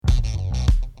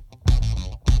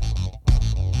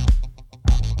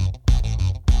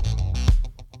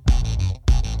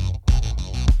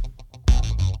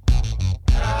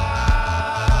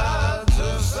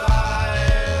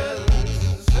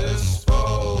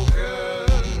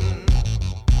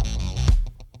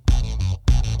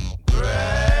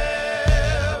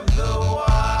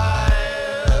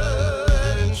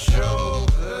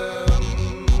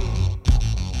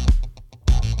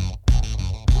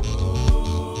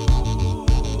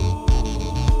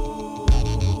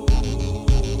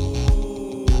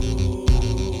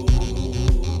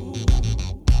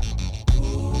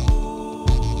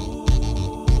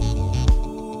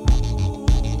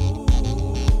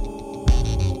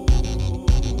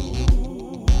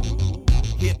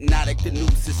Hypnotic, the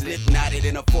noose is slip knotted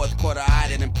in a fourth quarter, eyed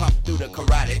it and pumped through the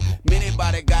carotid. Many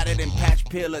body got it in patch,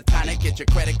 pill, or tonic. Get your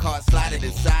credit card slotted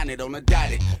and sign it on a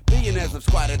dotted. Billionaires have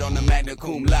squatted on the magna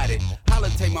cum laude. Holla,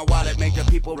 take my wallet, make the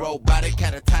people robotic,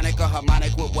 catatonic or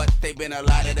harmonic with what they've been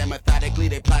allotted. And methodically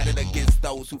they plotted against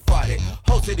those who fought it.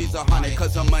 Whole cities are haunted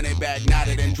cause a money bag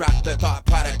knotted and dropped the thought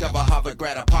product of a Harvard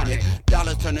grad upon it.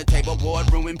 Dollars turn the table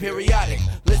board, ruin periodic.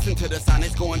 Listen to the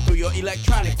sonics going through your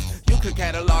electronics. You could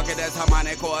catalog it as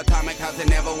harmonic or atomic. How's it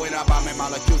never went up? I'm in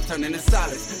molecules turning to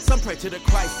solids. Some pray to the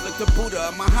Christ, look to Buddha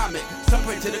or Muhammad. Some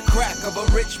pray to the crack of a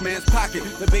rich man's pocket.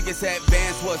 The biggest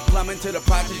advance was plumbing to the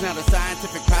projects. Now the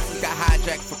scientific process got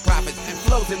hijacked for profits.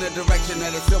 Flows in the direction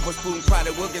that a silver spoon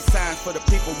product will get signs for the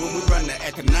people when we run the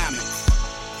economics.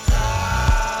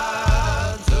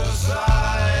 Gods of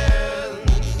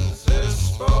science is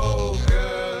spoken.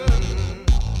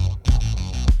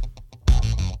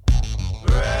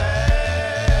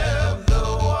 Grab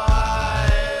the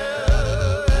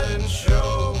wire and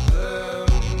show them.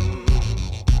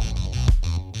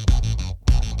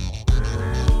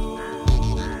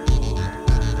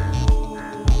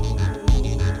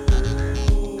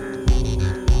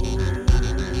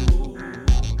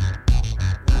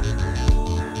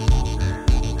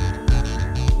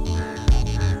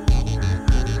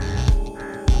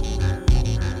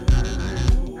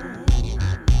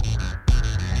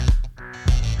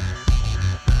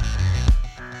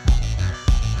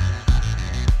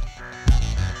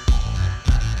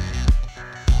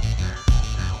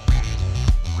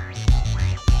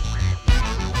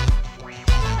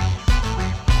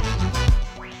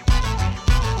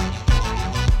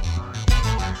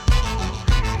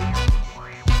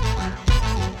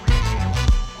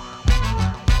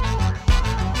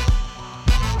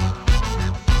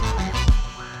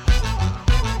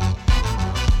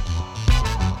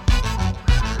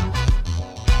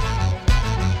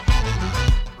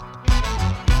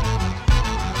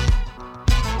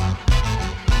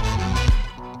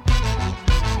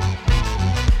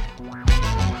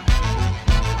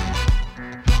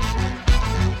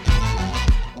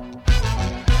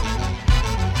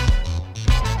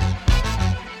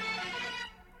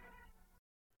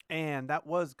 That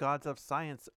was Gods of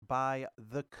Science by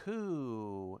The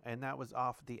Coup, and that was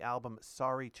off the album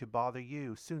Sorry to Bother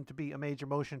You, soon to be a major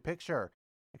motion picture,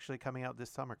 actually coming out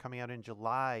this summer, coming out in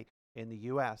July in the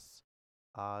U.S.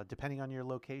 Depending on your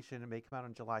location, it may come out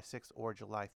on July 6th or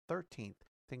July 13th.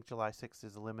 I think July 6th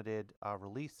is a limited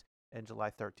release, and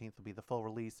July 13th will be the full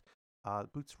release.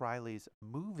 Boots Riley's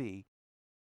movie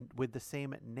with the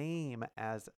same name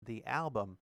as the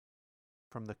album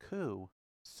from The Coup,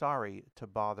 Sorry to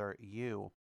Bother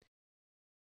You.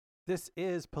 This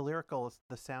is Polyrical,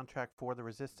 the soundtrack for the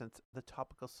resistance, the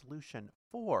topical solution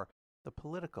for the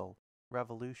political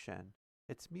revolution.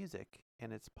 It's music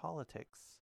and it's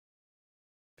politics.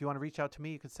 If you want to reach out to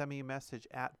me, you can send me a message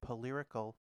at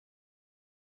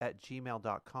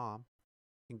polyrical@gmail.com.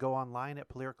 You can go online at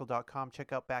polyrical.com,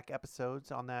 check out back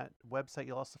episodes. On that website,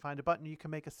 you'll also find a button you can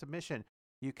make a submission.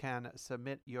 You can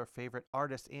submit your favorite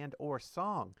artist and or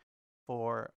song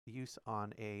for use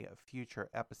on a future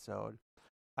episode.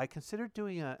 I considered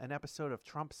doing an episode of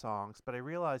Trump songs, but I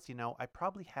realized, I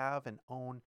probably have and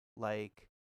own like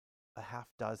a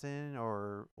half dozen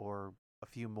or a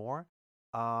few more.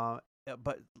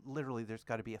 But literally there's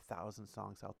got to be 1,000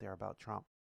 songs out there about Trump.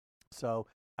 So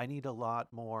I need a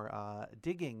lot more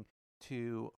digging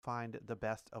to find the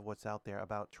best of what's out there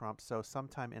about Trump. So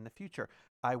sometime in the future,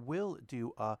 I will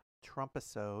do a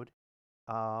Trump-isode.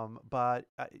 But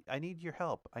I need your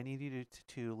help. I need you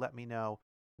to let me know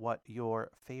what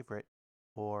your favorite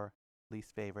or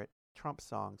least favorite Trump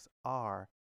songs are,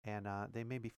 and they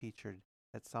may be featured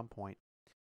at some point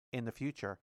in the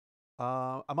future.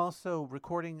 I'm also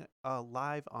recording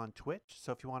live on Twitch,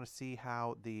 so if you want to see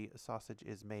how the sausage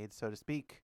is made, so to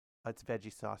speak, it's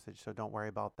veggie sausage, so don't worry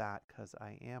about that because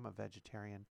I am a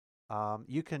vegetarian.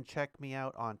 You can check me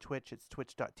out on Twitch. It's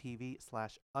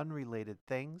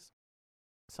twitch.tv/unrelatedthings.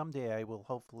 Someday I will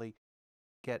hopefully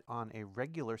get on a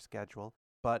regular schedule,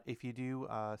 but if you do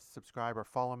subscribe or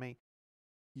follow me,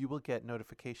 you will get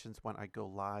notifications when I go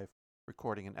live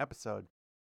recording an episode.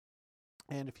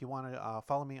 And if you want to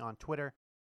follow me on Twitter,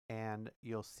 and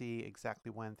you'll see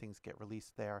exactly when things get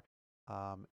released there.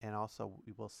 And also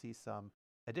we will see some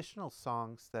additional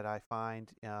songs that I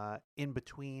find in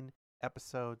between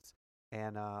episodes,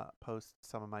 and post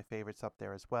some of my favorites up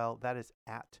there as well. That is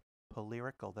at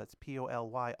Polyrical. That's Polyrical.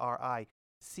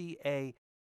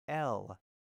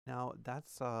 Now,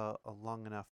 that's a long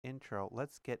enough intro.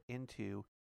 Let's get into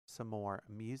some more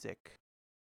music.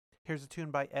 Here's a tune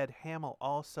by Ed Hamel,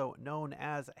 also known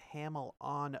as Hamel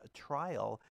on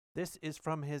Trial. This is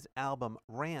from his album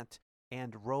Rant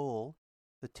and Roll,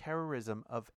 The Terrorism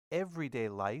of Everyday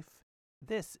Life.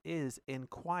 This is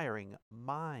Inquiring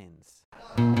Minds.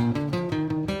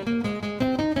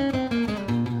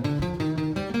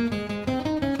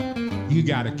 You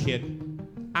got a kid.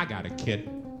 I got a kid.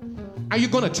 Are you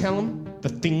gonna tell him the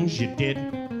things you did?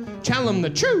 Tell him the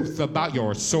truth about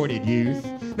your sordid youth.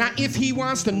 Now if he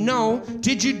wants to know,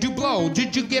 did you do blow?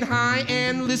 Did you get high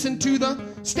and listen to the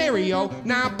stereo?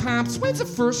 Now Pops, when's the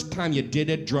first time you did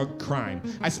a drug crime?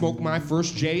 I smoked my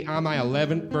first J on my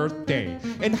 11th birthday.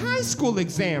 In high school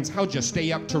exams, how'd you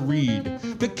stay up to read?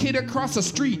 The kid across the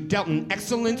street dealt in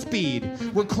excellent speed.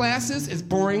 Were classes as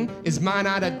boring as mine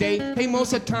out of day? Hey,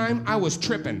 most of the time I was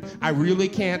tripping, I really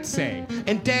can't say.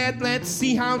 And Dad, let's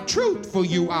see how truthful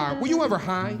you are. Were you ever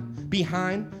high?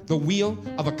 Behind the wheel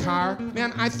of a car?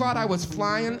 Man, I thought I was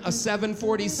flying a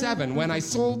 747. When I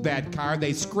sold that car,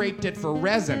 they scraped it for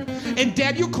resin. And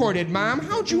Dad, you courted Mom.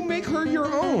 How'd you make her your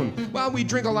own? Well, we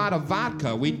drink a lot of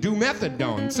vodka. We do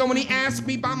methadone. So when he asked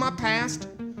me about my past,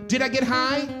 did I get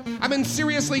high? I've been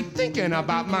seriously thinking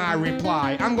about my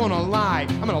reply. I'm gonna lie,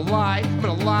 I'm gonna lie, I'm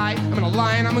gonna lie, I'm gonna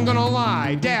lie, and I'm gonna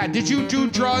lie. Dad, did you do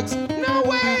drugs? No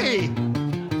way!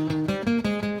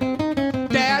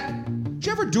 Dad, did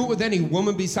you ever do it with any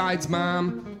woman besides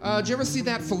Mom? Did you ever see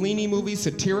that Fellini movie,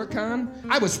 Satyricon?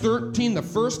 I was 13 the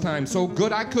first time, so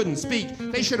good I couldn't speak.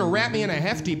 They should have wrapped me in a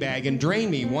hefty bag and drained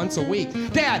me once a week.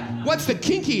 Dad, what's the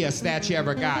kinkiest that you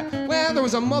ever got? Well, there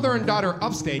was a mother and daughter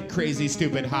upstate, crazy,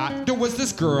 stupid, hot. There was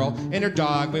this girl and her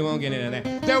dog. We won't get into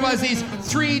that. There was these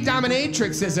 3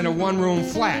 dominatrixes in a one-room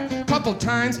flat. Couple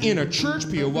times in a church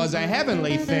pew was a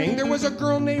heavenly thing. There was a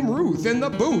girl named Ruth in the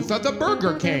booth of the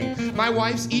Burger King. My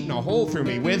wife's eating a hole through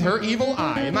me with her evil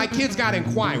eye. And my kids got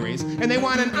inquiries, and they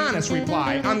want an honest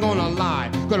reply. I'm gonna lie,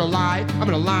 gonna lie, I'm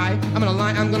gonna lie, I'm gonna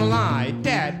lie, I'm gonna lie.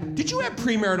 Dad, did you have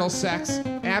premarital sex?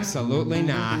 Absolutely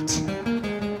not.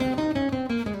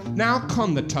 Now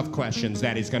come the tough questions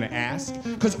Daddy's gonna ask,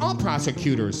 cause all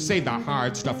prosecutors save the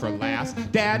hard stuff for last.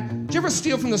 Dad, did you ever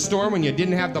steal from the store when you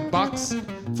didn't have the bucks?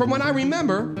 From what I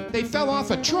remember, they fell off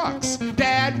of trucks.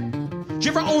 Dad, did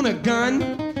you ever own a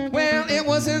gun? Well, it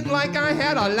wasn't like I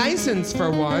had a license for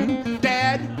one.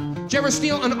 Dad, did you ever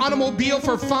steal an automobile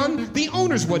for fun? The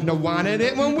owners wouldn't have wanted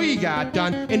it when we got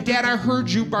done. And Dad, I heard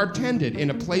you bartended in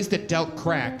a place that dealt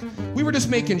crack. We were just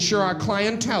making sure our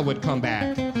clientele would come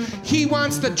back. He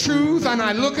wants the truth, and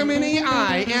I look him in the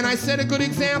eye, and I set a good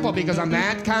example because I'm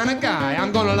that kind of guy.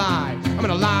 I'm gonna lie, I'm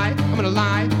gonna lie, I'm gonna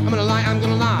lie, I'm gonna lie, I'm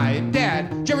gonna lie. Dad,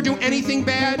 did you ever do anything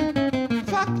bad?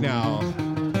 Fuck no.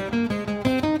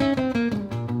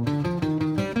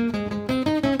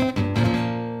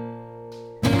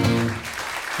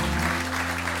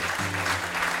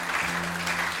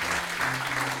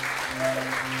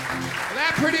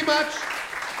 Pretty much.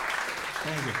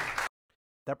 Thank you.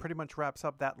 That pretty much wraps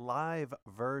up that live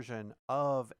version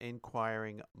of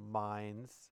Inquiring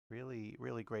Minds. Really,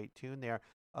 really great tune there.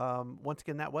 Once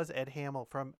again, that was Ed Hamel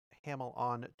from Hamel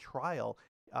on Trial.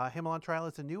 Hamel on Trial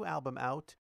is a new album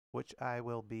out, which I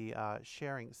will be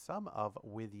sharing some of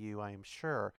with you, I am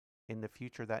sure, in the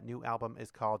future. That new album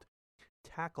is called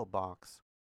Tackle Box.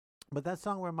 But that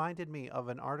song reminded me of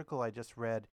an article I just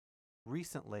read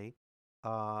recently.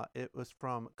 It was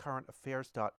from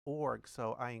currentaffairs.org,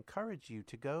 so I encourage you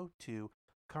to go to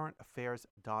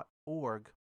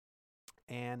currentaffairs.org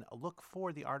and look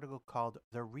for the article called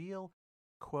The Real,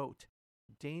 quote,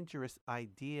 Dangerous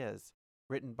Ideas,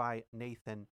 written by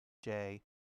Nathan J.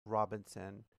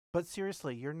 Robinson. But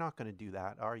seriously, you're not going to do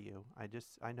that, are you?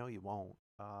 I know you won't.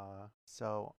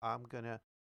 So I'm going to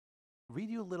read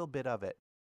you a little bit of it.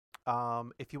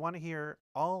 If you want to hear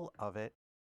all of it,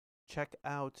 check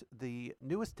out the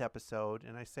newest episode,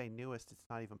 and I say newest, it's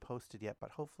not even posted yet,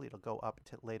 but hopefully it'll go up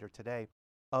later today,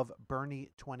 of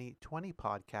Bernie 2020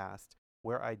 podcast,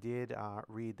 where I did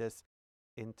read this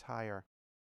entire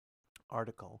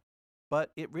article.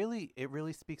 But it really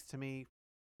speaks to me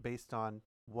based on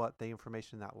what the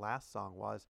information in that last song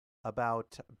was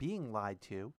about being lied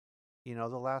to. You know,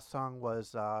 the last song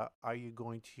was, are you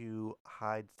going to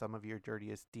hide some of your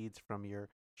dirtiest deeds from your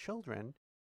children?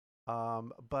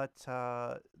 But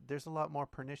there's a lot more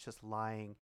pernicious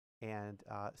lying and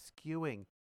skewing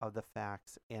of the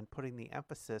facts and putting the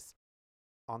emphasis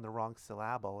on the wrong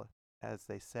syllable, as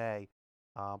they say,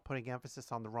 putting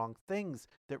emphasis on the wrong things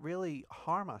that really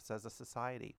harm us as a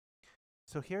society.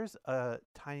 So here's a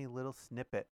tiny little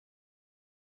snippet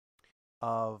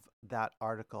of that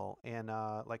article. And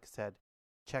like I said,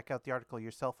 check out the article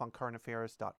yourself on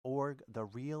currentaffairs.org, The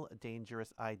Real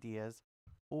Dangerous Ideas,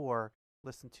 or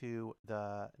listen to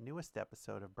the newest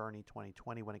episode of Bernie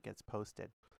 2020 when it gets posted.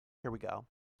 Here we go.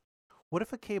 What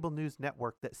if a cable news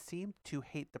network that seemed to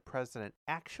hate the president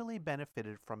actually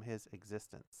benefited from his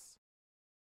existence?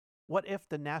 What if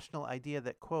the national idea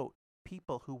that, quote,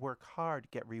 people who work hard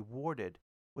get rewarded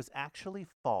was actually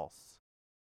false?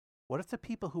 What if the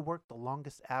people who work the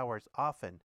longest hours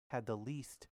often had the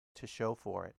least to show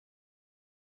for it?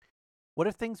 What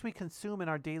if things we consume in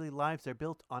our daily lives are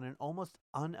built on an almost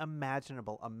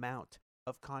unimaginable amount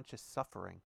of conscious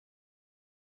suffering?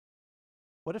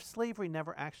 What if slavery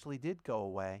never actually did go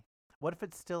away? What if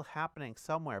it's still happening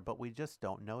somewhere, but we just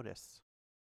don't notice?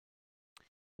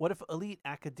 What if elite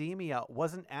academia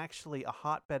wasn't actually a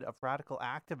hotbed of radical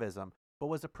activism, but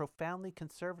was a profoundly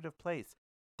conservative place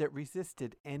that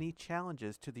resisted any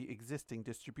challenges to the existing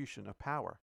distribution of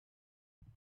power?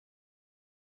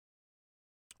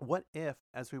 What if,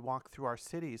 as we walk through our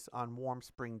cities on warm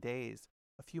spring days,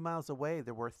 a few miles away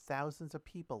there were thousands of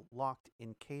people locked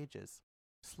in cages,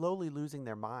 slowly losing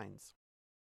their minds?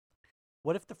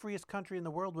 What if the freest country in the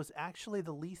world was actually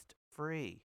the least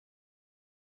free?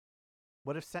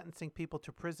 What if sentencing people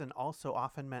to prison also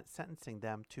often meant sentencing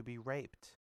them to be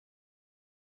raped?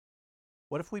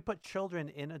 What if we put children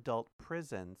in adult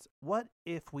prisons? What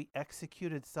if we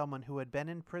executed someone who had been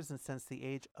in prison since the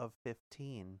age of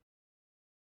 15?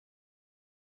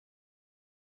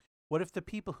 What if the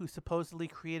people who supposedly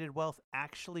created wealth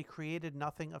actually created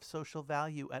nothing of social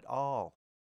value at all?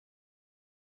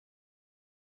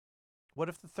 What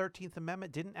if the 13th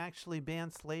Amendment didn't actually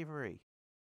ban slavery?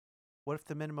 What if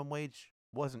the minimum wage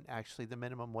wasn't actually the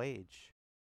minimum wage?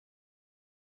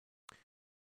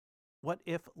 What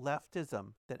if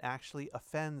leftism that actually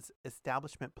offends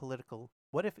establishment political,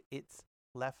 what if it's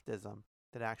leftism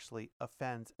that actually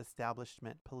offends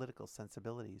establishment political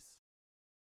sensibilities?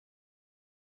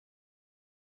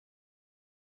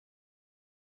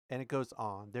 And it goes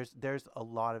on. There's a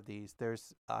lot of these.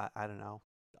 There's,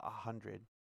 100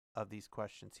 of these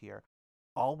questions here,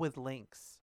 all with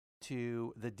links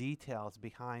to the details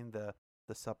behind the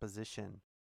supposition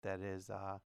that is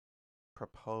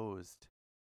proposed.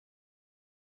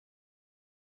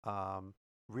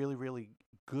 Really, really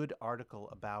good article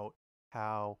about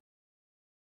how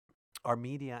our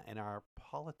media and our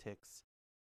politics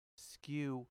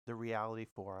skew the reality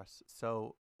for us.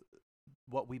 So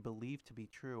what we believe to be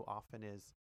true often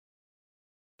is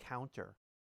counter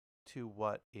to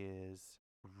what is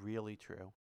really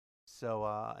true. So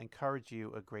I encourage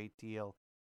you a great deal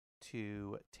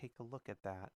to take a look at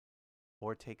that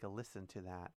or take a listen to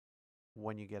that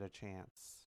when you get a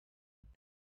chance.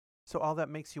 So all that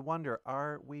makes you wonder,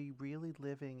 are we really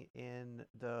living in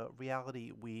the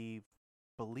reality we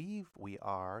believe we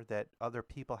are, that other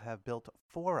people have built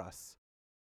for us?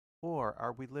 Or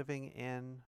are we living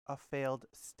in a failed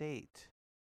state?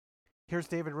 Here's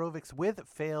David Rovics with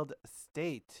Failed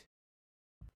State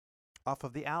off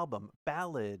of the album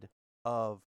Ballad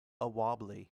of a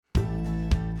Wobbly.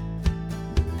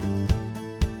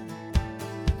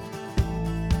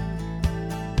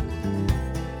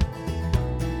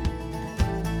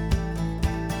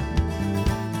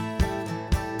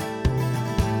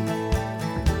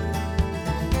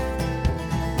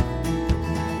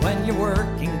 When you're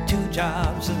working 2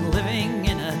 jobs and living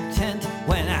in a tent,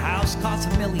 when a house costs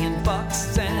 $1 million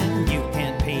and you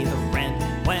can't pay the rent,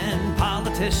 when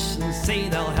politicians say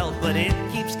they'll help but it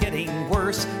keeps getting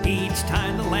worse each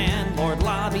time the landlord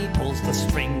lobby pulls the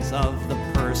strings of the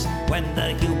purse, when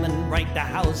the human right to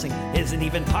housing isn't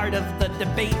even part of the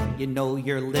debate, you know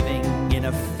you're living in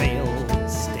a failed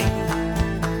state.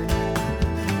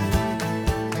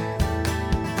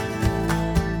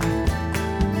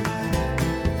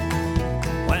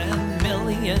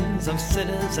 Millions of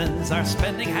citizens are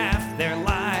spending half their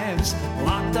lives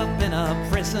locked up in a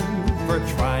prison for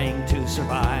trying to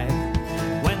survive.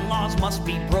 When laws must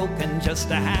be broken just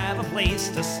to have a place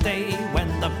to stay. When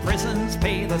the prisons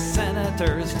pay the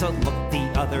senators to look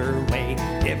the other way.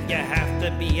 If you have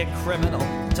to be a criminal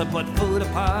to put food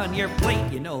upon your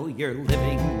plate, you know you're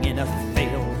living in a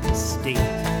failed state.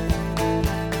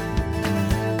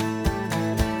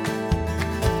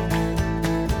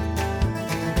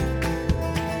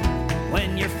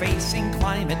 Facing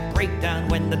climate breakdown,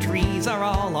 when the trees are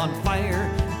all on fire,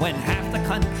 when half the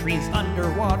country's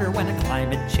underwater, when a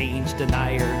climate change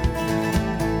denier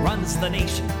runs the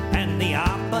nation and the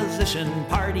opposition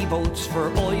party votes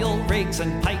for oil rigs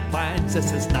and pipelines.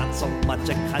 This is not so much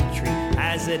a country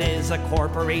as it is a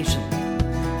corporation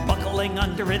buckling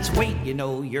under its weight. You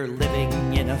know you're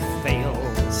living in a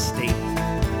failed state.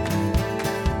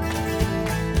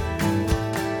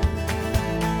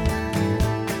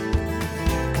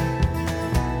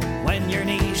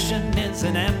 It's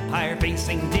an empire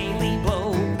facing daily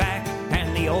blowback,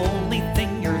 and the only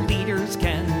thing your leaders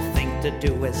can think to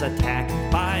do is attack.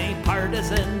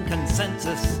 Bipartisan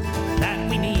consensus that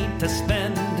we need to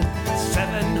spend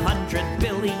 $700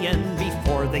 billion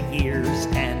before the year's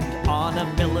end on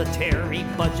a military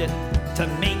budget to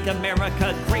make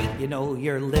America great. You know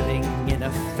you're living in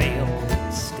a failed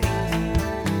state.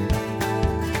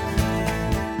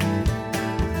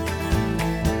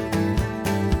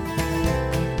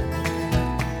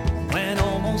 When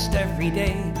almost every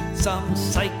day some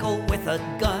psycho with a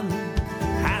gun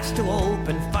has to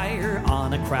open fire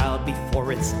on a crowd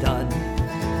before it's done.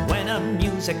 When a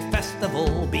music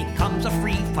festival becomes a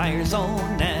free fire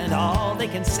zone, and all they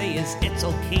can say is it's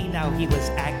okay now, he was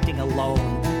acting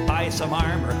alone. Buy some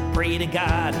armor, pray to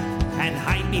God, and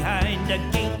hide behind a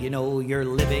gate. You know you're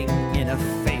living in a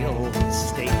failed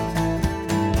state.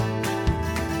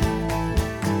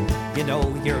 You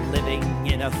know you're living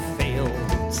in a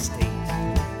failed state.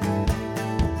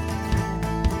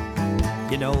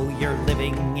 You know you're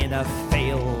living in a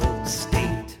failed state.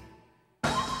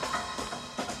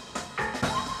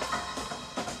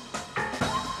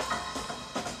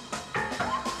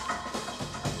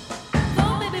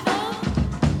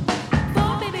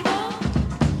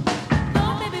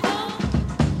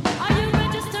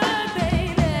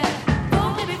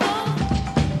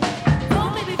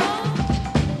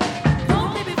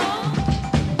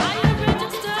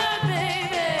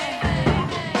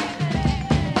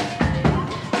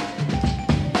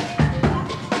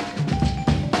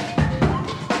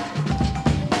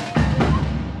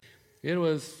 It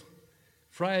was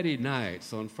Friday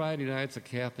nights. On Friday nights, a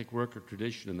Catholic worker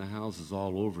tradition in the houses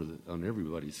all over, on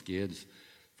everybody's skids.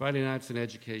 Friday night's an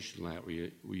education night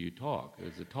where you talk.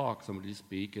 There's a talk, somebody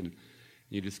speak, and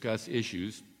you discuss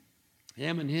issues.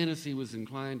 Hammond Hennessy was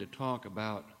inclined to talk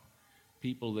about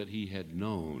people that he had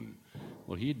known.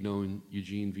 Well, he'd known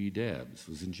Eugene V. Debs,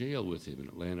 was in jail with him in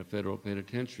Atlanta Federal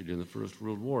Penitentiary during the First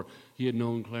World War. He had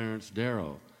known Clarence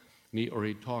Darrow. Or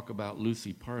he'd talk about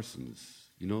Lucy Parsons.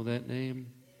 You know that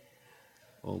name?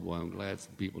 Oh, boy, I'm glad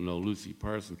some people know Lucy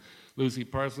Parsons. Lucy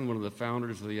Parsons, one of the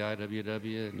founders of the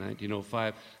IWW in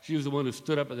 1905, she was the one who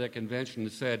stood up at that convention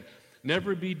and said,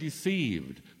 "Never be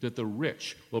deceived that the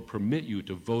rich will permit you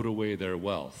to vote away their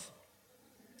wealth."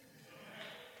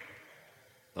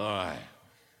 All right,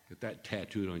 get that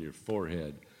tattooed on your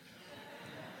forehead.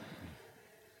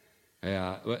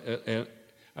 Yeah,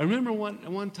 I remember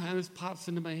one time, this pops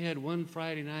into my head, one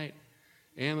Friday night,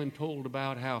 Ammon told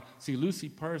about how, Lucy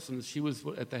Parsons, she was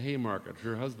at the Haymarket.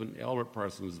 Her husband, Albert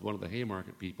Parsons, was one of the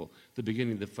Haymarket people at the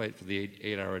beginning of the fight for the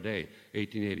 8-hour day,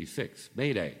 1886,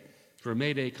 May Day. That's where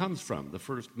May Day comes from, the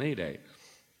first May Day.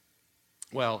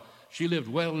 Well, she lived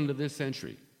well into this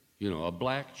century. You know, a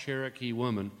black Cherokee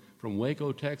woman from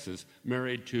Waco, Texas,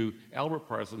 married to Albert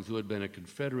Parsons, who had been a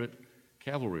Confederate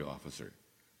cavalry officer.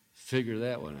 Figure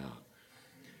that one out.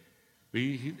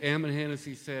 Ammon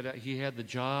Hennessy said he had the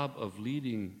job of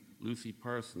leading Lucy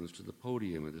Parsons to the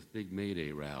podium at this big May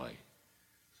Day rally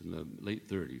in the late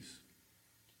 30s.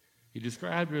 He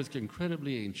described her as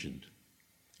incredibly ancient,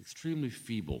 extremely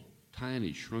feeble,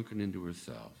 tiny, shrunken into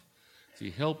herself. So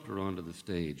he helped her onto the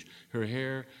stage, her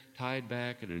hair tied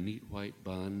back in a neat white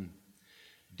bun,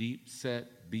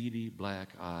 deep-set, beady black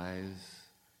eyes,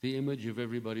 the image of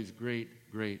everybody's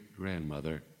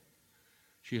great-great-grandmother.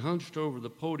 She hunched over the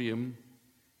podium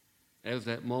as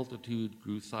that multitude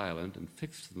grew silent and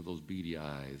fixed them with those beady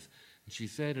eyes. And she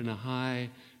said in a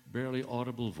high, barely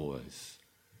audible voice,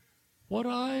 "What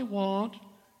I want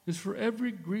is for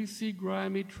every greasy,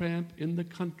 grimy tramp in the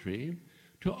country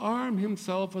to arm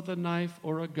himself with a knife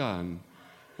or a gun,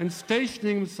 and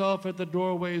stationing himself at the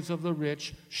doorways of the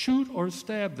rich, shoot or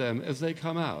stab them as they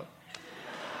come out."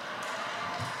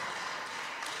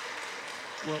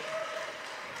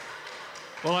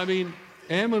 Well, I mean,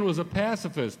 Ammon was a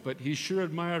pacifist, but he sure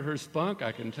admired her spunk,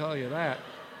 I can tell you that.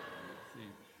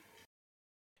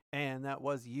 And that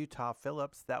was Utah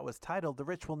Phillips. That was titled "The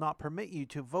Rich Will Not Permit You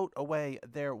to Vote Away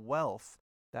Their Wealth."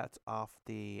 That's off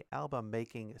the album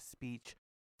Making Speech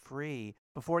Free.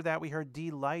 Before that, we heard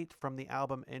Delight from the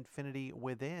album Infinity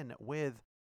Within with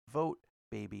Vote,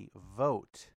 Baby,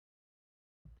 Vote.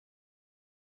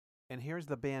 And here's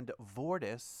the band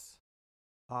Vortis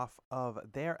off of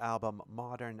their album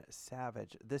Modern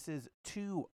Savage. This is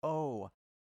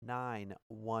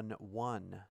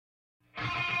 20911.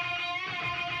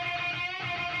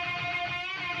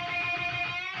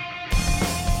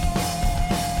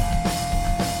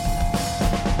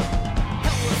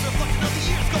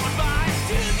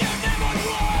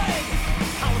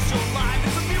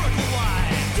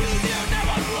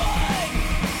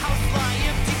 House fly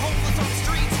empty, homeless on the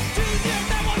streets. 20911.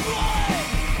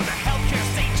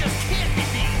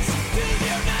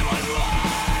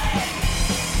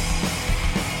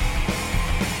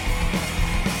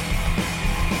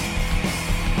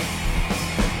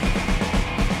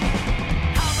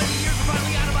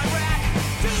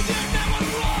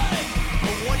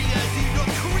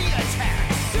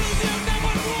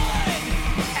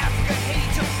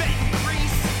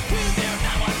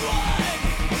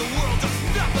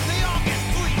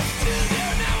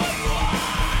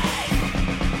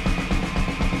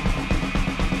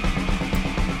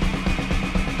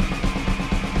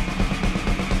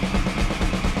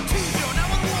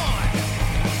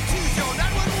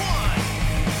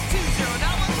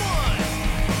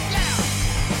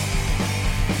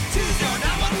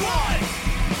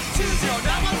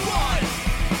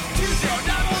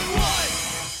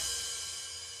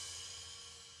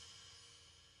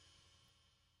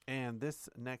 This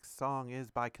next song is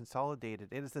by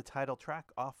Consolidated. It is the title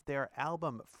track off their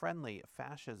album Friendly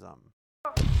Fascism.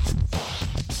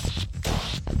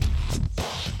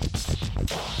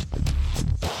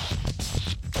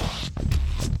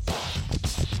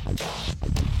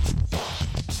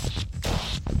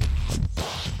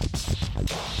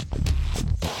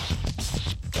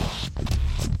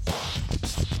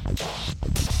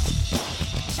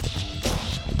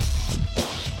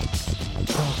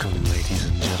 Welcome, ladies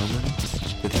and gentlemen,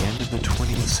 to the end of the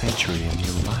 20th century and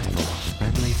the arrival of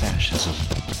friendly fascism.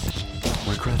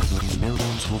 Regrettably,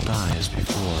 millions will die as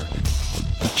before,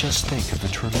 but just think of the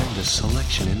tremendous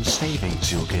selection and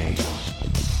savings you'll gain.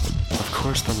 Of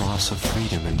course, the loss of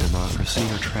freedom and democracy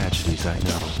are tragedies, I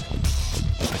know,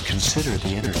 but consider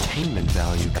the entertainment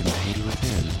value contained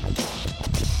within.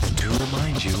 And to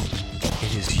remind you,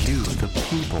 it is you, the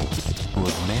people, who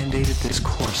have mandated this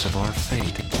course of our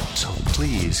fate, so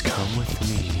please come with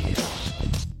me.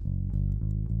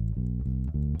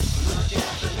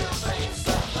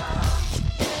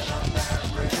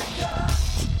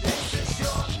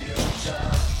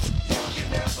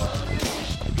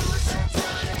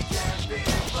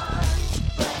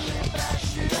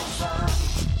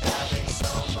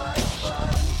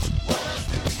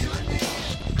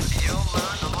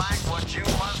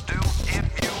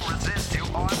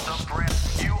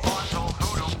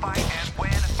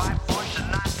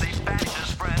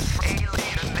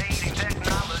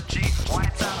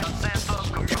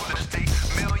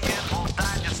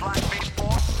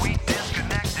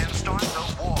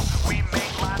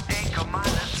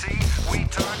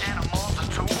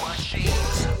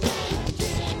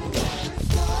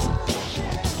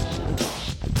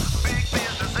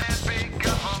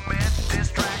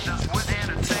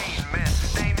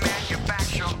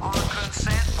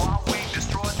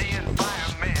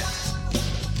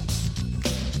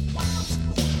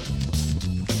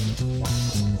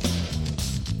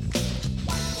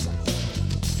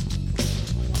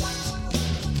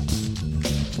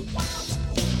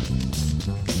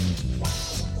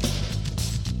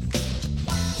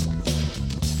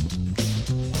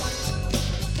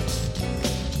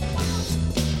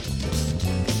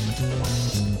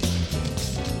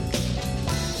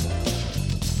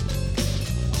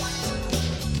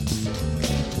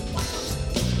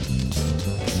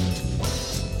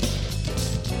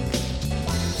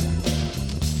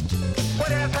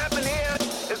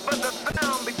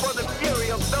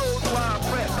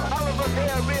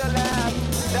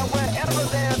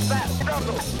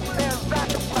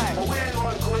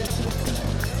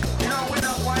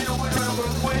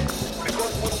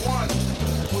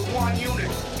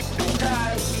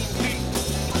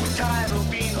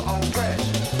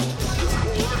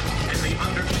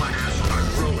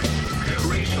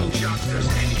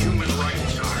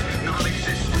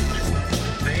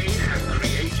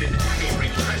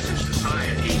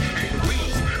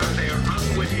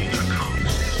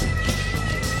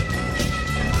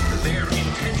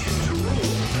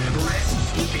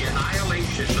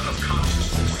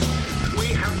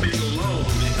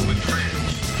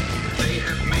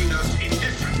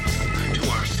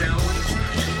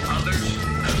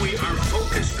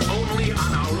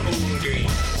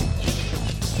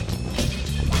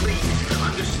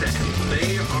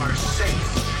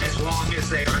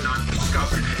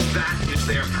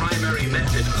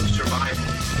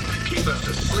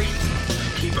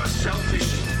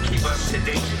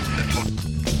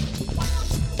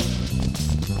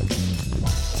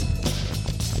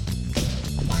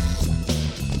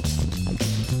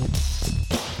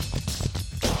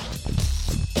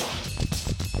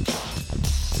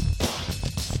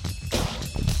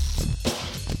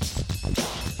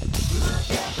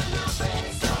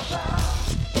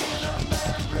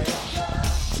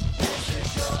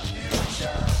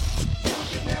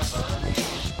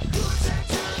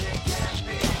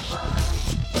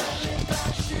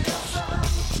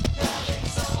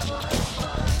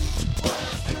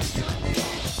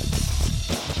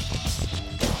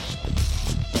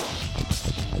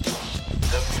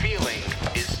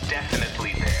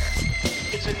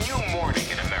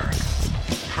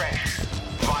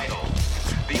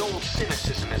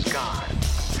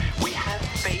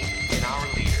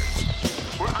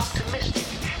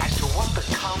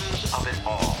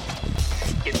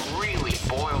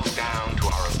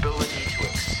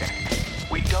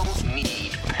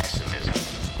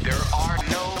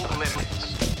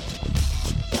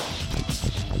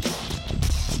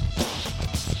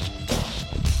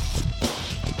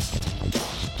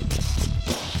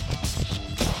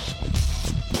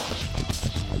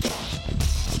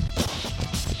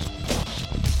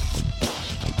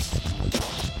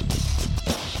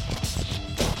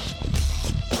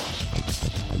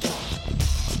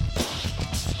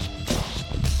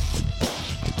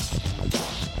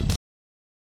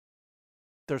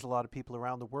 There's a lot of people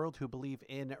around the world who believe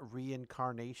in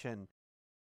reincarnation,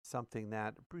 something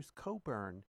that Bruce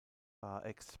Cockburn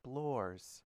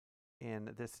explores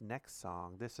in this next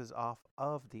song. This is off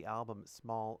of the album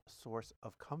Small Source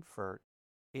of Comfort.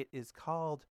 It is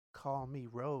called Call Me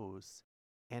Rose,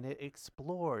 and it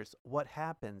explores what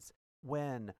happens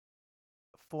when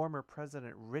former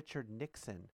President Richard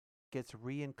Nixon gets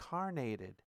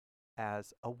reincarnated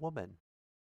as a woman.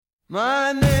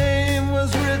 My name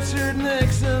was Richard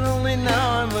Nixon, only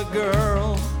now I'm a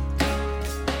girl.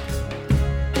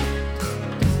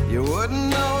 You wouldn't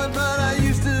know it, but I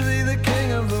used to be the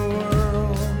king of the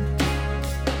world.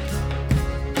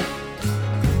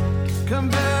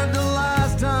 Compared to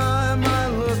last time, I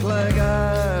look like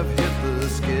I've hit the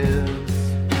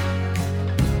skids.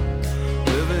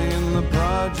 Living in the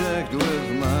project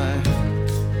with my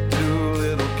 2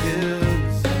 little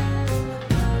kids.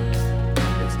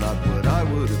 It's not what I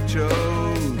would have chose.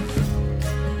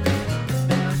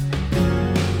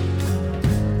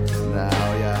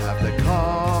 Now you have to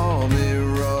call me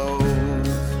Rose.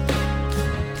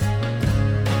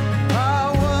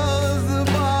 I was the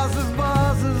boss of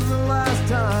bosses the last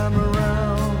time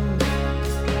around.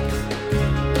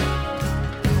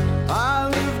 I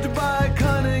lived by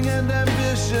cunning and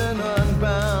ambition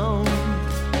unbound.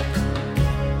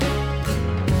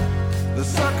 The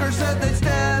sucker said they'd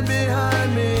stand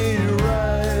behind me,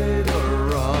 right or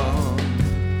wrong,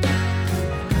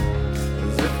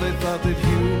 as if they thought that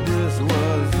hubris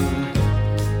was the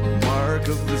mark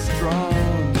of the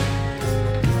strong.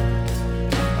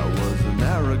 I was an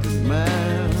arrogant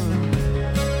man,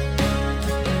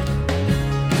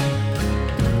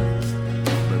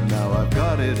 but now I've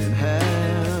got it in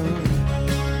hand.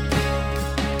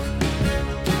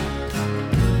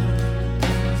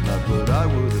 It's not what I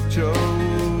would have chose.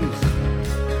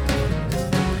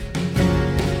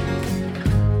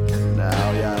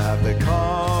 Now you have to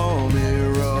call me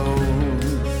Rose.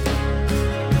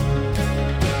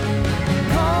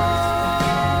 Call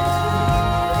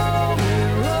me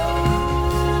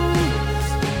Rose.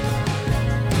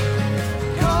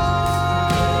 Call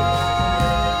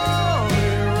me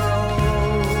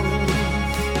Rose.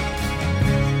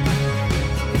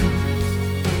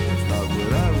 It's not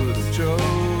what I would have chose.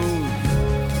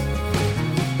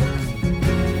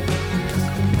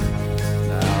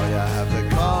 Now you have to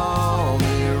call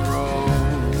me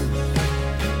Rose.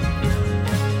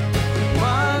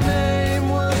 My name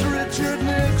was Richard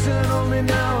Nixon, only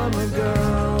now I'm a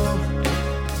girl.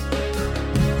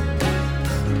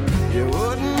 You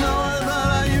wouldn't know it, but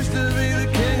I used to be the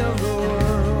king of the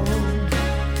world.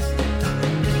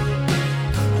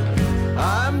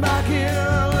 I'm back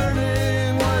here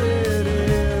learning what it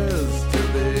is to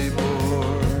be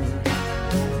bored,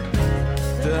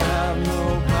 to have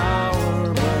no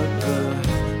power but the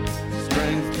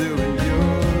strength to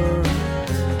endure.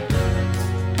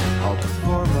 I'll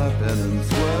perform my penance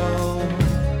well.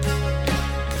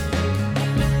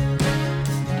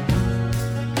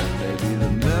 Maybe the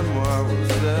memoir will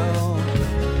sell.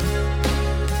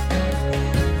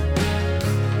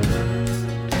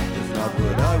 It's not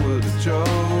what I would have chose.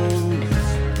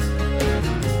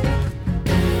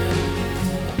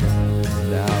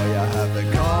 Now you have to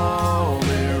call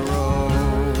me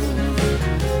Rose.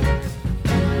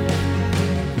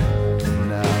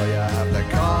 Now you have to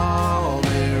call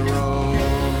me Rose.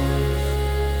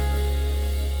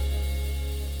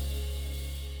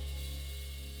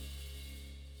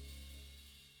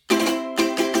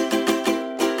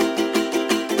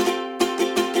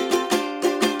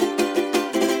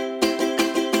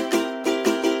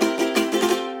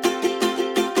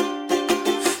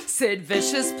 Sid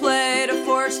Vicious played a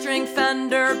 4-string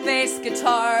Fender bass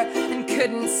guitar and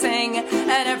couldn't sing,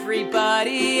 and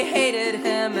everybody hated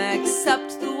him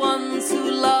except the ones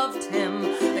who loved him.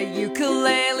 A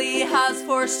ukulele has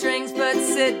 4 strings, but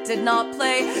Sid did not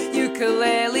play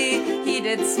ukulele. He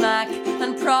did smack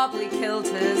and probably killed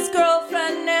his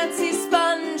girlfriend Nancy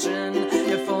Spungen.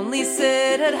 If only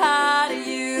Sid had had a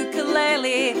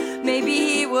ukulele, maybe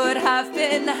he would have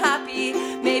been happy.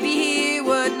 Maybe he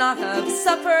would not have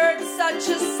suffered such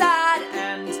a sad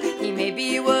end. He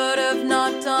maybe would have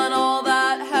not done all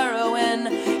that heroin.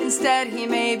 Instead, he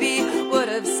maybe would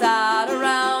have sat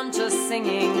around just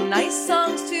singing nice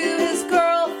songs to his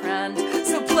girlfriend.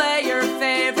 So play your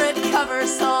favorite cover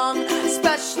song,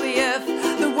 especially if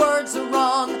the words are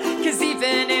wrong. 'Cause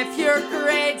even if your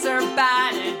grades are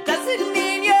bad, it doesn't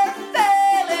mean you're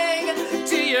failing.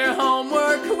 Do your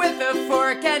homework with a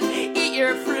fork and eat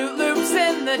your Fruit Loops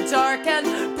in the dark,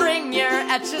 and bring your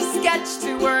Etch-a-Sketch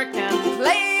to work and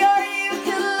play your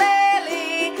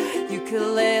ukulele.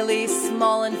 Ukulele smile.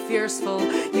 small and fearful,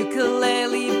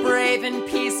 ukulele brave and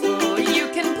peaceful. You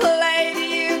can play the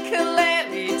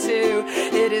ukulele too.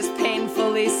 It is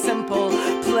painfully simple.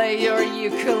 Play your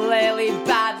ukulele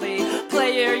badly.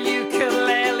 Play your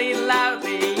ukulele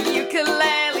loudly.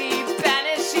 Ukulele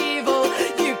banish evil.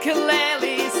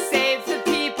 Ukulele save the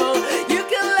people.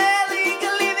 Ukulele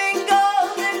gleaming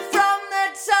golden from the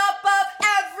top of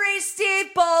every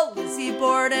steeple. Lizzie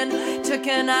Borden took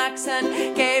an axe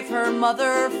and gave her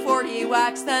mother 40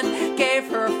 whacks, then gave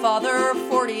her father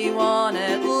 41.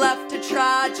 It left a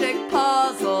tragic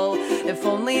puzzle. If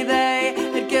only they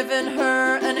had given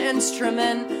her an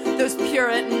instrument. Those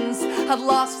Puritans had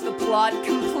lost the plot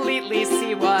completely.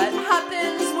 See what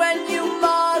happens when you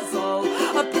muzzle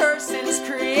a person's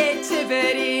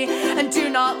creativity and do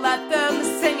not let them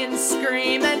sing and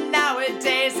scream. And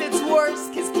nowadays it's worse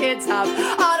because kids have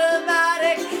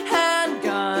automatic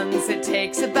handguns. It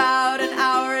takes about an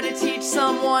hour to teach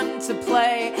someone to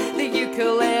play the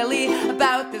ukulele,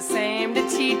 about the same to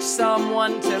teach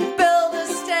someone to build a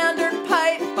standard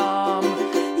pipe bomb.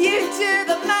 You do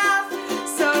the math,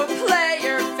 so play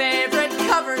your favorite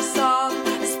cover song,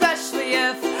 especially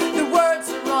if the words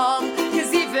are wrong,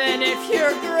 because even if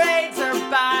your grades are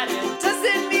bad, it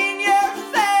doesn't mean you're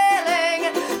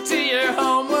failing. Do your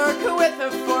homework with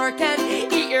a fork and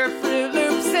eat your Fruit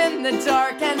Loops in the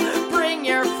dark, and bring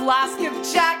your flask of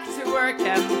Jack to work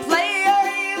and play your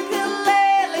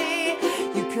ukulele.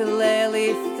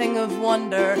 Ukulele, thing of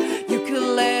wonder.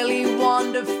 Ukulele,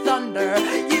 wand of thunder.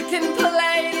 You can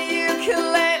play the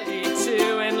ukulele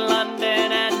too in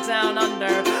London and down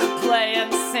under. Play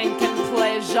and sink and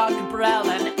play Jacques Brel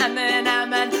and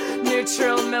Eminem and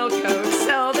Neutral Milko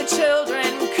till the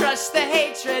children crush the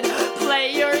hatred.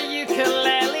 Play your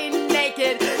ukulele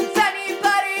naked. If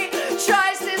anybody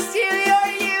tries to steal your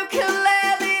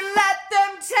ukulele, let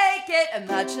them take it.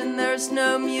 Imagine there's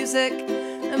no music.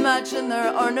 Imagine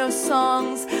there are no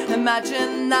songs.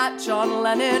 Imagine that John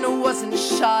Lennon wasn't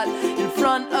shot in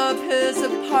front of his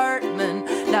apartment.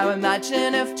 Now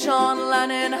imagine if John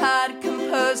Lennon had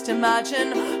composed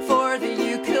Imagine for the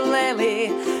ukulele.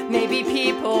 Maybe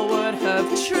people would have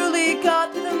truly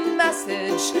got the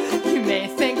message. You may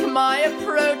think my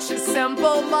approach is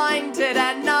simple-minded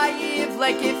and naive,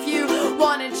 like if you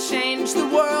want to change the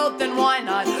world, then why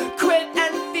not quit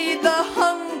and feed the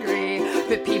hungry?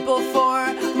 But people for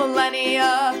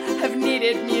millennia have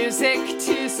needed music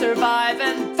to survive,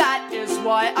 and that is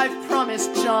why I've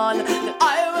promised John that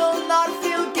I will not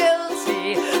feel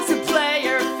guilty. So play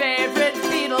your favorite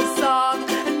Beatles song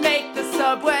and make the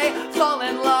subway fall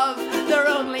in love. They're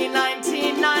only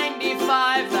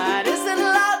 $19.95. That isn't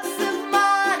lots of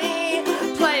money.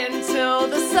 Play until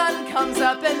the sun comes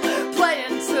up and play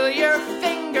until your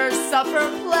fingers suffer.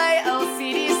 Play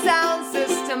LCD sound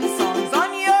system songs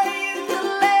on your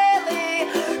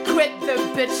quit the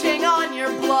bitching on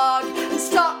your blog and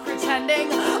stop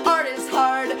pretending art is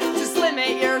hard. Just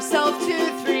limit yourself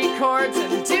to 3 chords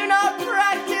and do not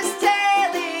practice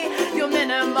daily. You'll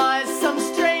minimize some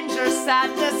stranger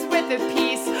sadness with a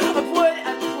piece of wood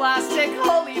and plastic.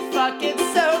 Holy fuck, it's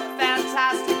so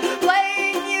fantastic.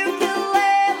 Playing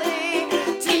ukulele.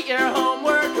 Eat your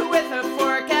homework with a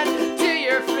fork and do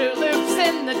your Fruit Loops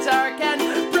in the dark,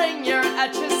 and bring your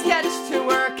Etch-a-Sketch to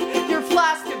work, your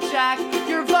flask of Jack,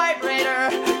 your vibrator,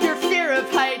 your fear of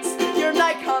heights, your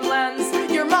Nikon lens,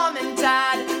 your mom and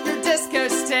dad, your disco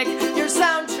stick, your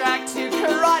soundtrack to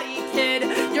Karate Kid,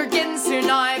 your Ginsu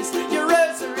knives, your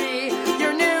rosary,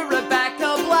 your new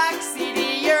Rebecca Black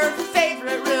CD, your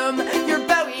favorite room, your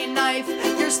Bowie knife,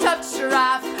 your stuffed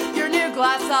giraffe, your new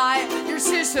glass eye, your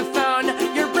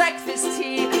sousaphone, your breakfast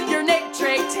tea, your Nick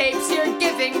Drake tapes, your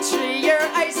giving tree, your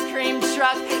ice cream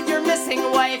truck, your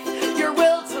missing wife, your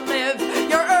will to live,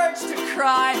 your urge to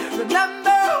cry. Remember,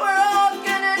 we're all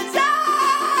gonna die.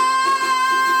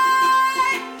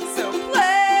 So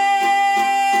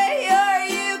play your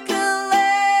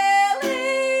ukulele.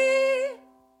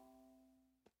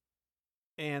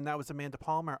 And that was Amanda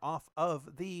Palmer off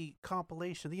of the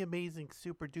compilation, the amazing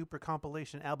super duper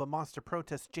compilation album Monster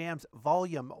Protest Jams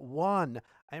Volume 1.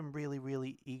 I'm really,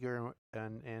 really eager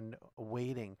and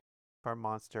waiting for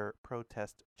Monster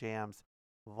Protest Jams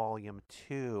Volume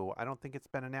 2. I don't think it's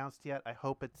been announced yet. I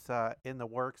hope it's in the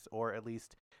works, or at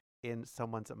least in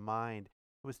someone's mind.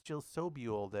 It was Jill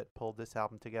Sobule that pulled this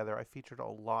album together. I featured a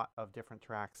lot of different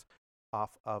tracks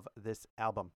off of this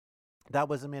album. That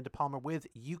was Amanda Palmer with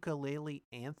Ukulele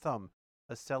Anthem,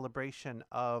 a celebration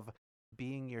of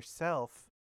being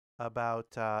yourself,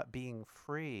 about being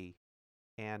free,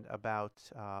 and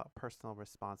about personal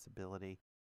responsibility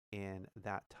in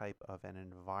that type of an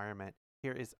environment.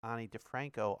 Here is Ani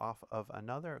DeFranco off of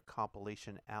another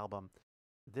compilation album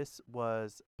This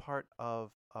was part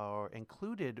of or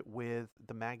included with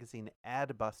the magazine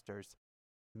Adbusters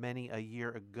many a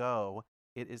year ago.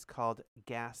 It is called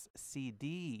Gas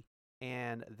CD,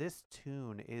 and this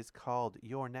tune is called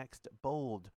Your Next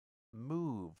Bold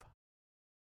Move.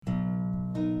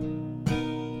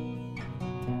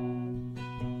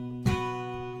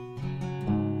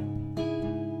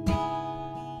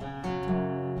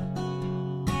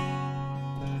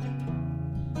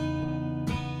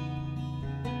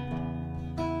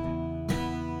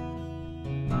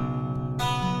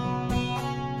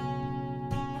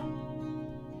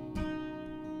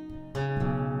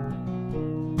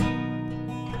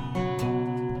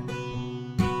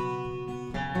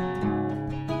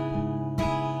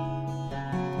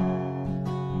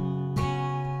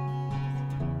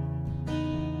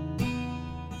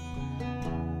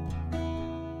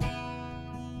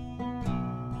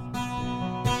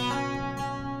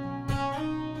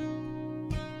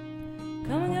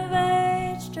 Coming of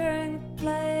age during the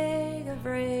plague of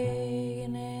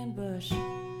Reagan and Bush,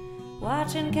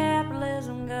 watching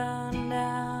capitalism gun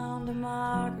down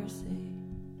democracy.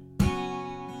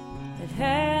 It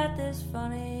had this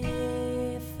funny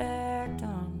effect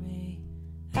on me,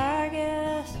 I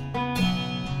guess.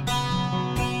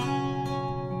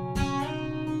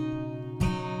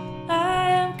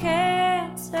 I am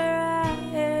cancer, I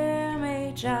am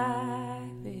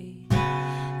HIV,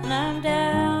 and I'm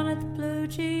down at the Blue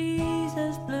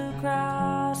Jesus Blue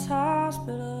Cross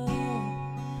Hospital,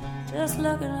 just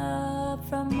looking up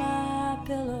from my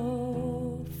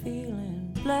pillow,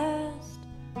 feeling blessed.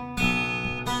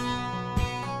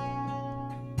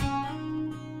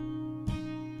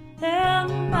 And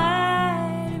the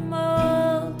mighty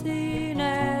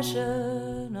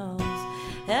multinationals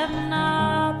have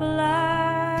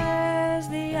monopolized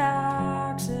the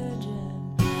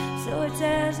oxygen, so it's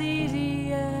as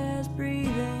easy as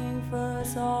breathing for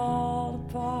us all to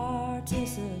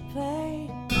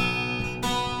participate.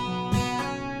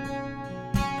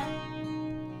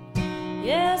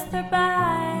 Yes, they're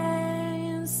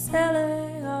buying and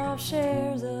selling off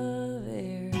shares of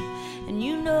air, and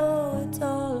you know it's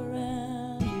all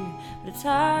around you, but it's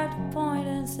hard to point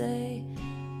and say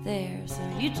there. So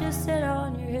you just sit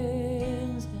on your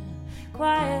hands and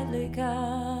quietly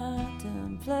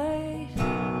contemplate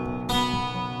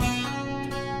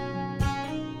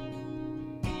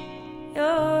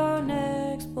your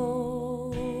next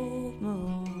bold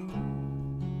move.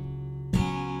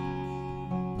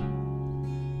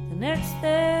 The next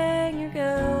thing you're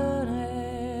gonna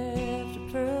have to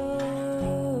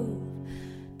prove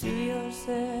to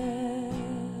yourself.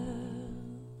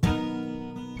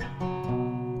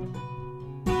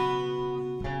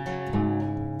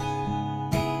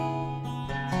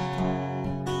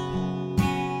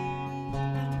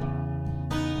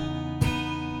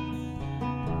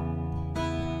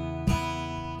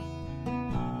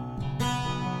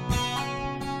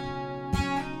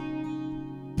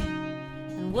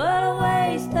 And what a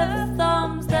waste of the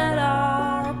thumbs that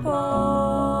are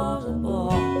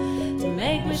opposable to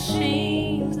make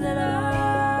machines that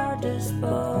are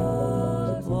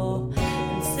disposable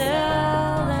and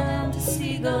sell them to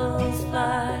seagulls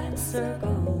flying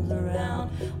circles around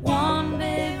one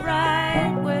big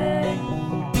right way.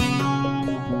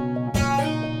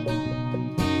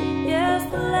 Yes,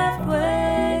 the left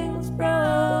wing was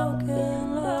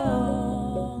broken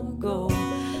long ago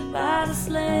by the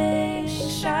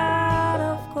slingshot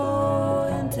of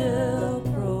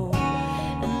COINTELPRO,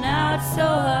 and now it's so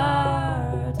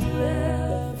hard to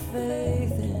have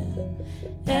faith in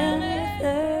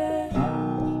anything,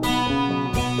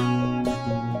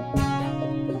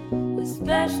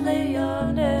 especially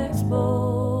your next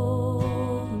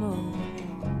bold move.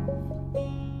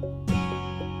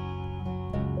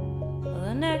 Well,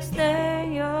 the next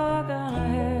thing you're gonna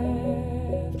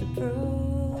have to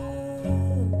prove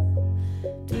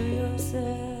to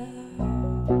yourself.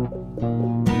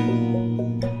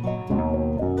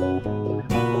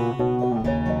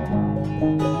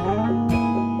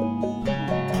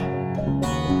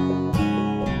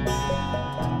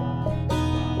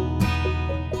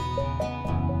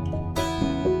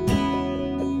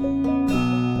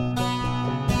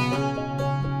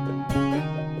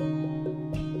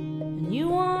 And you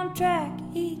won't track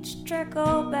each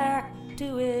trickle back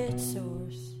to its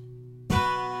source,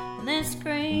 and then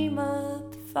scream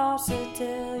up the faucet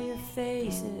till your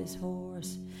face is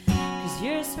hoarse, 'cause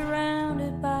you're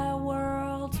surrounded by a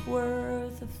world's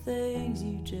worth of things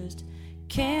you just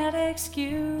can't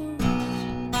excuse.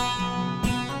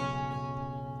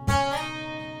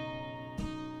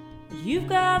 You've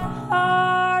got the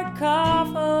hard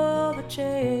cough of a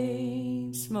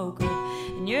chain smoker,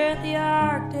 and you're at the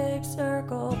Arctic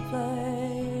Circle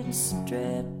playing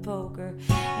strip poker,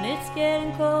 and it's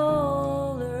getting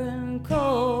colder and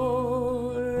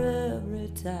colder every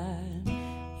time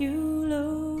you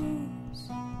lose.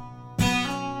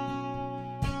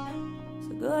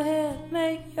 So go ahead,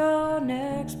 make your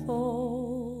next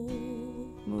bold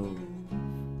move.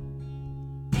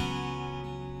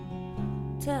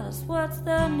 Tell us what's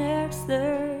the next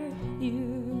thing you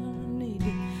need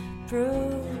to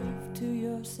prove to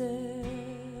yourself.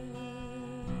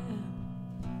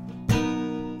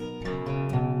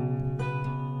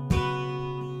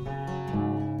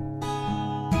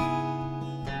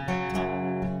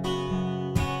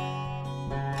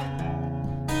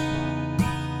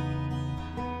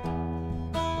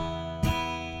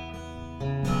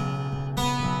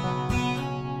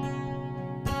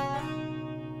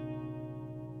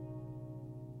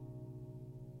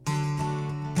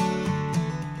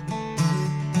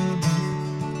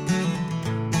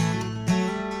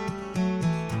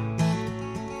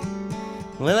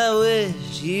 Well, I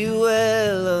wish you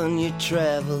well on your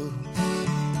travels.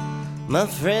 My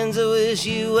friends, I wish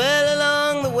you well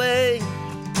along the way.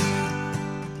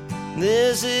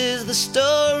 This is the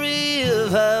story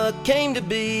of how I came to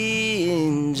be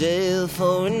in jail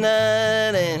for a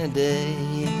night and a day.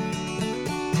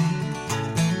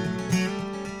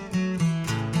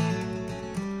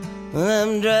 Well,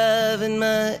 I'm driving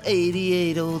my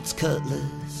 88 Olds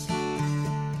Cutlass.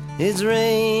 It's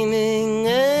raining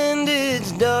and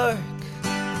it's dark.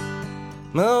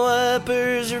 My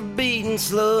wipers are beating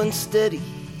slow and steady,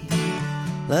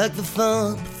 like the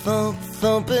thump, thump,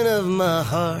 thumping of my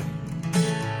heart.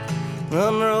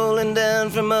 I'm rolling down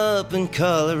from up in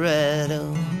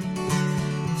Colorado,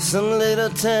 some little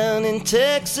town in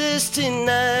Texas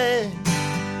tonight.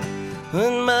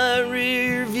 When my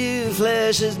rear view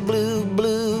flashes blue,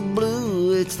 blue,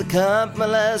 blue, it's the cop, my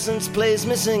license plate's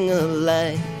missing a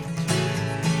light.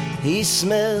 He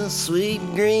smells sweet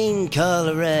green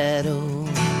Colorado,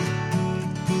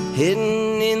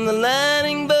 hidden in the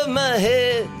lining above my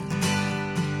head.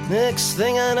 Next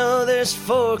thing I know, there's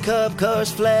 4 cop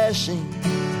cars flashing,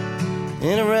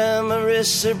 and around my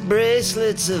wrists are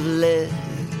bracelets of lead.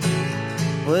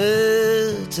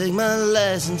 Well, take my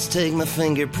license, take my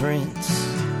fingerprints,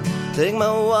 take my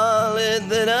wallet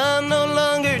that I no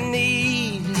longer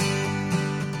need.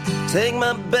 Take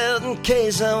my belt in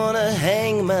case I want to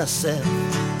hang myself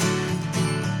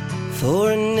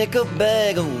for a nickel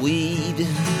bag of weed.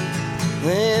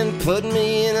 Then put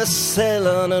me in a cell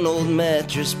on an old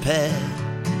mattress pad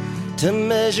to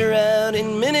measure out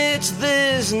in minutes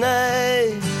this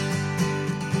night.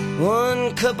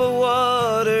 1 cup of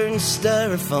water and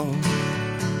styrofoam,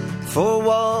 4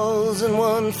 walls and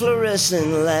 1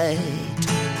 fluorescent light.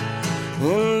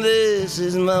 And this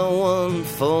is my 1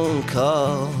 phone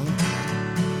call.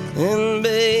 And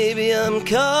baby, I'm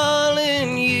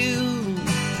calling you.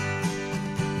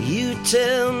 You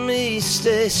tell me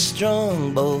stay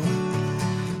strong, boy.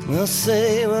 I'll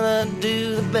say when I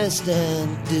do the best I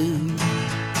do.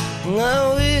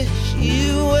 I wish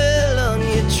you well on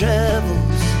your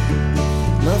travels.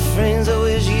 My friends, I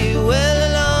wish you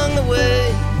well along the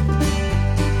way.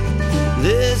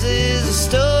 This is a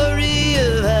story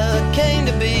of how I came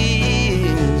to be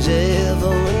in jail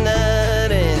for a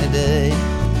night and a day.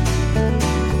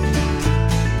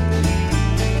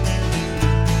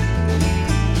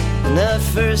 And at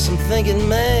first I'm thinking,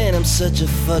 man, I'm such a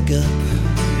fuck up.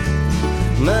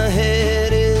 My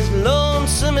head is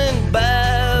lonesome and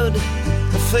bowed.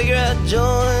 I figure I'd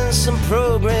join some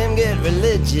program, get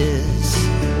religious.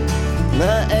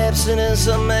 My abstinence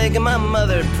will make my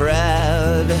mother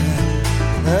proud.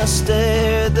 I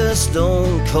stare at the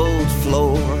stone cold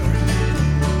floor.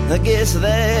 I guess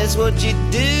that's what you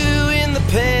do in the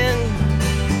pen.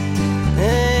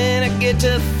 And I get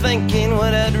to thinking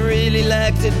what I'd really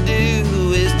like to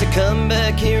do is to come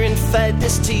back here and fight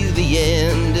this to the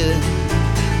end.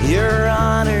 Your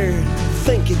Honor,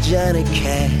 think of Johnny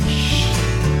Cash,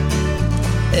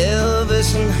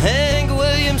 Elvis and Hank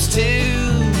Williams too.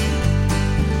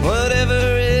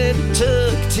 Whatever it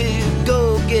took to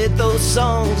go get those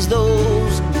songs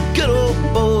those good old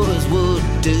boys would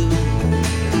do.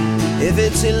 If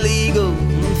it's illegal,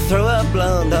 throw out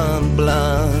Blonde on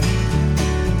Blonde.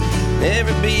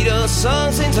 Every Beatles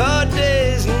song since Hard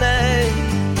Day's Night.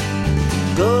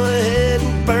 Go ahead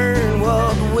and burn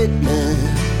Walt Whitman,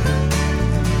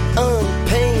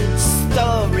 Unpainted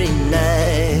Starry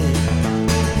Night.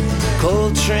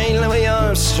 Coltrane, Louis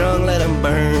Armstrong, let 'em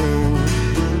burn.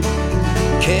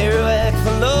 Kerouac,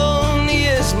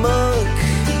 Thelonious Monk,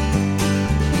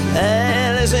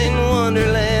 Alice in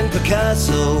Wonderland,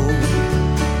 Picasso,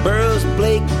 Burroughs,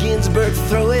 Blake Ginsburg,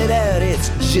 throw it out, it's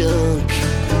junk.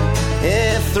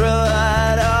 Yeah, throw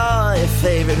out all your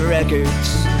favorite records.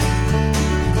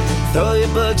 Throw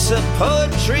your books of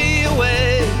poetry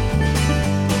away.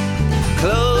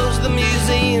 Close the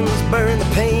museums, burn the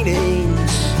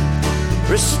paintings.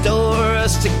 Restore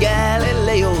us to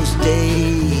Galileo's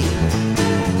day.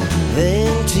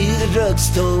 Then to the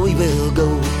drugstore we will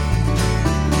go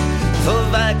for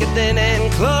Vicodin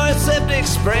and chloroseptic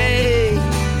spray.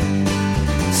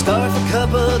 Scarf a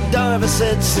couple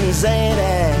Darvocets and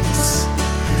Xanax.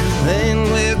 Then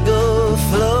we'll go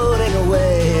floating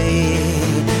away.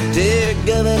 Dear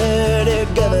Governor, dear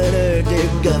Governor, dear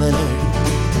Governor,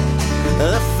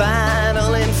 the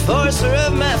final enforcer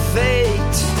of my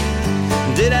fate.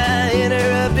 Did I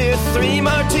interrupt your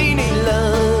 3-martini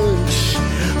lunch?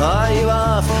 Are you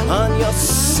off on your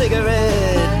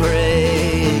cigarette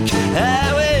break?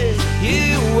 I wish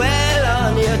you well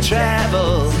on your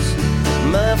travels,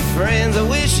 my friends. I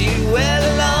wish you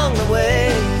well along the way.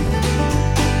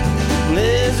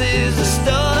 This is the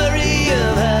story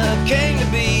of how I came to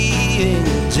be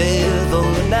in jail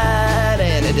for a night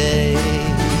and a day.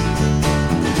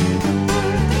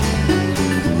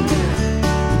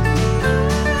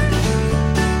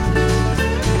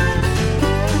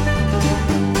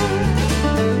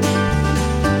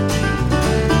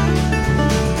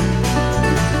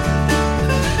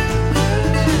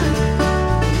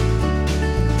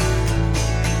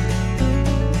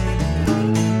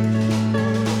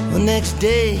 Next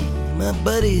day, my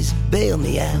buddies bail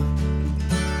me out.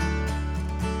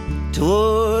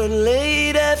 Toward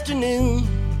late afternoon,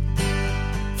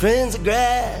 friends of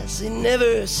grass, they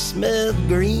never smelled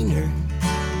greener.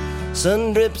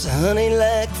 Sun drips honey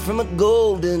like from a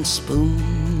golden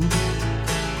spoon.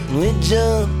 We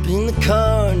jump in the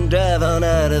car and drive on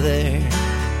out of there.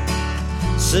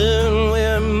 Soon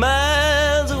we're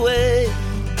miles away,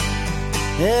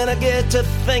 and I get to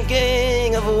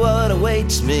thinking of what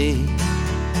awaits me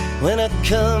when I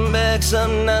come back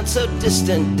some not so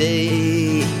distant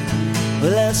day.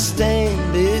 Will I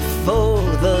stand before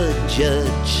the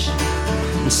judge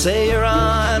and say, Your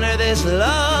Honor, this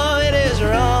law, it is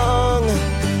wrong?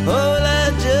 Or will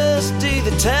I just do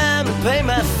the time and pay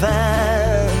my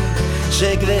fine,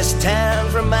 shake this town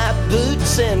from my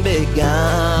boots and be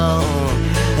gone?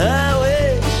 I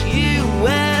wish you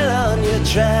well on your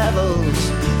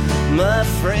travels, my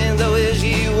friends. I wish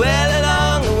you well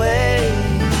along the way.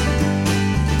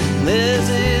 This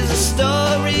is the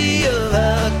story of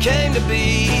how I came to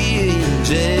be in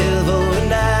jail for a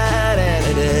night and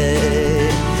a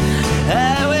day.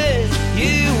 I wish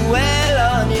you well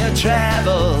on your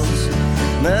travels,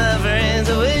 my friends.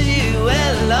 I wish you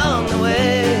well along the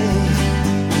way.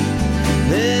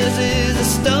 This is the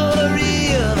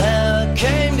story of how I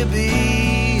came to be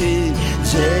in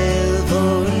jail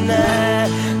for a night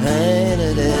and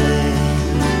a day.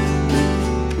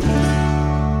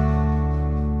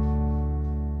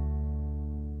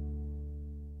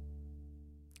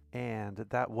 And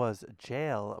that was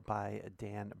Jail by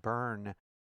Dan Byrne.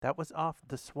 That was off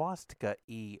the Swastika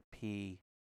EP.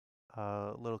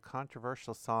 A little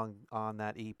controversial song on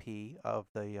that EP of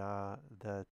the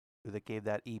that gave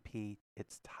that EP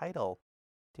its title.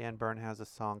 Dan Byrne has a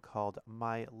song called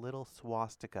My Little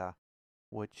Swastika,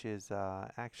 which is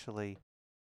actually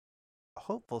a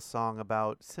hopeful song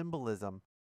about symbolism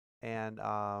and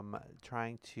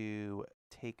trying to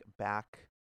take back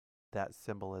that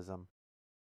symbolism.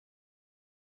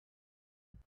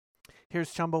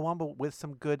 Here's Chumbawamba with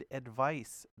some good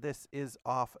advice. This is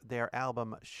off their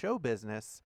album Show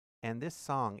Business, and this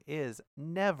song is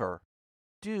Never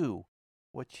Do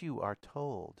What You Are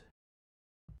Told.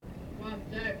 1,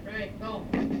 2, 3, 4.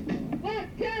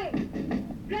 1, 2,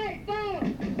 3, 4.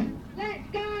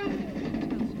 Let's go!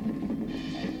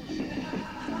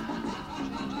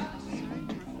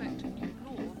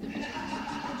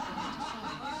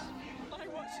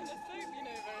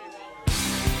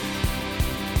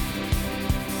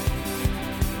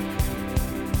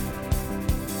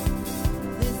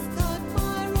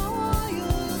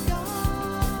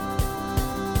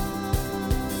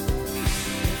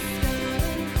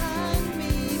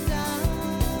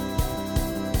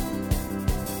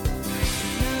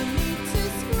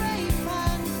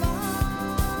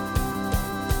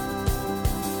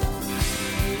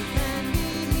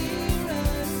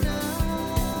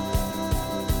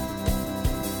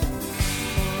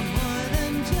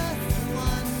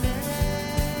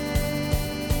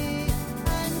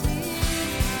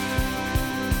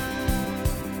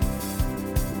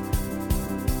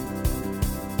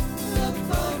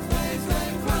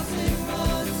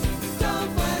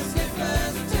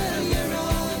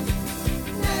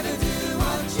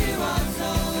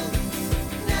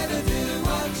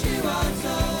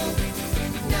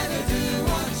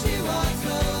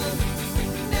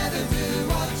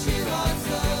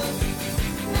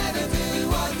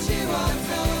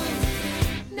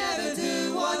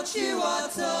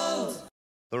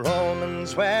 The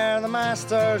Romans were the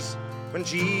masters when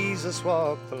Jesus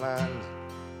walked the land.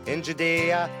 In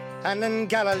Judea and in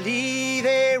Galilee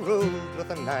they ruled with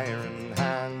an iron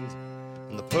hand.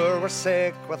 And the poor were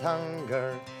sick with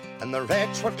hunger, and the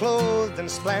rich were clothed in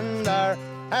splendor,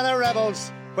 and the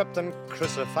rebels, whipped and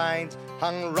crucified,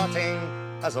 hung rotting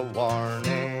as a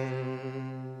warning.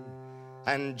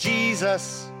 And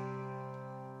Jesus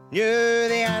knew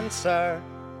the answer,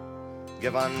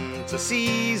 give unto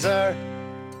Caesar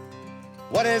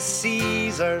what is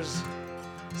Caesar's,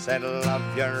 said love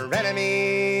your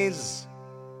enemies.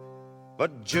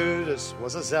 But Judas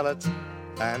was a zealot,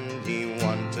 and he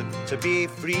wanted to be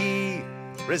free.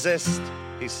 Resist,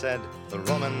 he said, the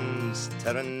Romans'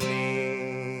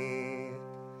 tyranny.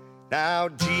 Now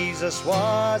Jesus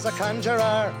was a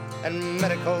conjurer, and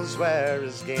miracles were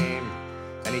his game.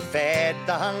 And he fed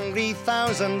the hungry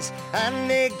thousands, and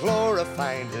they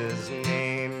glorified his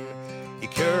name. He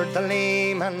cured the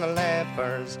lame and the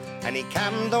lepers, and he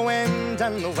calmed the wind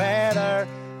and the weather,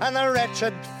 and the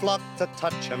wretched flocked to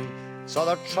touch him, so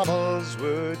their troubles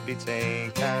would be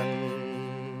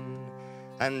taken.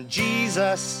 And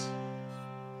Jesus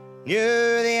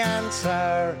knew the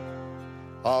answer.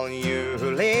 All you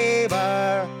who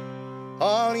labor,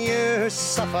 all you who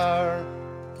suffer,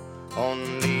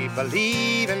 only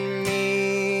believe in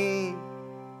me.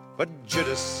 But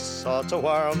Judas sought a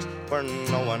world where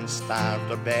no one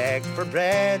starved or begged for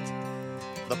bread.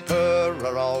 The poor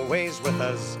are always with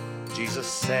us, Jesus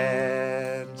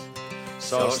said.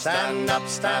 So stand up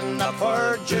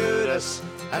for Judas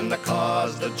and the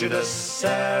cause that Judas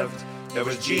served. It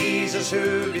was Jesus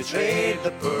who betrayed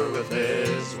the poor with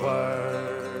his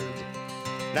word.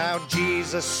 Now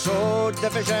Jesus sowed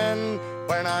division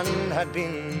where none had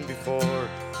been before.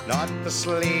 Not the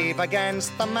slave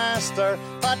against the master,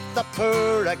 but the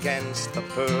poor against the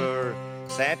poor.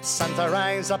 Set son to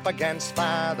rise up against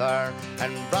father,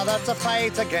 and brother to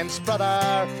fight against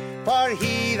brother. For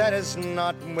he that is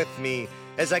not with me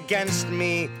is against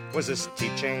me, was his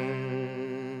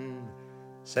teaching.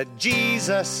 Said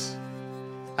Jesus,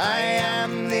 I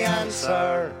am the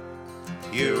answer.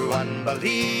 You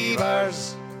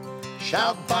unbelievers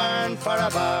shall burn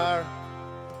forever,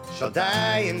 shall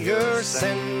die in your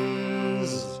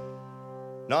sins.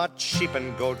 Not sheep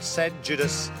and goats, said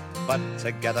Judas, but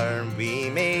together we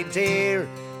may dare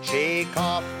shake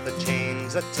off the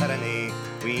chains of tyranny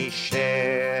we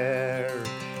share.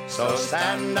 So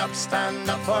stand up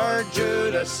for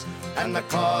Judas and the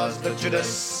cause that Judas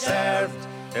served.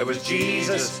 It was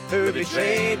Jesus who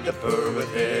betrayed the poor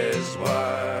with his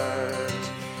word.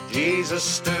 Jesus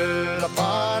stood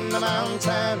upon the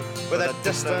mountain with a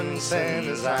distance in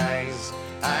his eyes.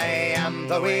 I am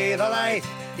the way, the life,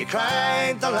 he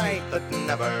cried, the light that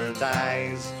never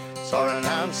dies. So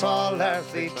renounce all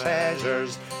earthly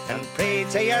treasures and pray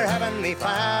to your heavenly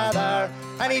Father.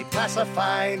 And he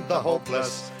pacified the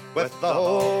hopeless with the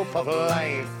hope of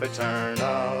life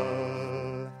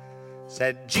eternal.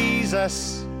 Said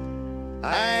Jesus,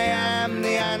 I am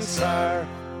the answer.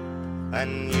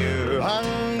 And you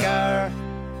hunger,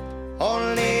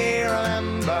 only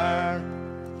remember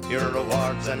your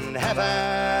rewards in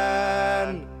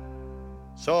heaven.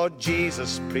 So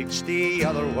Jesus preached the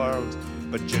other world,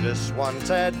 but Judas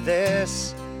wanted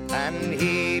this, and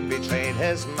he betrayed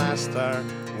his master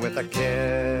with a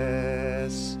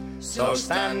kiss. So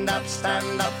stand up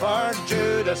for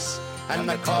Judas and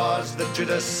the cause that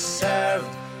Judas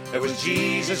served. It was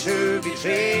Jesus who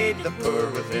betrayed the poor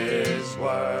with his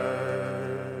word.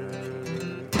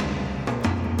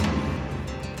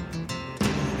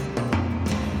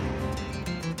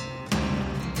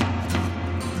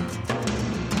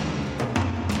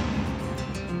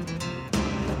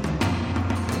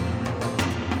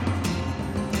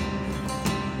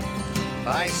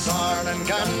 By sword and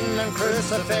gun and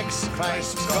crucifix,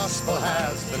 Christ's gospel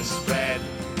has been spread.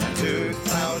 And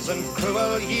 2,000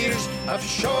 cruel years have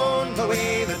shown the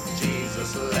way that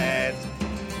Jesus led.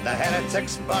 The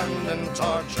heretics burned in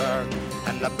torture,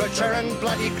 and the butcher and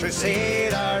bloody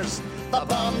crusaders. The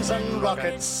bombs and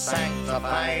rockets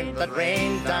sanctified that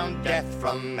rained down death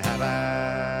from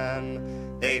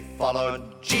heaven. They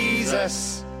followed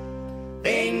Jesus,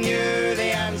 they knew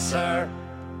the answer.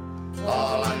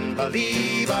 All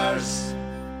unbelievers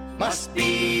must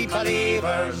be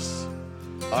believers,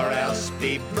 or else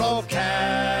be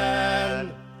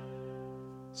broken.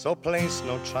 So place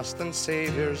no trust in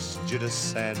saviors, Judas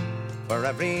said, for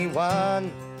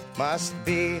everyone must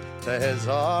be to his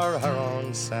or her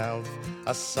own self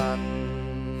a son.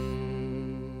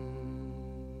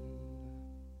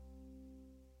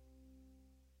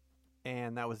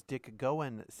 And that was Dick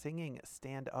Gowan singing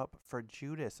Stand Up for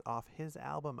Judas off his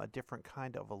album A Different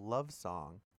Kind of a Love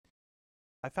Song.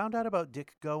 I found out about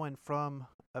Dick Gowan from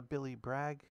a Billy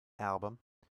Bragg album.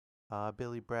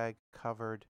 Billy Bragg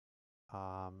covered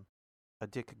a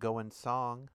Dick Gowan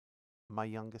song, My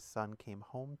Youngest Son Came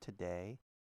Home Today.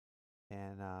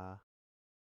 And I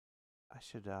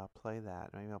should play that.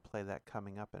 Maybe I'll play that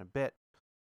coming up in a bit.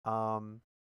 And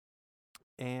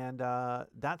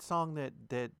that song that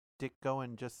Dick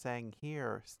Gowan just sang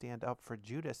here, Stand Up for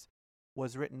Judas,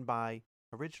 was written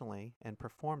originally and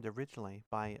performed originally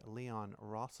by Leon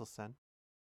Rosselson,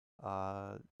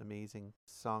 amazing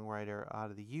songwriter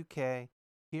out of the UK.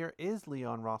 Here is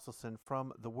Leon Rosselson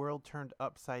from The World Turned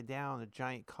Upside Down, a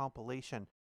giant compilation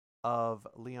of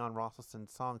Leon Rosselson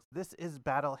songs. This is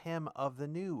Battle Hymn of the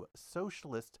New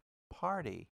Socialist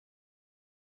Party.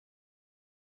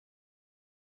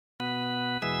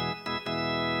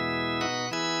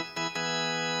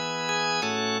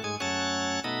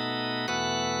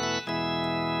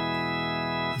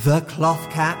 The cloth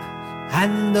cap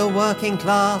and the working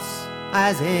class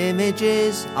as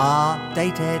images are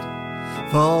dated,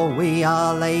 for we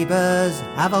are Labour's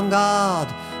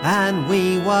avant-garde and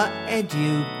we were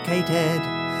educated.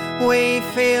 We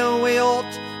feel we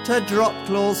ought to drop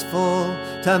clause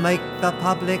 4 to make the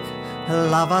public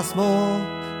love us more,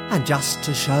 and just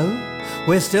to show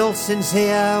we're still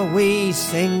sincere, we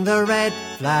sing the red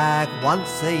flag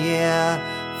once a year.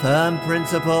 Firm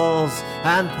principles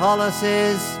and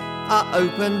policies are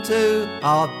open to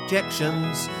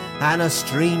objections, and a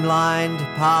streamlined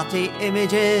party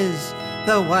image is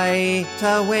the way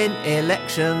to win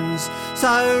elections.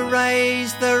 So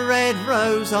raise the red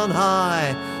rose on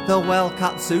high, the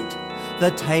well-cut suit, the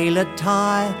tailored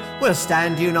tie. We'll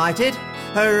stand united,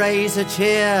 raise a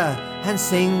cheer, and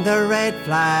sing the red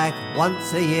flag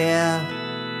once a year.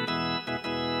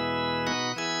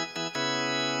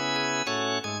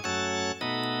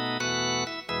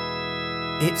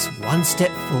 It's one step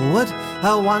forward,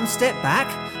 one step back,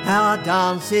 our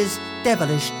dance is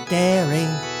devilish daring.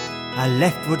 A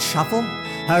leftward shuffle,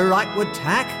 a rightward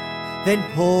tack, then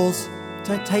pause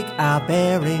to take our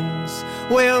bearings.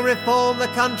 We'll reform the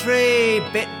country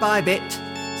bit by bit,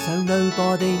 so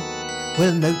nobody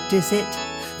will notice it.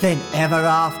 Then ever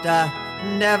after,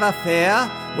 never fear,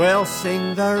 we'll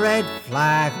sing the red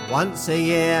flag once a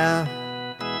year.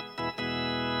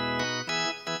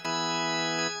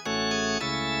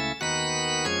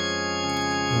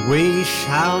 We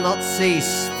shall not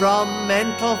cease from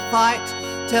mental fight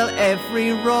till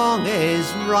every wrong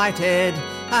is righted,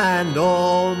 and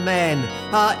all men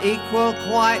are equal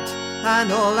quite,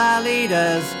 and all our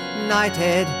leaders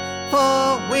knighted.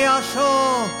 For we are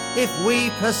sure, if we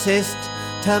persist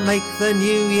to make the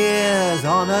New Year's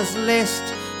honours list,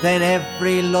 then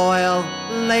every loyal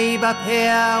Labour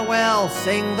peer will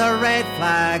sing the red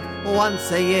flag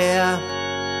once a year.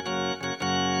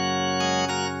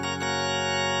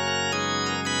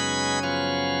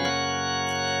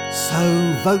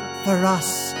 So vote for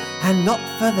us and not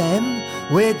for them.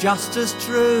 We're just as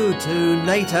true to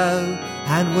NATO,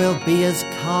 and we'll be as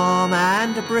calm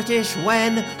and British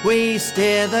when we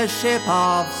steer the ship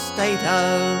of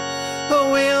State-O.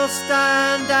 We'll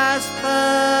stand as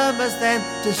firm as them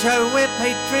to show we're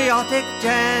patriotic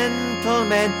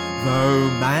gentlemen, though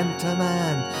man to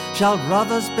man shall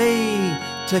brothers be,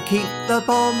 to keep the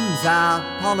bombs our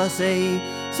policy.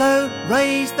 So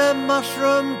raise the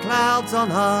mushroom clouds on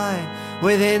high,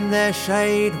 within their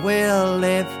shade we'll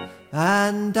live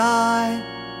and die.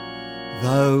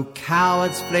 Though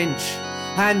cowards flinch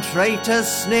and traitors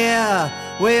sneer,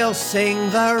 we'll sing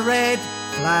the red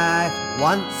flag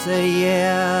once a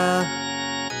year.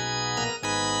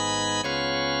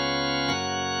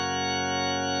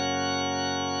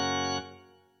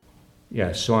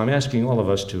 Yes, so I'm asking all of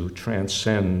us to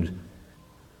transcend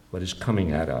what is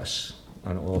coming at us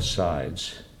on all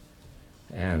sides,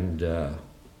 and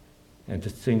to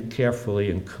think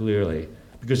carefully and clearly.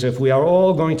 Because if we are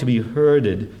all going to be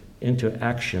herded into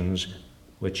actions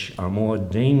which are more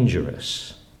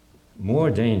dangerous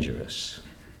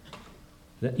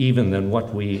even than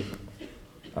what we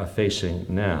are facing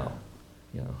now,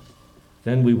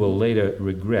 then we will later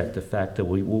regret the fact that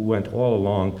we went all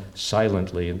along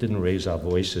silently and didn't raise our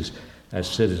voices as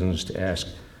citizens to ask,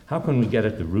 how can we get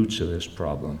at the roots of this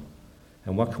problem?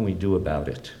 And what can we do about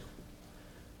it?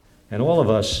 And all of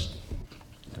us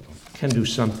can do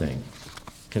something,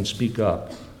 can speak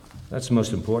up. That's the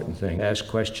most important thing. Ask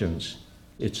questions.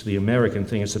 It's the American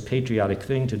thing. It's the patriotic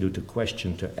thing to do, to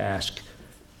question, to ask,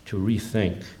 to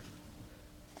rethink.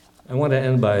 I want to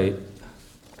end by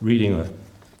reading a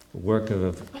work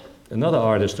of another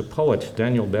artist, a poet,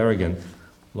 Daniel Berrigan,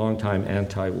 longtime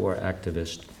anti-war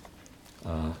activist.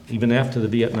 Even after the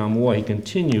Vietnam War, he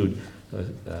continued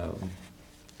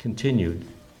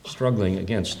struggling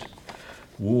against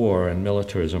war and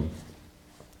militarism.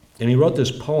 And he wrote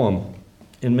this poem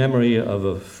in memory of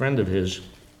a friend of his,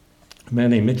 a man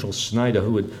named Mitchell Snyder,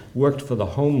 who had worked for the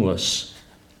homeless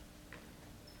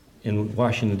in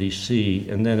Washington, D.C.,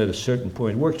 and then at a certain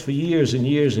point worked for years and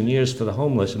years and years for the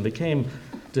homeless and became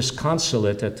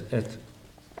disconsolate at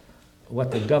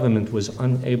what the government was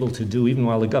unable to do, even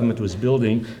while the government was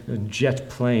building jet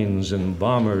planes and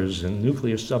bombers and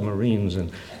nuclear submarines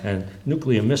and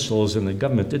nuclear missiles, and the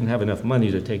government didn't have enough money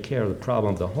to take care of the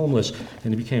problem of the homeless,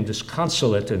 and he became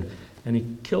disconsolate, and he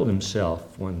killed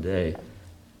himself one day.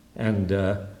 And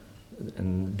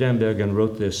Dan Bergen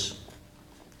wrote this,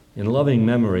 in loving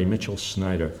memory, Mitchell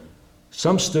Snyder.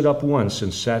 Some stood up once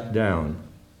and sat down.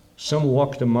 Some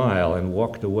walked a mile and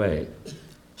walked away.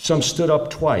 Some stood up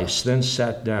twice, then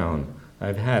sat down.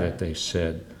 I've had it, they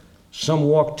said. Some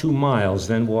walked 2 miles,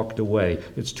 then walked away.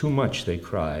 It's too much, they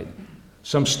cried.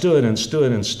 Some stood and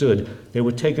stood and stood. They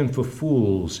were taken for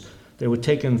fools. They were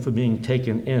taken for being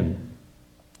taken in.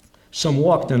 Some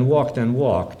walked and walked and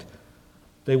walked.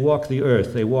 They walked the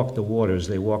earth, they walked the waters,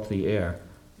 they walked the air.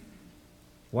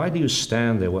 Why do you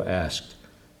stand, they were asked,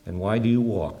 and why do you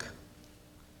walk?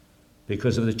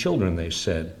 Because of the children, they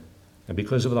said, and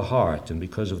because of the heart, and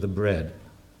because of the bread.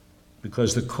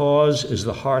 Because the cause is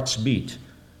the heart's beat,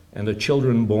 and the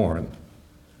children born,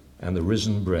 and the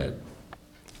risen bread.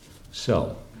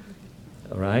 So,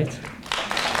 all right?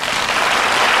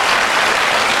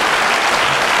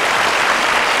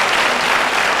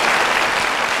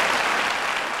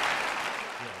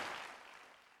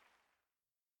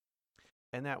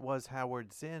 And that was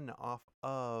Howard Zinn off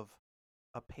of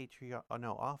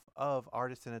off of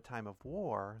Artists in a Time of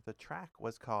War. The track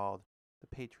was called The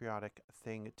Patriotic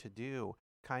Thing to Do.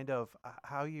 Kind of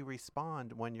how you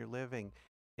respond when you're living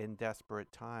in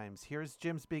desperate times. Here's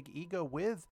Jim's Big Ego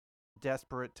with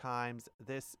Desperate Times.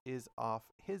 This is off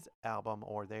his album,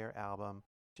 or their album,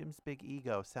 Jim's Big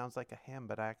Ego. Sounds like a hymn,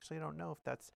 but I actually don't know if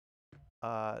that's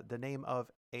the name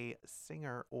of a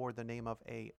singer or the name of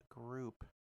a group.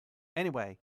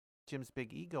 Anyway, Jim's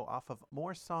Big Ego off of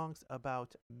More Songs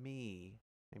About Me.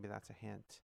 Maybe that's a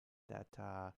hint that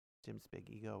Jim's Big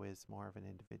Ego is more of an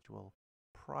individual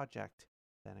project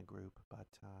than a group. But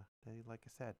they, like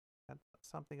I said, that's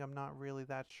something I'm not really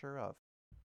that sure of.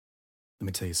 Let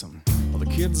me tell you something. All the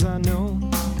kids I know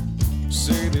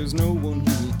say there's no one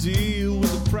who will deal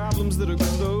with the problems that are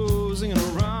closing in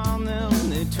around them.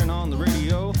 They turn on the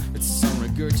radio, it's some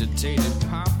regurgitated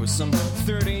pop or some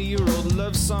 30-year-old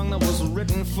love song that was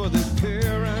written for the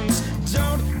parents.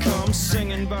 Don't come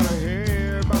singing about her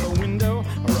hair by the window,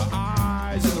 or her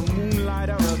eyes in the moonlight,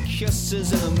 or her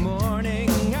kisses in the morning.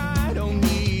 I don't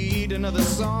need another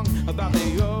song about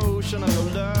the ocean or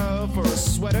your love for a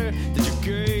sweater that you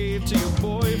gave to your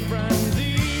boyfriend.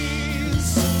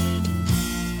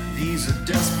 These are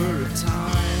desperate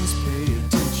times. Pay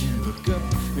attention, look up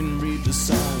and read the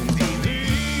signs.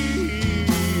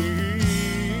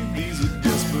 These are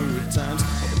desperate times.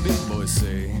 All the big boys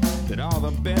say that all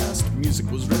the best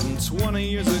music was written 20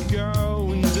 years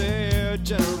ago in their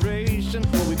generation.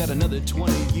 Well, we got another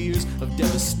 20 years of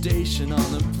devastation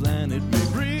on the planet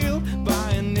made real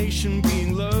by a nation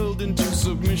being lulled into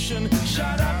submission.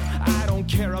 Shut up, I don't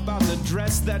care about the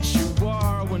dress that she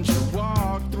wore when she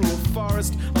walked through a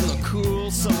forest on the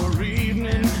cool summer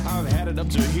evening. I've had it up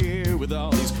to here with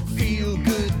all these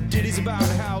feel-good ditties about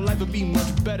how life would be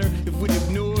much better if we'd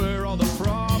ignore all the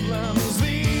problems.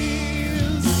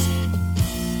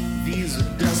 These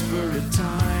are desperate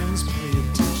times. Pay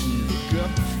attention, look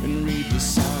up and read the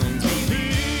signs.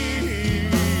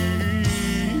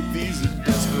 These are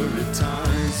desperate times.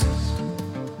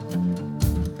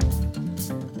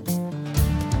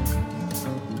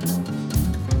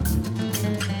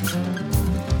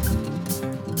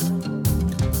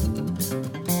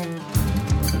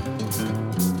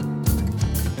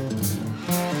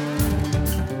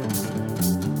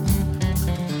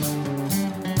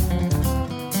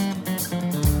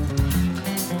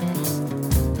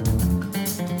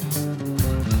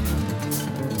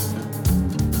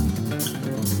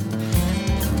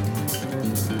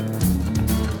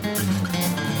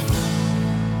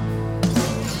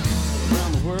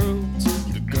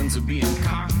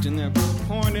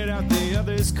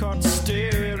 Caught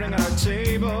staring at our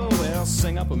table. Well,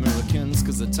 sing up, Americans,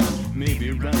 cause the time may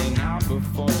be running out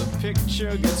before the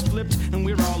picture gets flipped and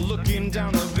we're all looking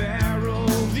down the barrel.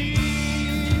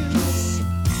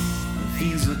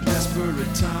 These are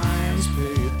desperate times.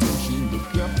 Pay attention,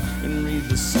 look up and read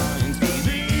the signs.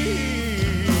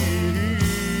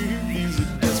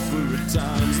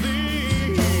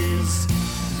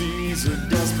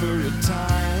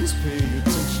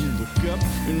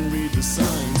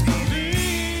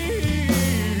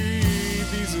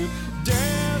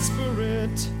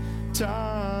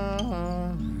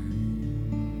 times.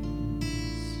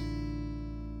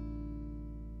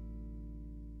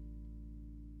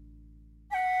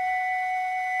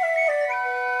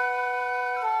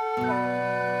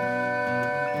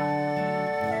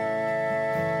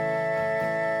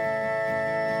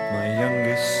 My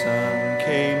youngest son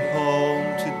came home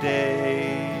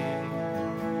today.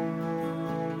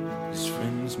 His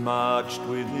friends marched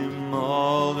with him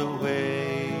all the way.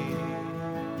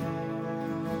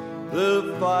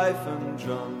 The fife and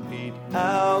drum beat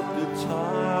out the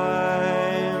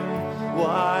time,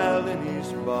 while in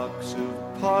his box of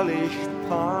polished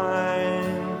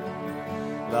pine,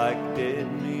 like dead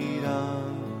meat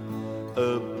on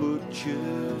a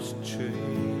butcher's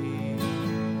tray,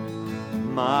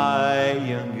 my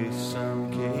youngest son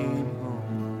came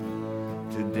home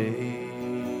today.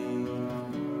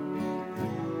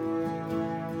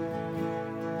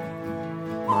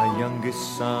 My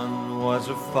youngest son was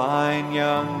a fine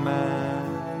young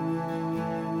man,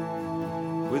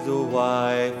 with a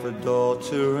wife, a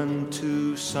daughter, and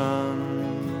 2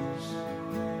 sons.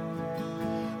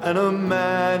 And a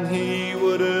man he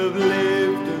would have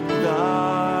lived and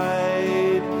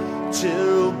died,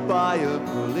 till by a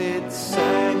bullet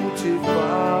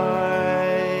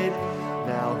sanctified.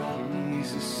 Now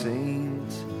he's a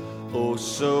saint, or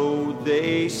so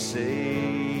they say.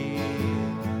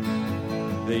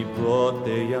 They brought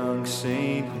their young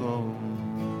saint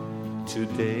home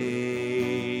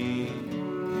today.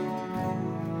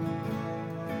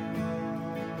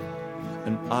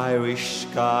 An Irish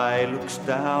sky looks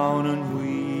down and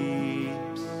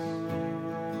weeps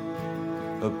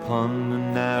upon the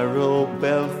narrow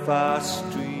Belfast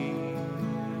streets.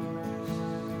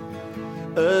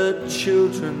 A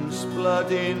children's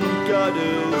blood in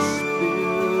gutters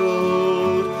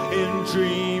spilled, in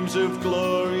dreams of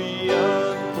glory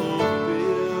unfulfilled,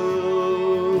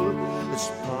 as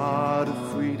part of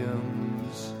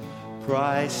freedom's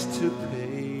price to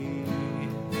pay.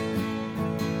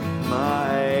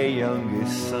 My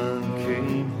youngest son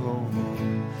came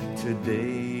home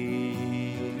today.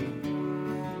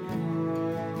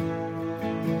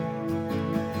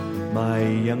 My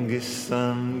youngest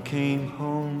son came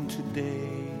home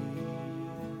today.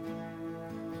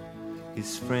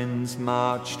 His friends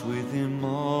marched with him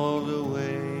all the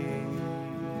way.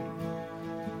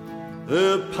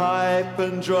 The pipe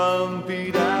and drum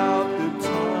beat out the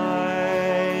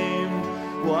time,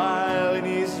 while in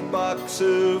his box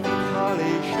of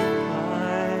polished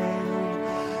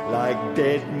pine, like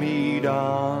dead meat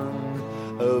on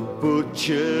a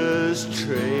butcher's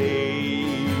tray,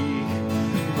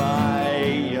 my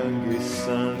youngest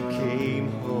son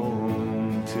came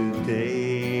home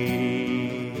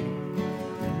today.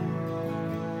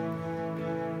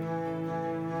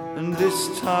 And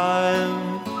this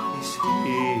time he's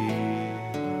here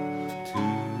to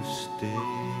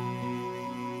stay.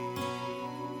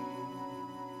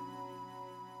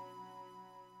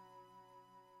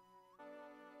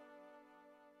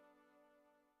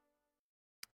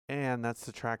 And that's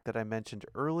the track that I mentioned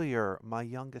earlier. My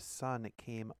youngest son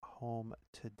came home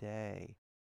today.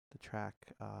 The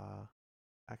track,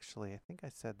 actually, I think I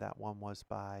said that one was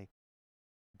by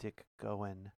Dick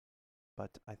Goen,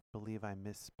 but I believe I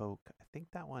misspoke. I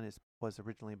think that one was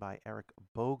originally by Eric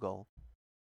Bogle.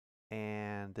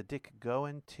 And the Dick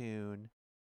Goen tune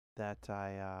that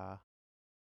I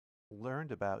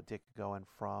learned about Dick Goen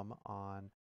from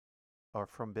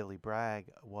Billy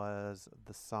Bragg was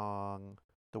the song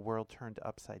The World Turned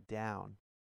Upside Down,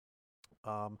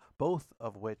 both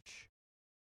of which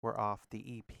were off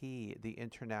the EP, the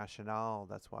Internationale.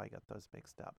 That's why I got those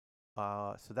mixed up.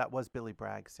 So that was Billy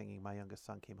Bragg singing My Youngest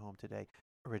Son Came Home Today,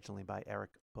 originally by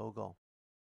Eric Bogle.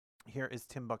 Here is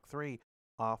Timbuk 3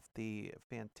 off the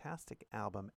fantastic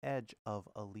album Edge of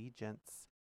Allegiance.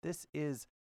 This is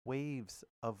Waves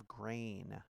of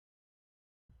Grain.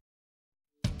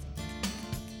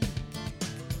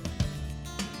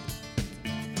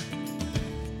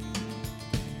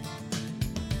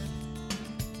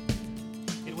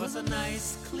 It was a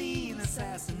nice, clean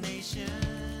assassination.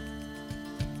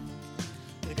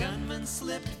 The gunman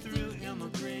slipped through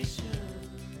immigration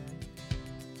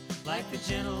like the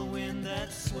gentle wind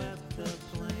that swept the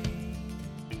plain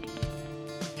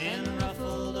and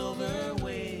ruffled over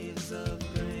waves of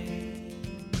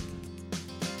grain,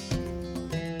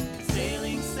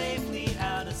 sailing safely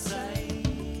out of sight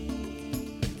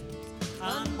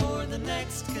on board the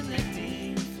next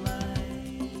connecting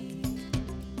flight.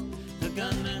 The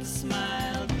gunman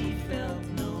smiled, he felt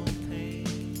no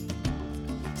pain,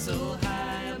 so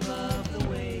high above the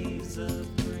waves of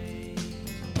grain.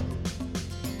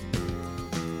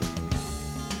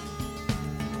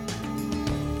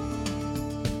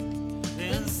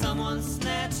 someone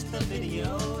snatched the video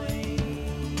away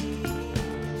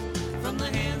from the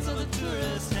hands of a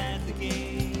tourist at the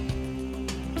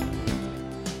gate,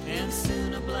 and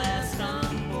soon a blast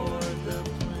on board the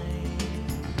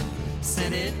plane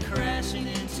sent it crashing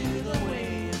into the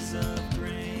waves of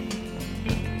grain.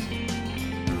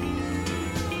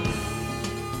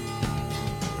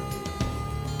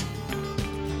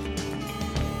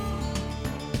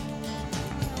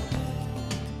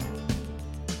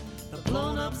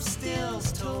 Blown up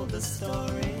stills told the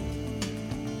story,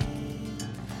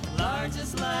 large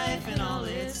as life in all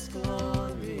its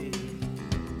glory.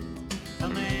 A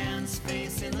man's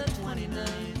face in the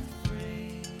 29th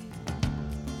frame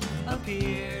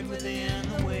appeared within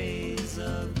the waves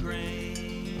of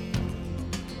grain.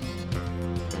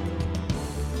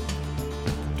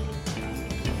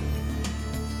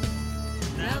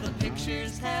 Now the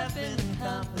pictures have been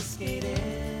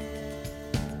confiscated.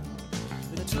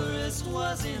 The tourist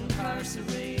was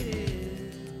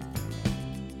incarcerated.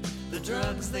 The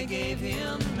drugs they gave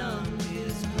him numbed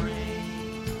his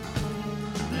brain.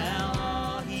 Now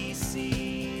all he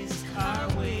sees are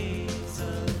waves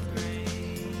of grain.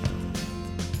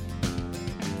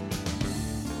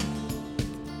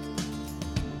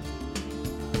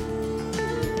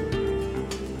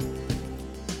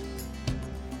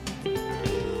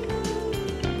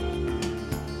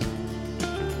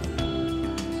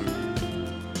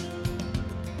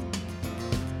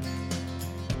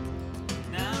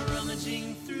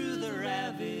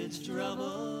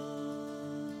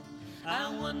 Rubble, I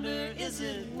wonder, is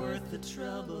it worth the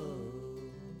trouble?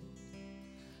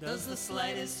 Does the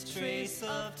slightest trace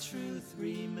of truth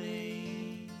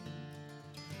remain,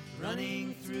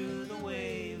 running through the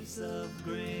waves of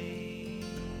grain?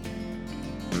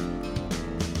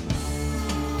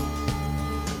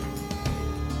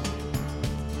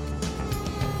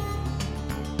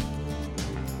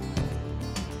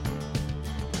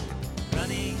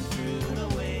 Running through the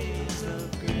waves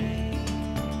of grain.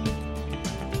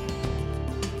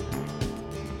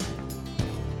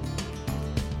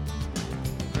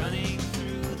 Running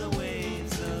through the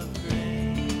waves of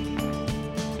grain.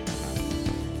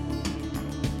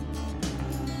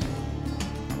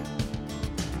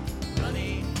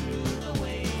 Running through the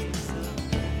waves of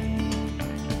grain.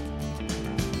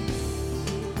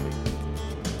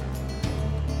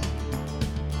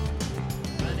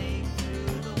 Running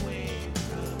through the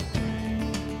waves of grain.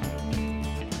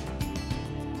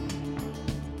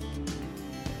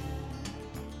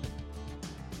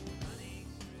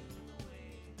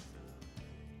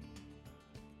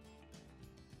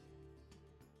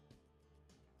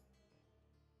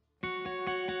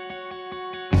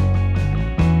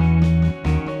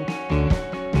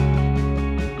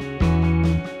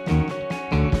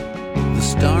 The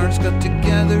stars got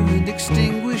together and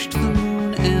extinguished the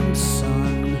moon and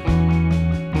sun,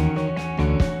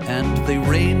 and they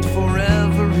reigned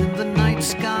forever in the night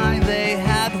sky. They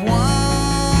had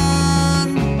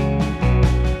won.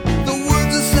 The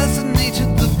words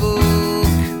assassinated the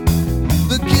book.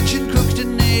 The kitchen cooked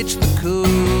and aged the cook.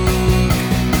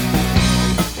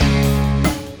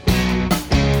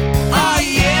 Ah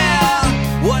yeah,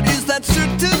 what is that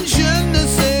certain je ne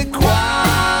sais quoi?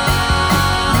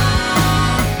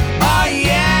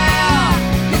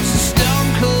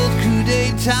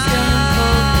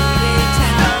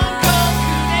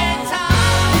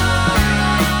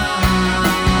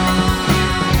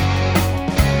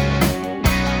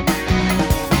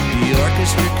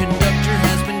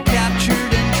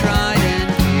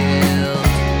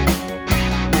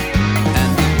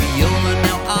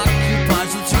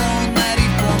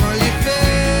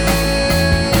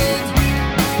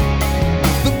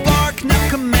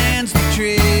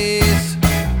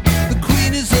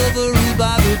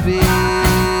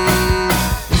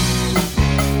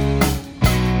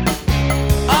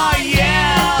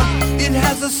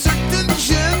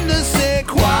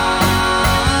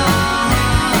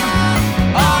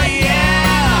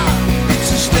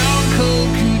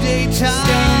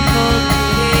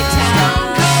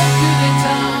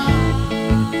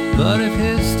 But if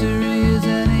history is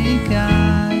any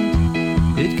guide,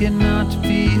 it cannot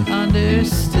be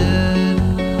understood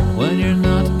when you're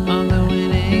not on the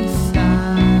winning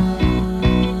side.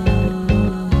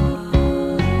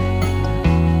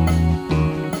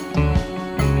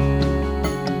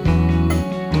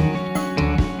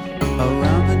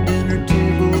 Around the dinner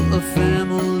table, a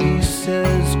family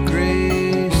says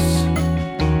grace,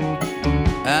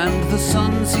 and the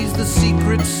son sees the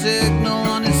secret signal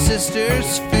on his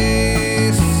sister's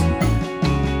face.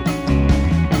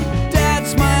 Dad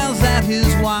smiles at his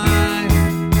wife,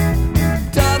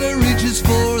 daughter reaches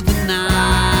for the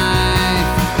knife.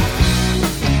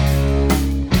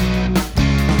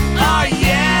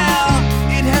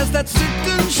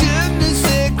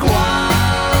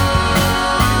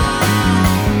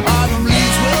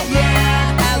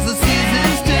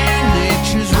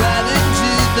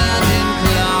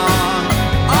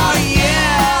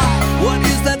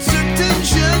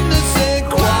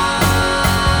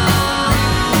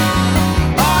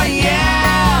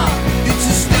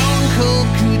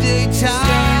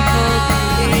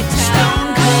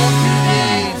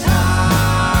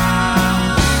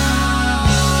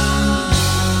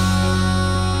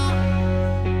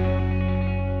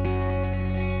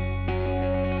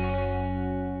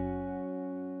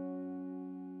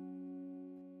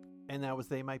 And that was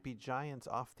They Might Be Giants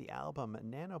off the album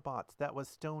Nanobots. That was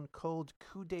Stone Cold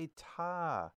Coup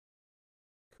d'etat.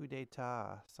 Coup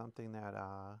d'etat, something that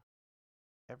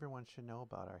everyone should know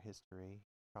about our history.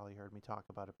 Probably heard me talk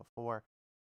about it before.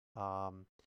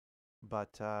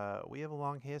 But we have a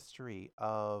long history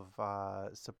of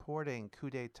supporting coup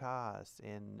d'etats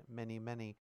in many,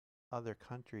 many other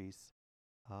countries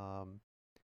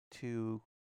to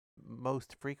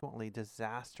most frequently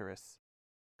disastrous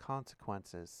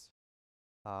consequences.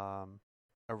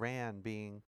 Iran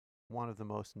being one of the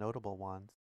most notable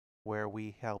ones, where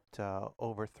we helped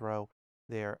overthrow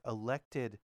their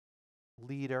elected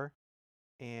leader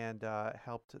and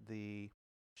helped the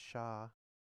Shah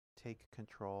take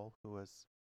control, who was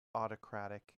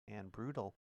autocratic and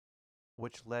brutal,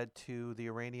 which led to the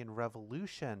Iranian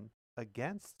Revolution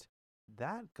against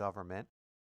that government,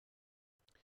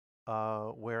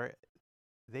 where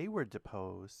they were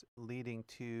deposed, leading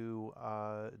to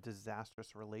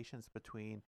disastrous relations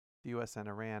between the U.S. and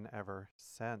Iran ever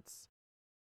since.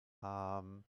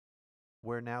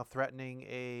 We're now threatening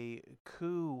a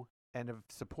coup and have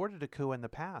supported a coup in the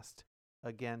past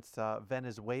against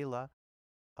Venezuela.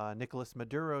 Nicolas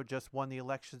Maduro just won the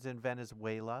elections in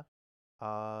Venezuela.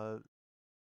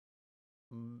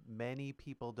 Many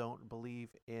people don't believe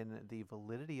in the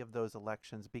validity of those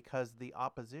elections because the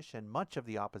opposition, much of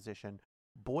the opposition,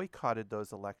 boycotted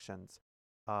those elections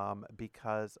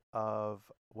because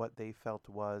of what they felt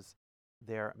was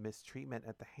their mistreatment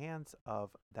at the hands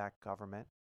of that government.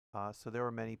 So there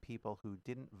were many people who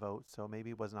didn't vote, so maybe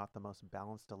it was not the most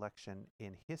balanced election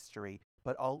in history,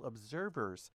 but all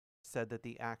observers said that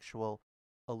the actual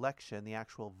election, the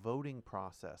actual voting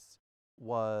process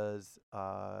was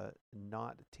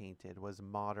not tainted, was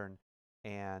modern,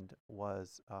 and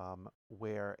was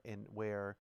where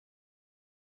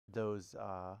those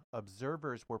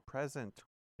observers were present,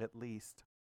 at least,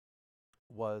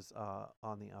 was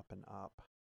on the up and up.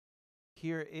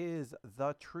 Here is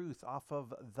The Truth off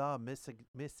of The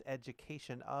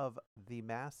Miseducation of the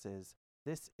Masses.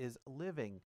 This is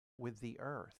Living with the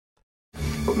Earth.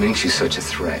 What makes you such a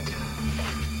threat?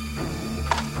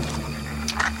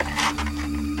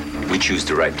 We choose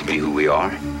the right to be who we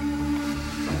are.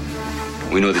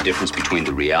 We know the difference between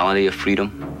the reality of freedom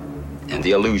and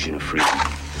the illusion of freedom.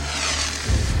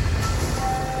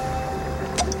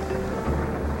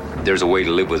 There's a way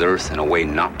to live with Earth and a way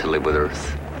not to live with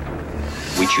Earth.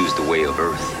 We choose the way of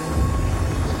Earth.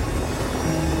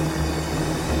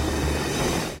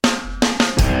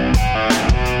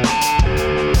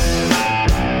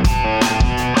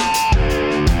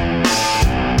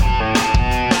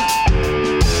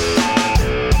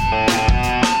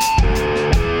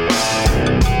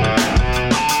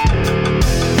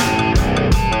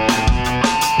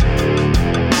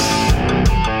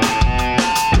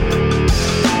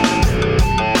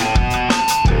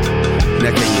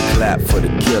 For the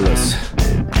killers,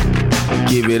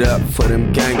 give it up for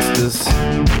them gangsters.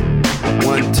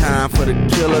 One time for the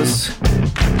killers,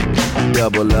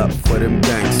 double up for them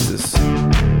gangsters.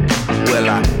 Well,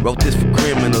 I wrote this for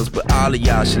criminals, but all of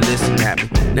y'all should listen at me.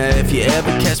 Now if you ever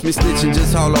catch me snitching,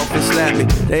 just haul off and slap me.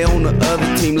 They on the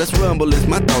other team, let's rumble, is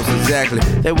my thoughts exactly.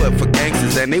 They work for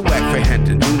gangsters and they whack for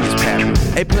Hampton Junior's papping.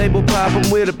 Hey, Playboy pop 'em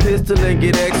with a pistol and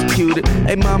get executed.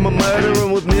 Hey, mama murder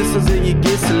 'em with missiles and you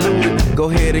get saluted. Go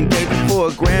ahead and gape it for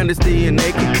 $1,000, it's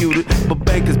DNA computed. But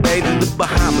bankers bathing the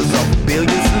Bahamas off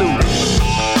billions looted.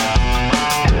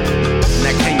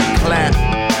 Now can you clap?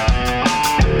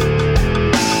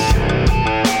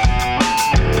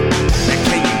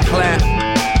 Clap.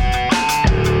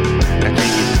 Now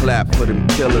can you clap for them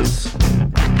killers?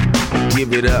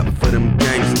 Give it up for them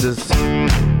gangsters.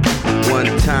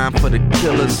 One time for the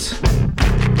killers,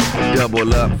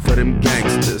 double up for them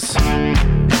gangsters.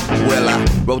 Well, I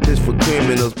wrote this for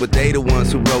criminals, but they the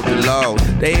ones who wrote the laws.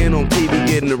 They ain't on TV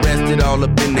getting arrested all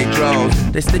up in their drawers.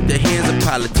 They stick their hands at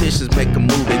politicians, make them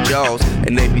move their jaws.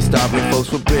 And they be starving folks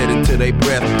for bread until they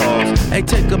breath pause. Hey,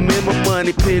 take them in my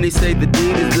money penny, say the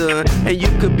deed is done. And you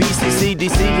could be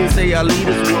CCDC and say our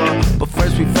leaders won. But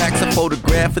first we fax a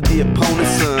photograph of the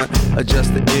opponent's son.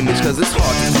 Adjust the image, cause it's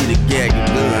hard to see the gag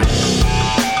and gun.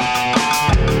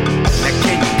 Now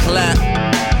can you clap?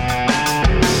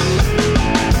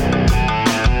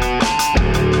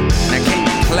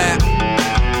 Clap. Now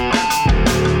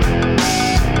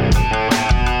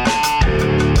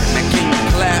can you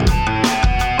clap?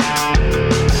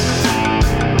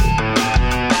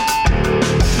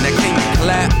 Now can you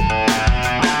clap?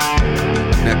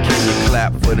 Now can you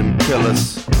clap for them killers?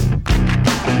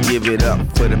 Give it up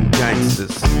for them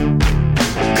gangsters.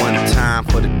 One time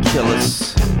for the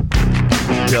killers,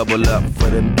 double up for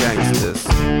them gangsters.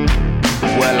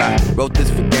 Well, I Wrote this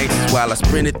for gangsters while I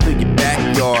sprinted through your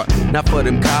backyard. Not for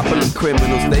them copping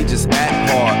criminals, they just act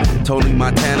hard. Tony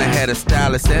Montana had a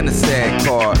stylist and a sad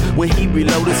card. When he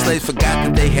reloaded, slaves forgot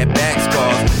that they had back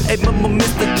scars. Hey, mama,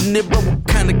 Mr. De Niro, what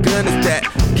kind of gun is that?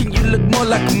 Can you look more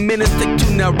like a menace? Take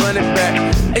two now running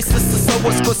back. Hey, sister, so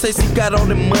what Scorsese got all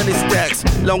them money stacks?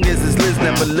 Long as his Liz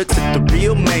never looks at the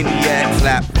real maniac.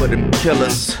 Clap for them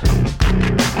killers.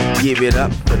 Give it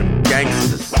up for them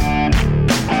gangsters.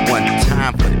 One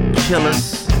time for the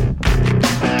killers.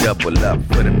 Double up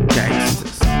for them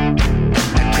gangsters.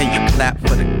 Can you clap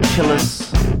for the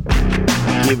killers?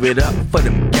 Give it up for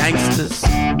them gangsters.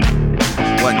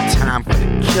 One time for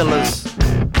the killers.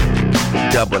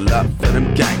 Double up for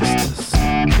them gangsters.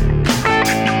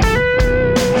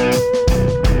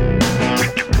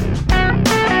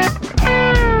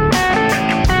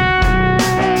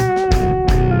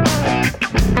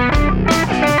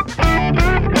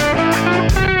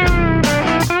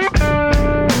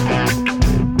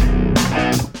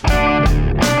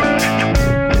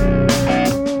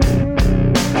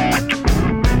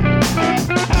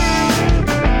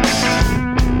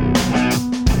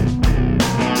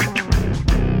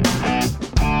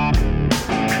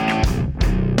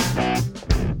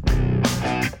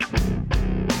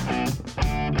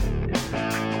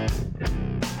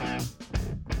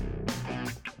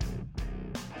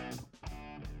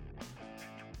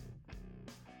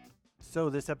 So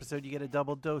this episode you get a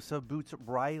double dose of Boots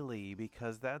Riley,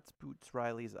 because that's Boots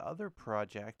Riley's other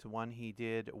project, one he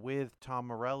did with Tom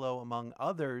Morello, among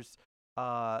others,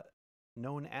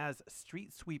 known as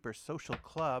Street Sweeper Social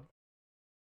Club.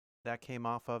 That came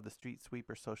off of the Street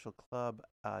Sweeper Social Club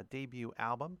debut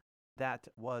album. That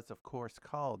was, of course,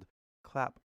 called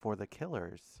Clap for the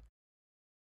Killers.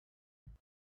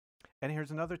 And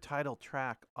here's another title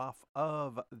track off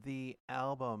of the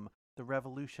album, The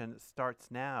Revolution Starts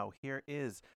Now. Here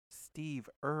is Steve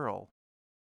Earle.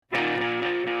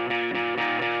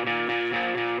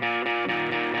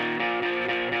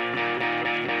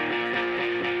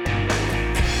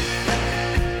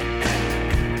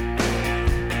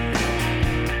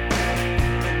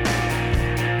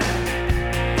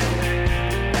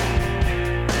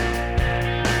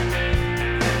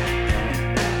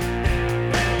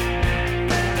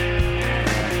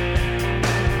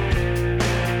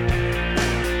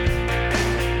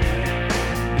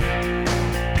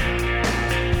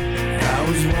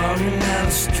 Walking down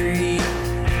the street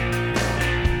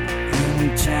in the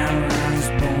town where I was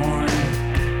born.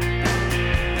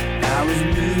 I was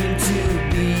moving to a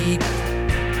beat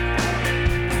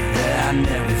that I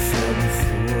never felt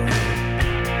before.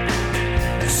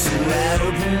 So I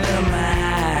opened up my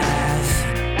eyes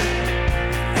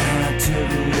and I took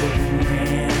a look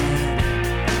around.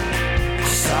 I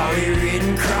saw it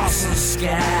written across the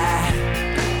sky.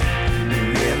 The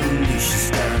revolution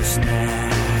starts now.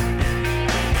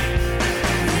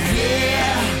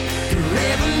 Yeah, the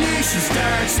revolution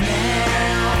starts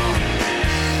now.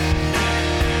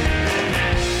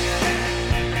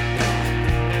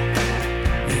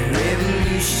 The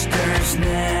revolution starts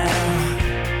now.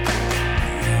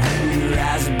 When you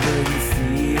rise above your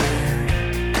fear,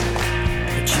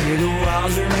 but the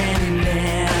walls are raining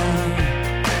down.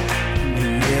 The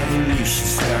revolution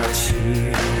starts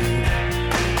here.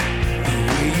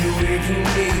 Where you work and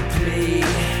where you play,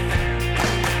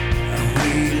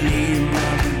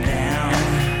 up and down.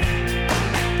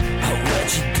 What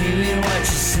you do and what you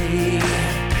say,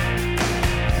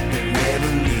 the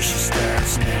revolution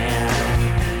starts now.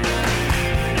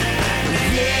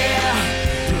 Yeah,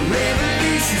 the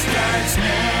revolution starts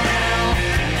now.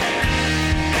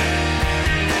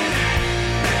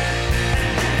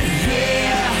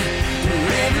 Yeah, the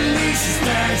revolution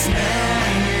starts now.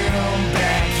 In your own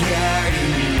backyard, in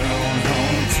your own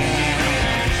hometown.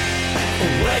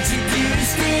 What you do is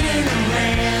standing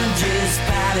around, just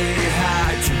follow your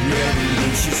heart. Your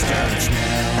revolution starts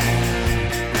now.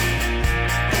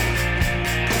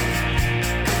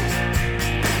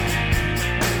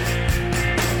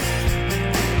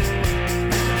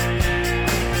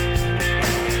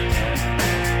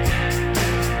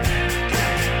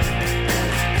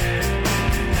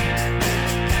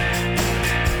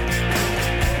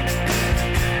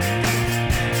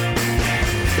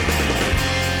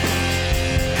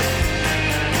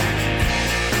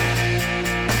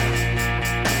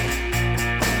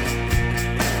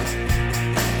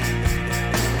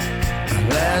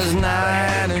 Last night I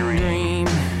had a dream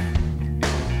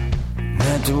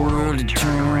that the world had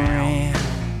turned around.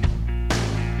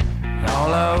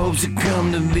 All our hopes had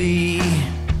come to be,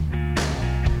 and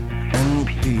the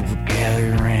people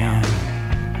gathered around.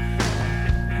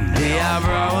 They all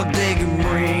brought what they could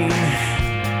bring.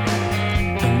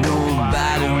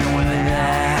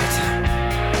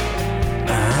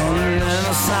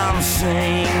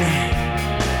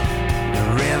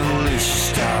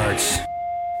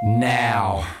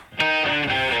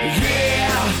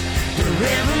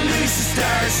 revolution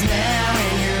starts now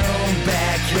in your own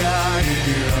backyard, in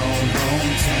your own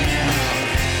hometown.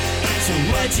 So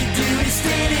what you do is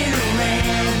standing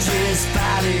around, just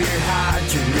follow your heart.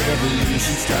 Your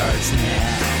revolution starts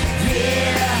now.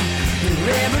 Yeah, the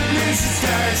revolution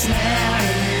starts now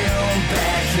in your own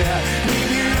backyard, in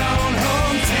your own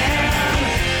hometown.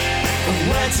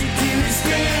 What you do is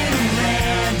stand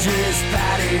around, just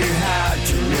follow your heart.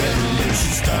 Your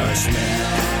revolution starts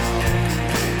now.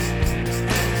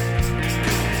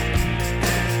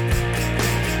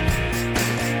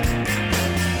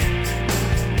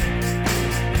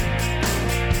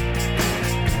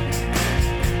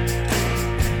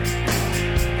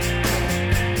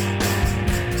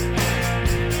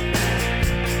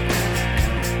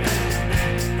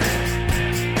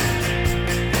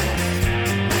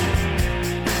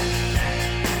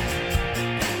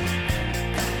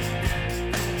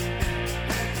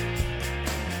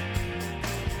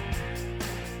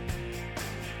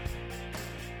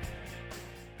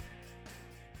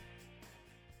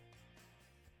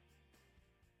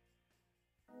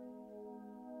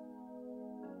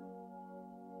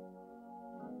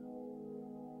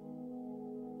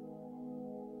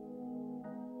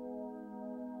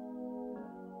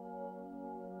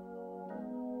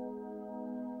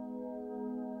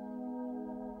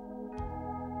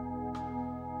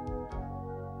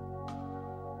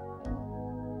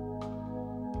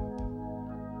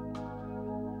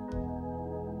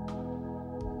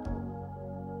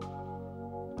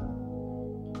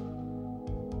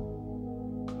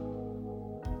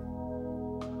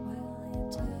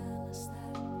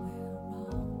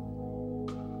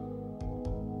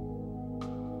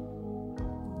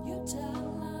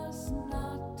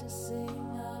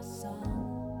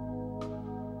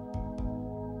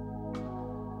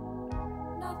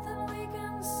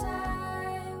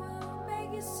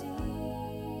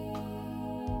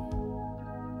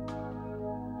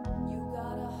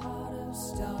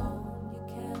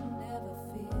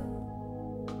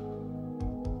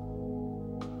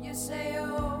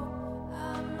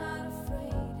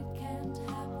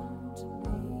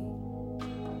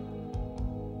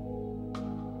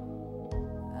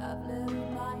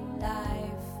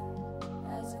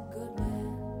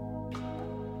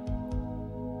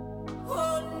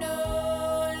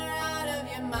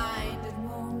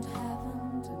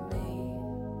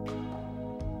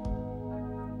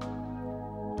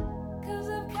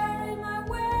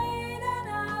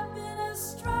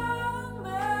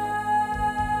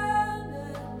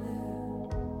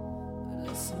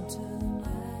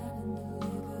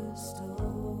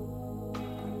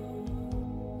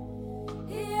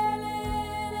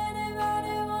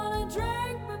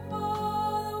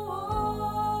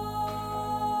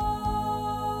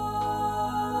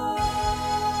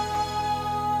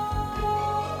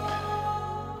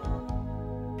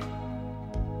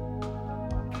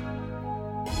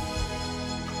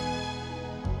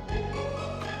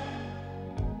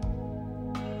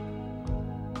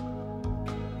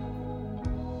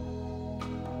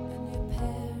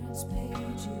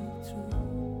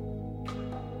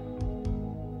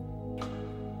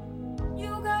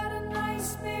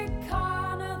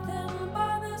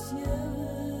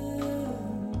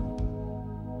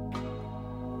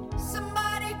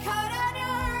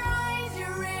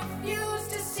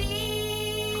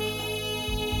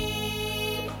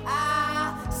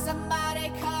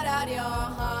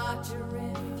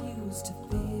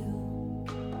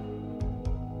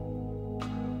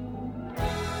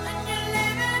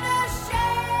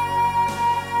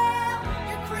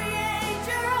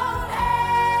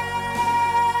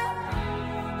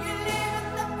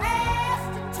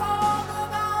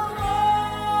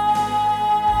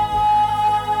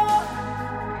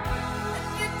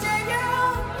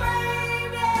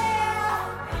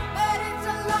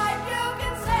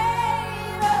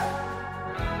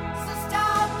 So stop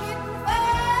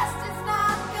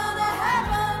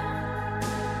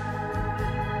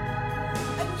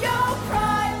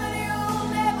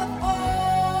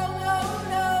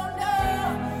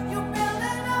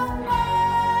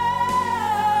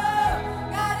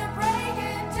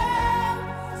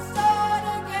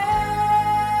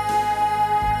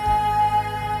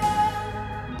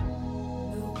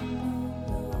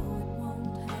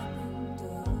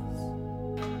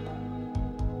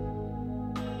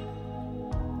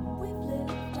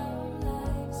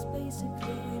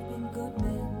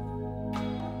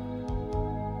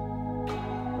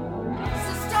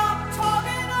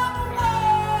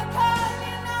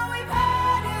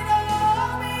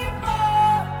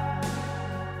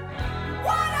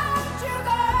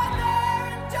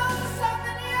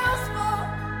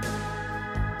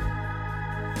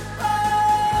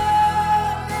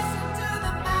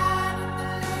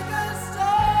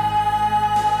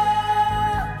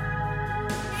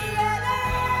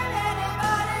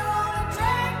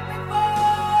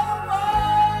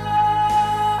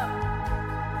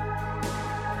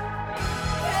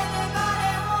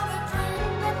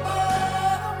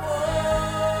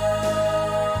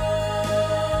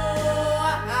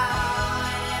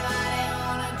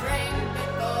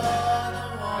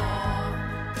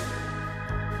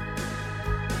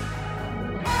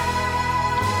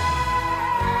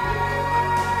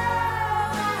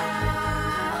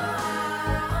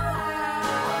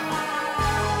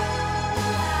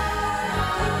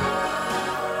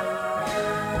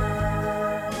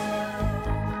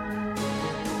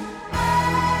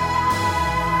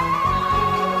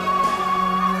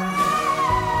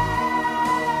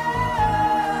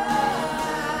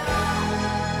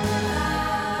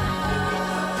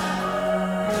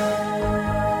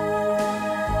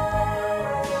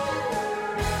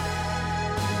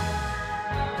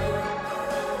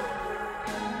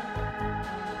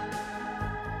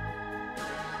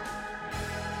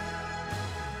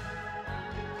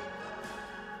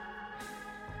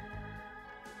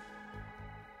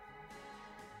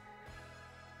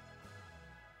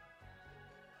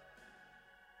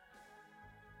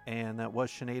And that was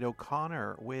Sinead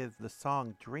O'Connor with the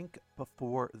song Drink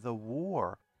Before the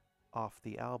War off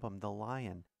the album The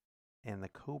Lion and the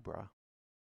Cobra.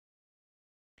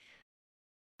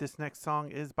 This next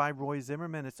song is by Roy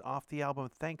Zimmerman. It's off the album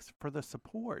Thanks for the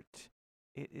Support.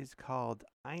 It is called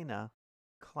Eine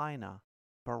Kleine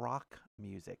Baroque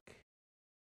Music.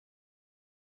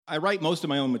 I write most of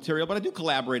my own material, but I do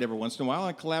collaborate every once in a while.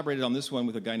 I collaborated on this one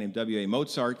with a guy named W.A.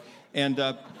 Mozart, and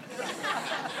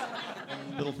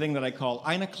little thing that I call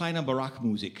Eine Kleine Baroque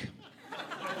Musik.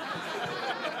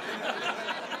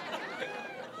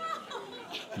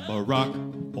 Barack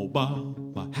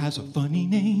Obama has a funny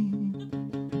name.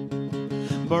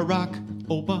 Barack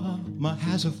Obama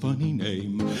has a funny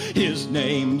name. His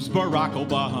name's Barack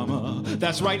Obama.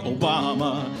 That's right,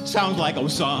 Obama. Sounds like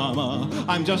Osama.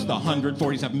 I'm just the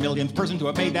 147 millionth person to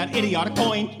have made that idiotic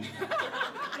point.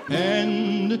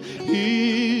 And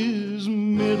his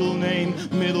middle name,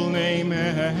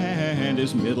 and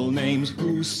his middle name's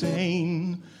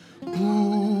Hussein.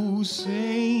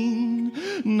 Hussein.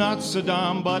 Not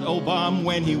Saddam, but Obama.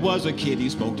 When he was a kid, he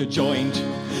smoked a joint.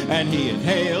 And he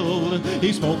inhaled.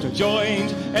 He smoked a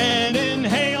joint and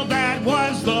inhaled. That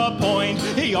was the point.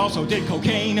 He also did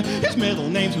cocaine. His middle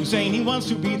name's Hussein. He wants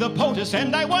to be the POTUS.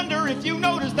 And I wonder if you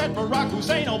noticed that Barack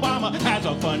Hussein Obama has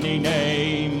a funny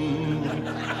name.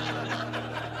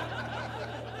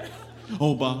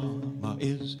 Obama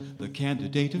is the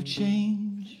candidate of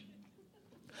change.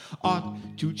 Ought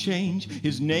to change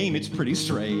his name, it's pretty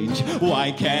strange.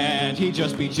 Why can't he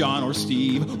just be John or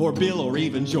Steve or Bill or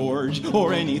even George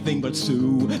or anything but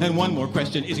Sue? And one more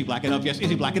question, is he black enough? Yes, is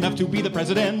he black enough to be the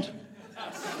president?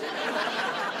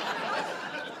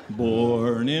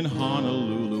 Born in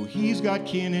Honolulu, he's got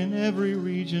kin in every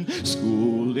region.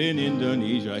 Schooled in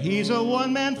Indonesia, he's a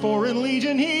one-man foreign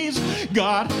legion. He's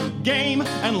got game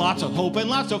and lots of hope and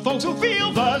lots of folks who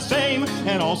feel the same.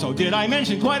 And also, did I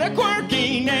mention quite a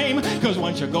quirky name? Cause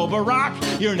once you go Barack,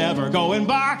 you're never going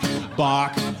back.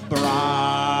 Barack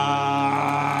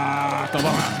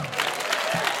Obama.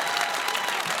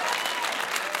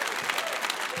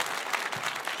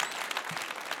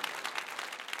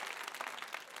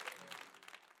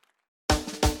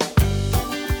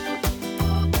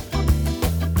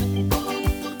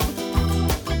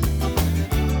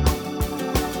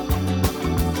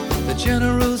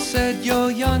 General said, you're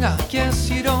young, I guess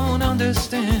you don't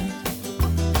understand.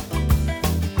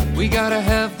 We gotta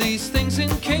have these things in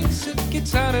case it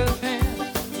gets out of hand.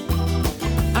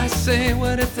 I say,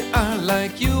 what if they are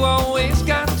like you, always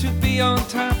got to be on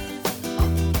top?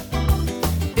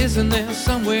 Isn't there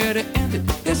somewhere to end it?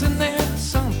 Isn't there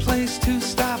some place to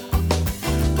stop?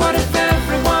 What if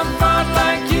everyone thought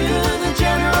like you, the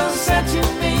general said to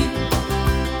me?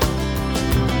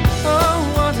 Oh,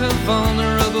 what a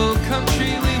vulnerable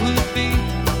country we would be.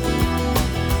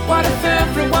 What if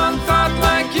everyone thought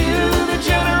like you, the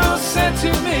general said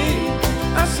to me?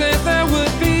 I said there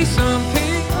would be some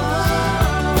peace.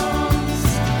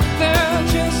 There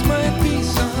just might be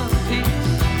some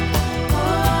peace.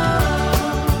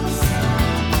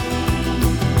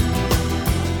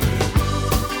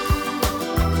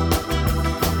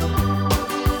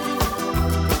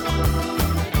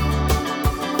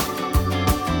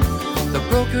 The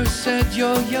broker said,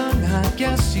 you're young, I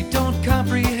guess you don't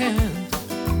comprehend.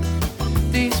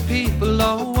 These people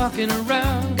all walking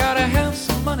around, gotta have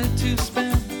some money to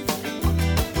spend.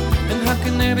 And how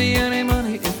can there be any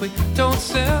money if we don't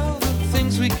sell the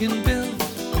things we can build?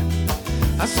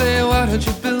 I say, why don't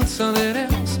you build something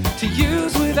else to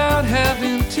use without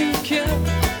having to kill?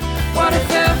 What if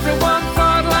everyone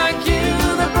thought like you,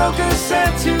 the broker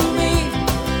said to me?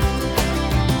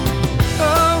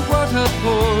 Oh, what a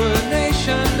poor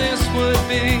nation this would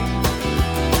be.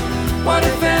 What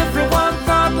if everyone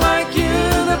thought like you,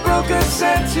 the broker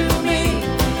said to me?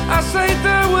 I say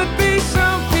there would be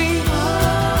some peace.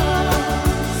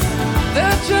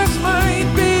 There just might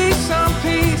be some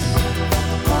peace.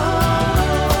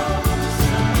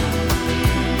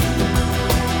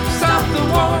 Stop the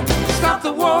war, stop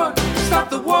the war, stop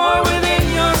the war within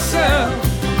yourself.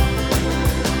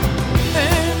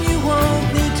 And you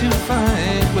won't need to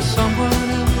fight with someone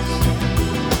else.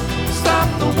 Stop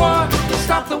the war,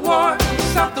 stop the war,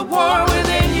 stop the war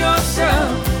within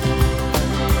yourself.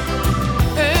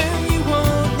 And you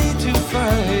won't need to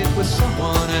fight with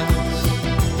someone else.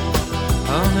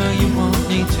 Oh no, you won't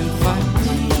need to fight.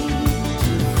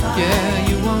 Yeah,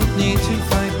 you won't need to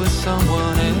fight with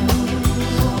someone else.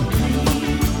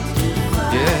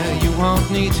 Yeah, you won't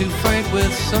need to fight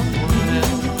with someone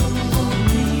else.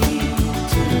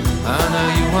 I know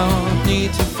you won't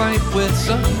need to fight with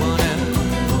someone else.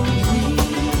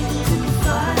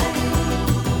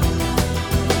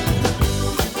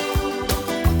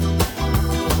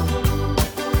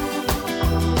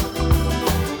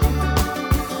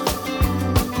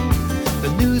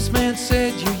 newsman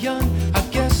said, "You're young, I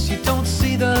guess you don't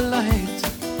see the light.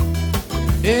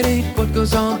 It ain't what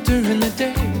goes on during the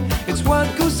day, it's what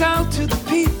goes out to the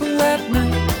people at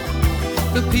night.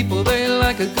 The people, they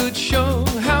like a good show,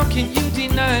 how can you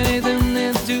deny them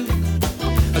their due?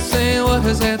 I say, what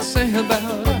does that say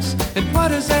about us, and what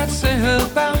does that say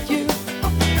about you?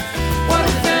 What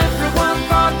if everyone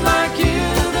thought like you?"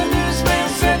 The newsman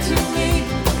said to me.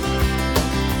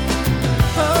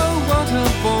 Oh, what a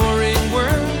boring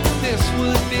world this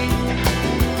would be.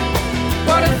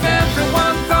 What if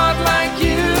everyone thought like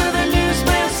you? The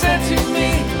newsman said to me.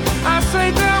 I say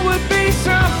there would be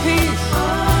some peace.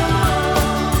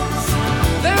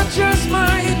 There just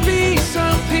might be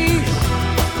some peace.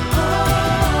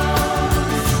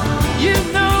 You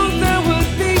know there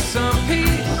would be some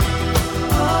peace.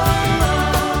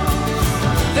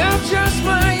 There just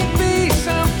might be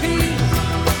some peace.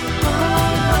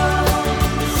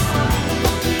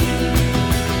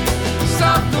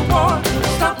 Stop the war,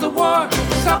 stop the war,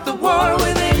 stop the war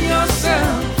within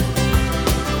yourself.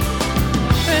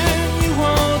 And you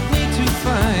won't need to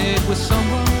fight with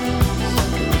someone else.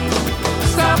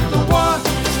 Stop the war,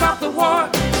 stop the war,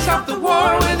 stop the war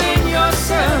within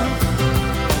yourself.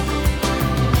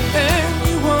 And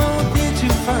you won't need to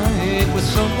fight with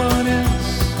someone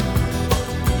else.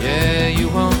 Yeah, you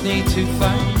won't need to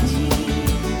fight.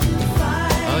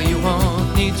 Oh, you won't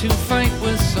need to fight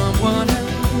with someone else.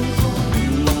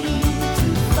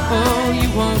 Oh, you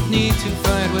won't need to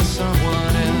fight with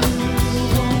someone else.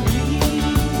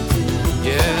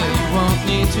 Yeah, you won't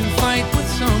need to fight with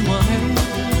someone else.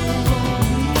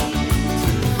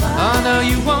 Oh, no,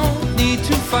 you won't need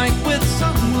to fight with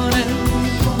someone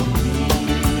else.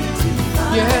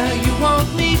 Yeah, you won't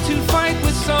need to fight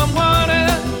with someone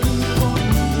else.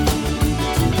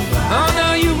 Oh, no,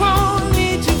 you won't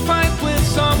need to fight with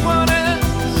someone else.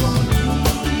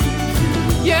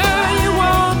 Yeah, you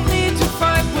won't need to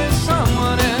fight with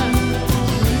someone else.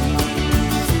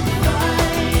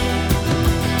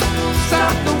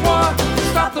 Stop the war,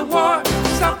 stop the war,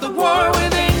 stop the war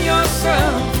within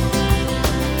yourself.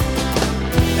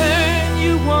 And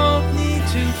you won't need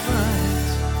to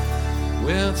fight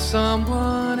with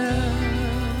someone else.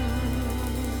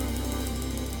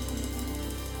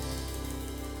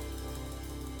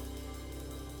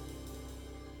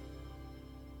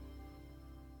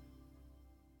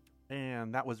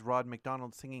 And that was Rod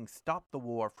McDonald singing Stop the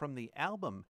War from the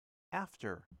album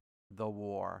After the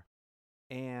War.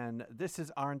 And this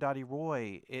is Arundhati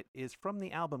Roy. It is from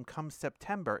the album Come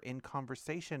September, in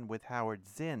conversation with Howard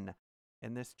Zinn.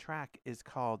 And this track is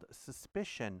called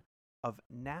Suspicion of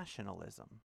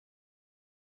Nationalism.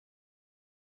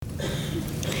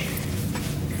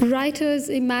 Writers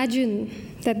imagine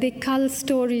that they cull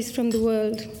stories from the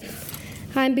world.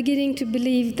 I'm beginning to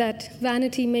believe that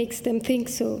vanity makes them think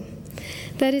so.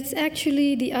 That it's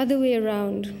actually the other way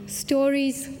around.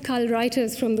 Stories cull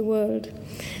writers from the world.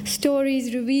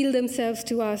 Stories reveal themselves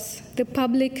to us, the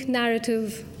public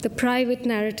narrative, the private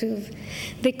narrative.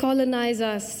 They colonize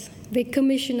us, they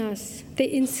commission us,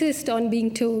 they insist on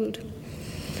being told.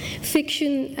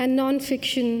 Fiction and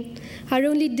non-fiction are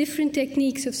only different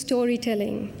techniques of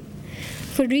storytelling.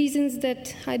 For reasons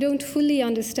that I don't fully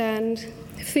understand,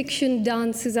 fiction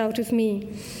dances out of me,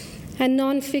 and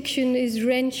non-fiction is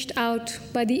wrenched out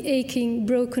by the aching,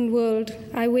 broken world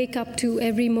I wake up to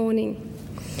every morning.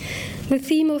 The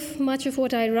theme of much of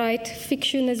what I write,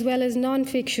 fiction as well as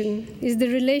non-fiction, is the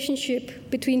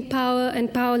relationship between power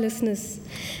and powerlessness,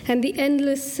 and the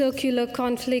endless circular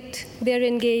conflict they're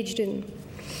engaged in.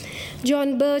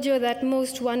 John Berger, that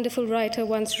most wonderful writer,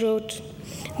 once wrote,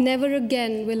 "Never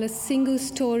again will a single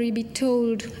story be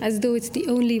told as though it's the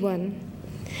only one."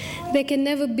 There can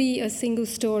never be a single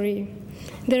story.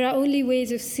 There are only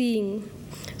ways of seeing.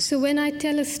 So when I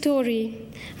tell a story,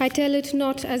 I tell it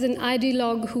not as an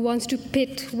ideologue who wants to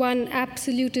pit one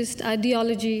absolutist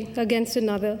ideology against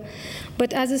another,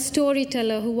 but as a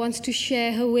storyteller who wants to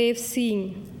share her way of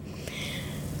seeing.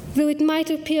 Though it might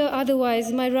appear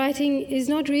otherwise, my writing is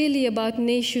not really about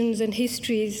nations and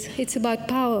histories. It's about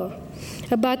power,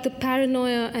 about the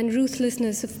paranoia and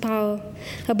ruthlessness of power,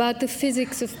 about the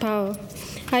physics of power.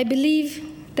 I believe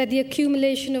that the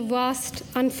accumulation of vast,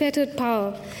 unfettered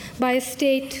power by a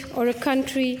state or a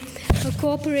country, a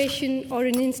corporation or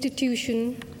an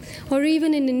institution, or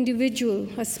even an individual,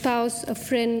 a spouse, a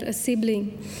friend, a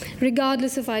sibling,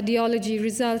 regardless of ideology,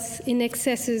 results in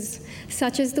excesses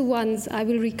such as the ones I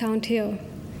will recount here.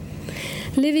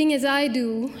 Living as I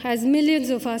do, as millions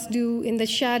of us do, in the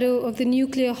shadow of the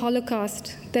nuclear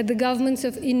holocaust that the governments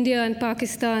of India and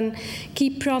Pakistan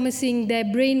keep promising their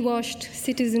brainwashed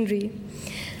citizenry,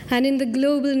 and in the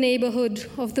global neighborhood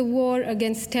of the war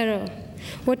against terror,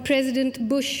 what President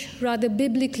Bush rather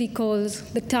biblically calls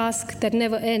the task that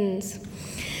never ends.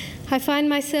 I find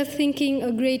myself thinking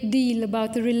a great deal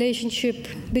about the relationship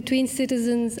between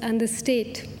citizens and the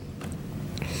state.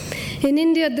 In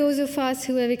India, those of us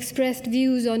who have expressed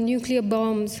views on nuclear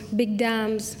bombs, big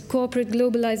dams, corporate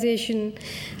globalization,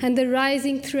 and the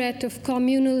rising threat of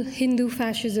communal Hindu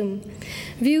fascism,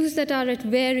 views that are at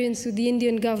variance with the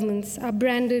Indian governments, are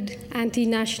branded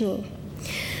anti-national.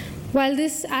 While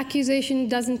this accusation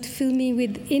doesn't fill me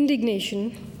with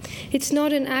indignation, it's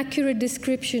not an accurate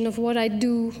description of what I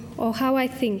do or how I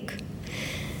think.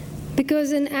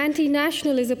 Because an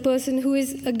anti-national is a person who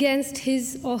is against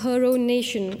his or her own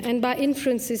nation and by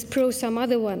inference is pro some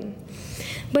other one.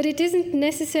 But it isn't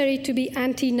necessary to be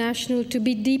anti-national to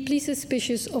be deeply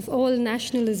suspicious of all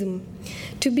nationalism,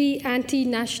 to be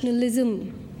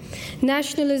anti-nationalism.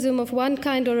 Nationalism of one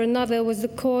kind or another was the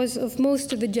cause of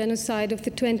most of the genocide of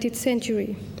the 20th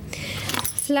century.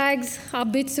 Flags are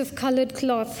bits of colored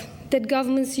cloth that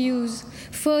governments use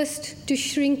first to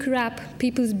shrink wrap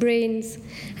people's brains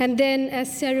and then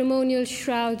as ceremonial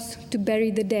shrouds to bury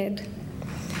the dead.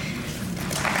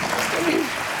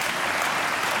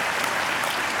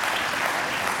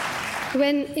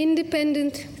 When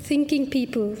independent thinking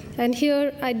people, and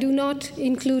here I do not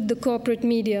include the corporate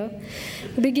media,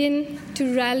 begin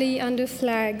to rally under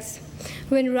flags,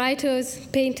 when writers,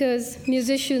 painters,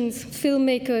 musicians,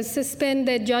 filmmakers suspend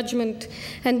their judgment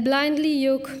and blindly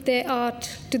yoke their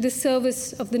art to the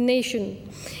service of the nation,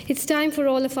 it's time for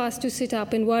all of us to sit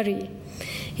up and worry.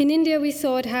 In India, we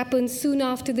saw it happen soon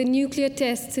after the nuclear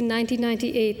tests in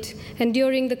 1998 and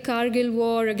during the Kargil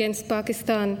war against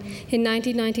Pakistan in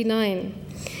 1999.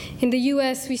 In the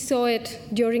US, we saw it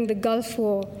during the Gulf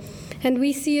War, and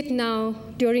we see it now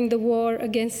during the war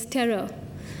against terror,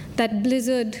 that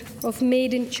blizzard of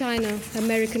made in China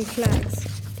American flags.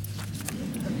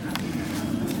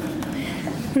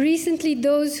 Recently,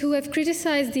 those who have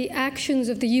criticized the actions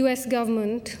of the US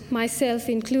government, myself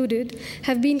included,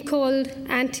 have been called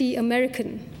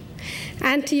anti-American.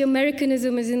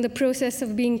 Anti-Americanism is in the process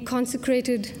of being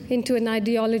consecrated into an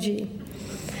ideology.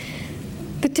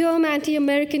 The term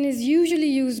anti-American is usually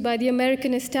used by the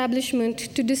American establishment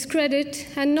to discredit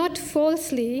and not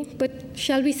falsely, but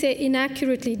shall we say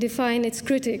inaccurately define its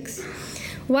critics.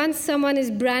 Once someone is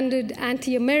branded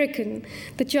anti-American,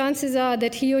 the chances are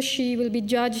that he or she will be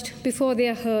judged before they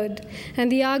are heard,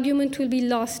 and the argument will be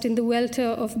lost in the welter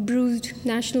of bruised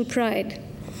national pride.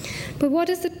 But what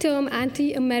does the term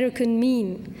anti-American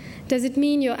mean? Does it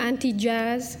mean you're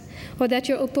anti-jazz, or that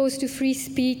you're opposed to free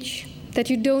speech, that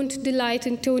you don't delight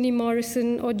in Toni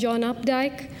Morrison or John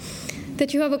Updike,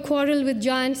 that you have a quarrel with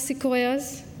giant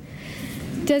sequoias?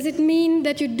 Does it mean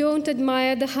that you don't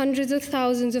admire the hundreds of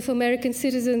thousands of American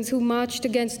citizens who marched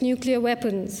against nuclear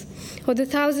weapons, or the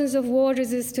thousands of war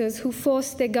resistors who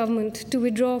forced their government to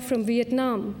withdraw from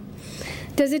Vietnam?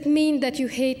 Does it mean that you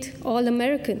hate all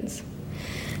Americans?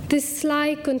 This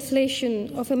sly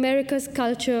conflation of America's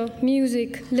culture,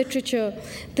 music, literature,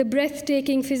 the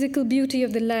breathtaking physical beauty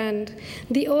of the land,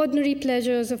 the ordinary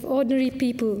pleasures of ordinary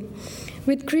people,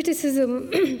 with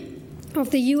criticism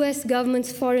of the US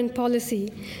government's foreign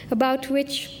policy, about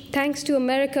which, thanks to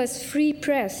America's free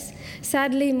press,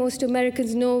 sadly most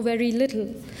Americans know very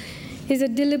little, is a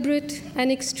deliberate and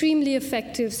extremely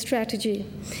effective strategy.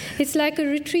 It's like a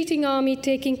retreating army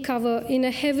taking cover in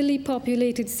a heavily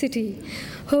populated city,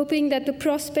 hoping that the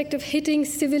prospect of hitting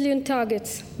civilian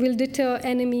targets will deter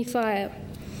enemy fire.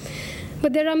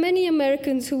 But there are many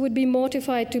Americans who would be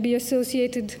mortified to be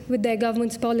associated with their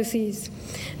government's policies.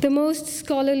 The most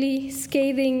scholarly,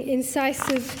 scathing,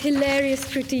 incisive, hilarious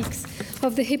critiques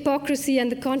of the hypocrisy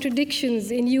and the contradictions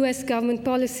in US government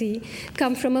policy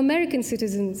come from American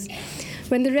citizens.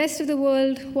 When the rest of the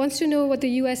world wants to know what the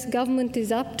US government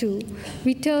is up to,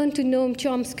 we turn to Noam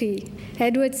Chomsky,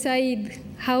 Edward Said,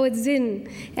 Howard Zinn,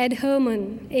 Ed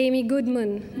Herman, Amy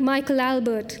Goodman, Michael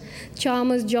Albert,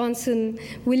 Chalmers Johnson,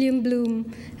 William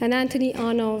Bloom, and Anthony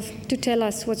Arnov to tell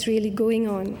us what's really going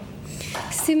on.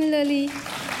 Similarly,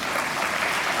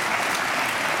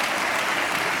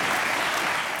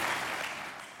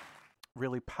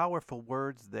 really powerful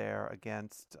words there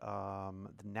against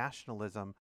the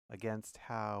nationalism, against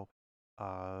how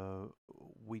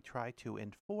we try to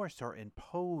enforce or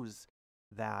impose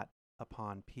that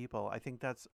upon people. I think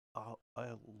that's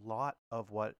a lot of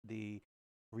what the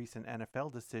recent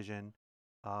NFL decision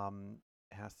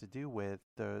has to do with,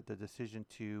 the decision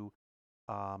to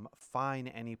fine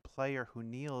any player who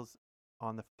kneels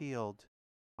on the field,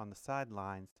 on the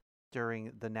sidelines,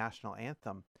 during the national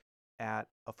anthem at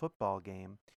a football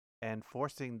game. and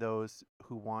forcing those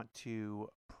who want to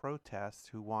protest,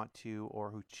 who want to or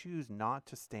who choose not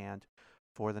to stand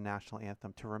for the national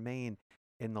anthem to remain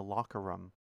in the locker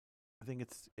room. I think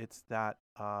it's that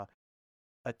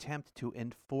attempt to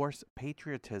enforce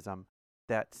patriotism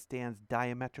that stands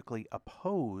diametrically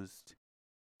opposed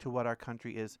to what our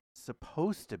country is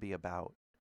supposed to be about.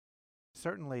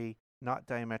 Certainly not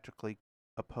diametrically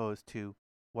opposed to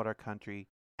what our country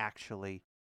actually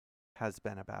has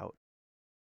been about.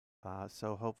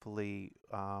 So hopefully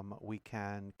we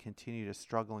can continue to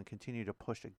struggle and continue to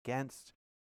push against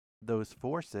those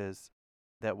forces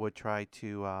that would try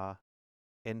to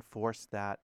enforce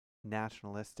that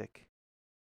nationalistic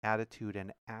attitude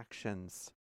and actions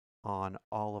on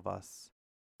all of us,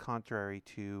 contrary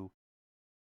to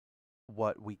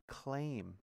what we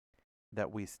claim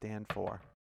that we stand for.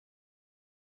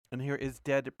 And here is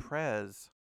Dead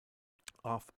Prez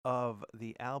off of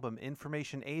the album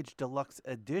Information Age Deluxe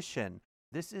Edition.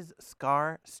 This is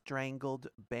Scar Strangled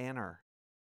Banner.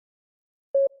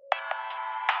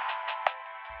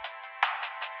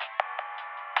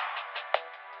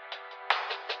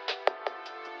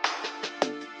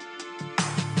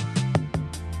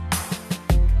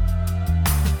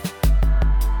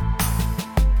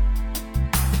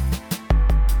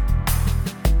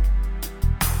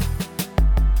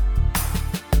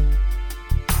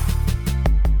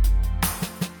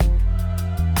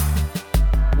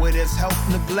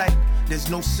 There's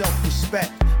no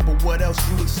self-respect, but what else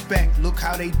you expect? Look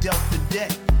how they dealt the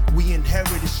debt. We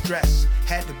inherited stress,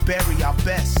 had to bury our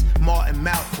best. Martin,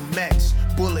 Malcolm X,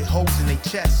 bullet holes in their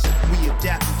chests. We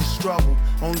adapted to struggle,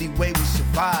 only way we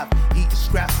survived. Eating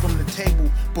scraps from the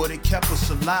table, but it kept us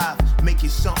alive. Making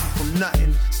something from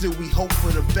nothing, still we hope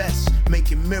for the best.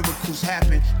 Making miracles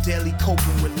happen, daily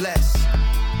coping with less.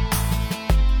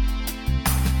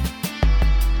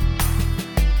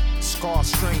 Scar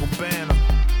Strangled Banner.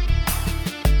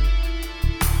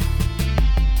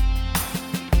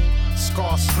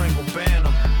 Scar Strangled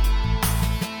Banner.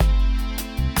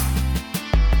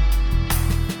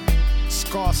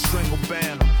 Scar Strangled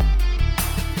Banner.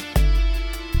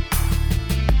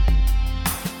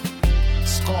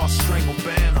 Scar Strangled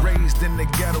Banner. Raised in the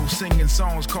ghetto singing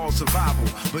songs called survival,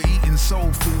 but eating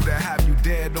soul food that have you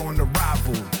dead on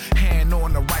arrival. Hand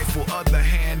on the rifle, other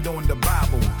hand on the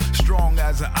Bible. Strong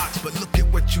as an ox, but look at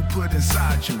what you put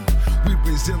inside you. We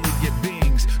resilient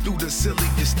beings, do the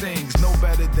silliest things. Know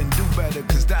better than do better,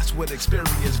 cause that's what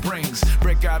experience brings.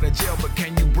 Break out of jail, but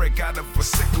can you break out of a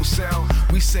sickle cell?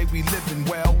 We say we living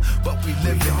well, but we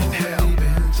living in hell. We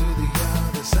been to the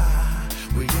other side,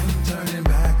 we ain't turning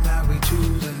back, now we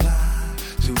choosing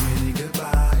life. Too many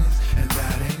goodbyes, and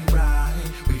that ain't right.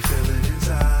 We feel it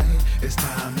inside, it's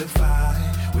time to fight.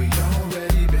 We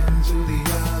already been to the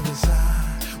other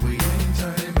side, we ain't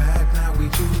turning back, now we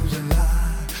choosing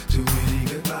life. Too many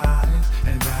goodbyes,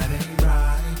 and that ain't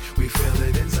right. We feel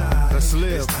it inside, let's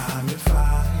live. It's time to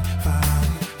fight.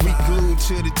 We glued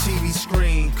to the TV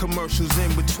screen, commercials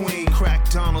in between. Crack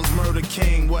Donald's Murder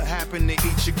King, what happened to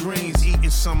eat your greens? Eating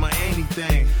some of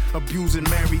anything, abusing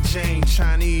Mary Jane.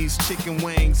 Chinese chicken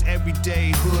wings,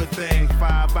 everyday hood thing.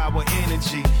 5-hour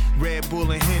energy, Red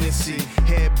Bull and Hennessy.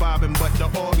 Head bobbing but the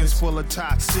organs full of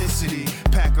toxicity.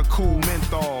 Pack of cool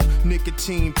menthol,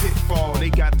 nicotine pitfall. They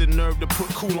got the nerve to put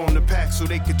cool on the pack so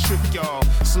they could trick y'all.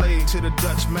 Slave to the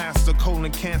Dutch master,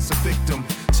 colon cancer victim.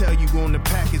 Tell you on the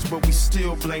package but we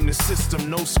still blame the system.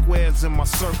 No squares in my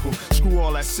circle, screw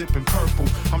all that sipping purple.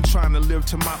 I'm trying to live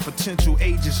to my potential,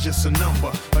 age is just a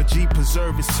number. A G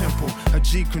preserve his temple, a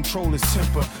G control his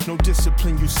temper. No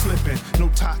discipline, you slipping, no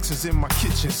toxins in my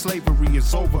kitchen. Slavery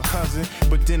is over, cousin,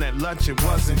 but then at lunch it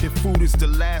wasn't. If food is the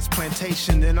last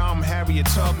plantation, then I'm Harriet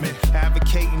Tubman,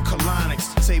 advocating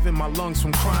colonics, saving my lungs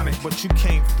from chronic. But you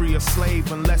can't free a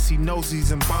slave unless he knows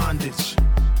he's in bondage.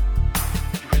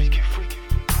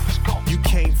 You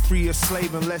can't free a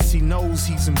slave unless he knows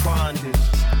he's in bondage.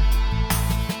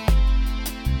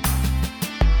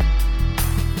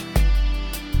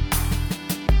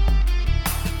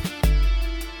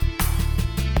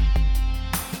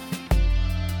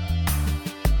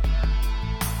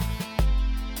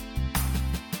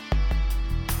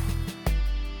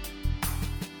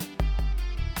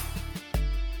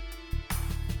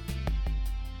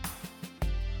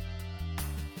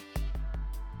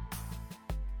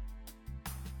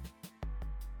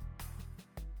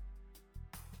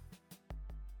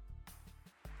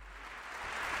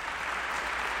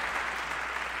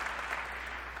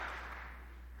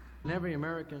 In every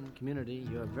American community,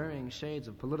 you have varying shades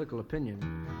of political opinion.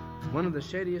 One of the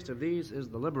shadiest of these is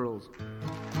the liberals.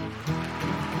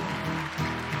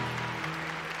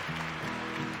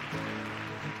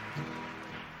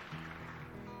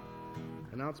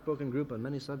 outspoken group on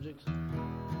many subjects.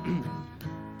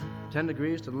 10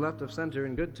 degrees to the left of center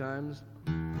in good times,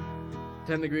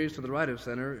 10 degrees to the right of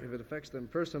center if it affects them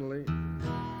personally.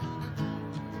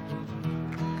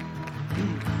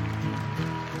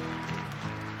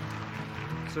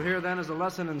 So here then is a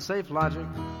lesson in safe logic.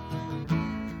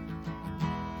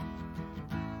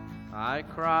 I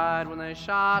cried when they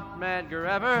shot Medgar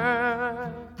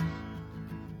Evers.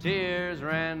 Tears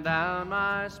ran down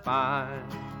my spine.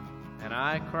 And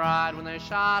I cried when they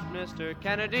shot Mr.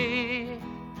 Kennedy,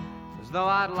 as though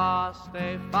I'd lost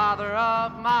a father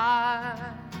of mine.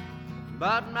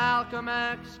 But Malcolm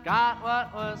X got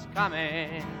what was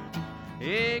coming.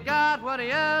 He got what he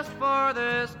asked for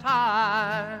this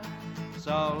time.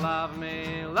 So love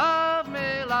me, love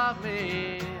me, love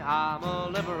me, I'm a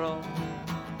liberal.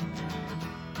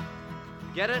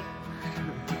 Get it?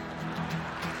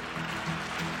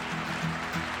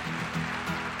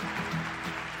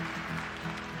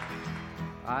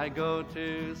 I go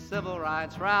to civil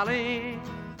rights rallies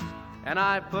and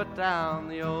I put down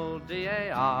the old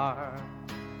DAR.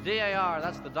 DAR,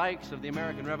 that's the dykes of the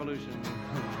American Revolution.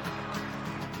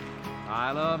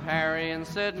 I love Harry and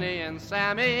Sidney and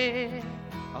Sammy.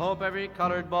 I hope every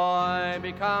colored boy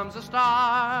becomes a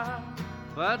star.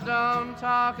 But don't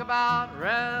talk about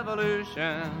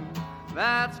revolution.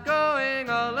 That's going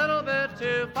a little bit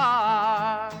too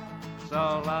far.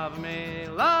 So love me,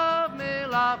 love me,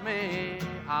 love me,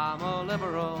 I'm a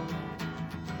liberal.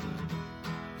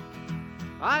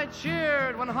 I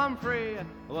cheered when Humphrey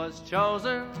was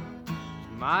chosen,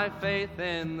 my faith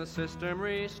in the system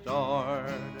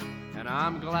restored. And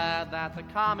I'm glad that the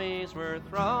commies were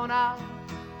thrown out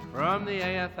from the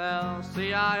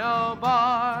AFL-CIO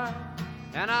board.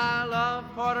 And I love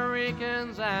Puerto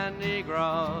Ricans and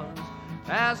Negroes,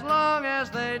 as long as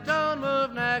they don't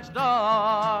move next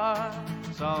door.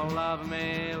 So love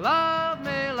me, love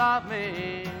me, love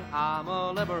me, I'm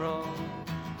a liberal.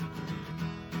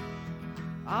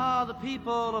 Ah, the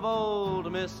people of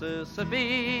old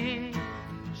Mississippi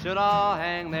should all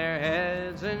hang their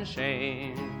heads in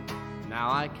shame. Now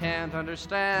I can't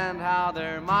understand how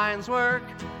their minds work.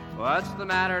 What's the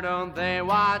matter, don't they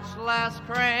watch Les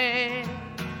Crane?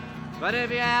 But if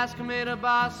you ask me to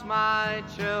bus my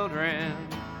children,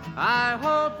 I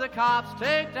hope the cops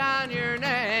take down your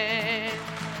name.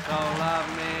 So love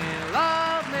me,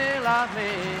 love me, love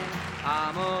me,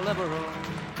 I'm a liberal.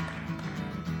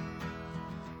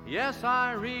 Yes,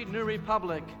 I read New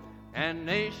Republic and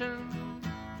Nation.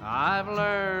 I've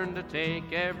learned to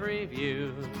take every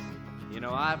view. You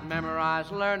know, I've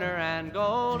memorized Lerner and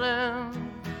Golden.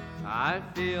 I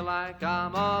feel like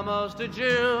I'm almost a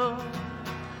Jew.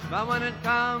 But when it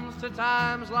comes to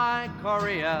times like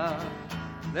Korea,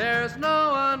 there's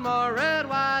no one more red,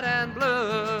 white, and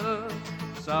blue.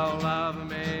 So love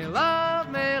me,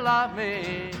 love me, love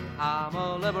me, I'm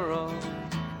a liberal.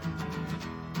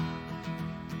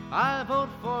 I vote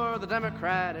for the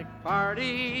Democratic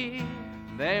Party.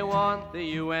 They want the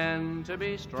UN to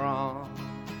be strong.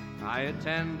 I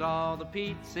attend all the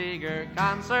Pete Seeger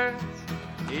concerts.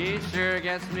 He sure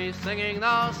gets me singing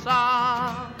those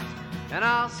songs. And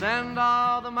I'll send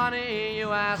all the money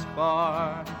you ask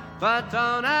for, but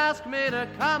don't ask me to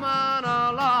come on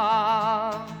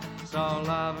along. So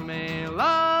love me,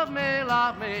 love me,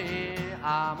 love me,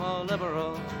 I'm a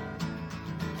liberal.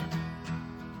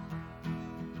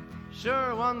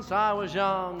 Sure, once I was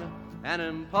young and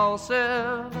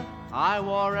impulsive, I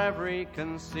wore every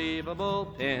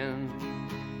conceivable pin.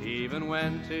 Even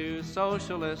went to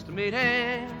socialist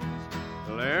meetings,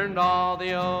 learned all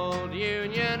the old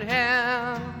Union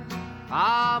hymns.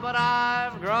 Ah, but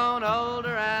I've grown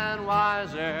older and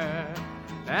wiser,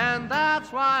 and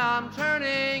that's why I'm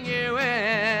turning you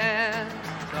in.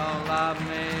 So love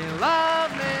me,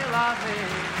 love me, love me,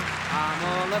 I'm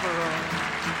a liberal.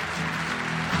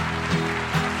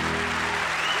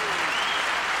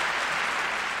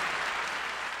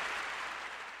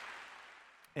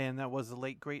 And that was the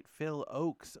late, great Phil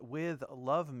Ochs with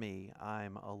Love Me,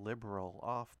 I'm a Liberal,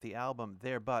 off the album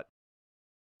There But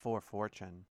for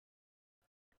Fortune.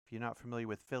 If you're not familiar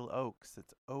with Phil Ochs,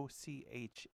 it's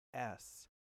O-C-H-S.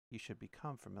 You should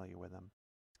become familiar with him.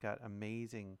 He's got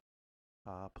amazing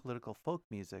political folk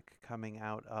music coming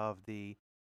out of the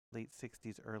late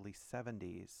 60s, early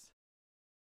 70s.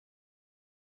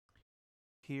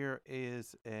 Here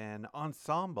is an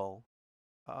ensemble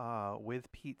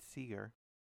with Pete Seeger.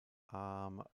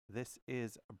 This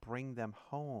is Bring Them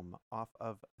Home off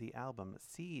of the album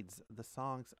Seeds, the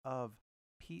Songs of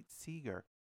Pete Seeger,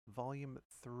 Volume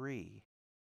 3.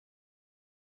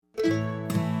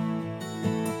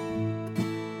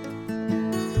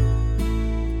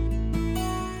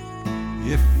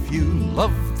 if you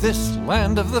love this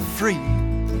land of the free.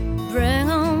 Bring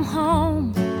 'em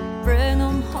home, bring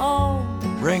 'em home.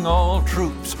 Bring all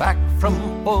troops back from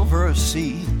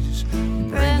overseas.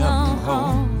 Bring 'em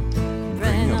home,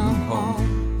 bring 'em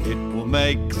home. It will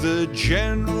make the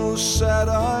generals sad,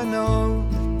 I know.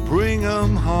 Bring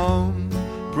 'em home,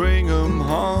 bring 'em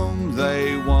home.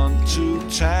 They want to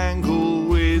tangle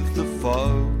with the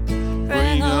foe.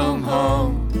 Bring 'em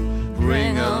home,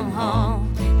 bring 'em home.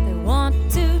 They want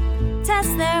to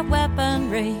test their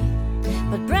weaponry,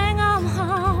 but bring 'em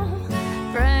home,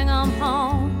 bring 'em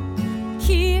home.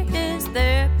 Here is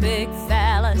their big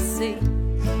fallacy.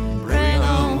 Bring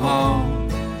 'em home,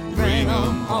 bring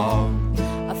 'em home.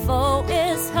 A foe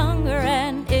is hunger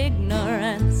and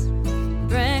ignorance.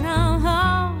 Bring 'em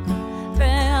home,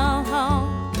 bring 'em home.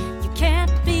 You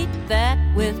can't beat that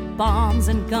with bombs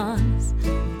and guns.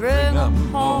 Bring 'em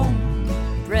home,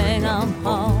 bring 'em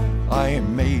home. I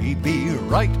may be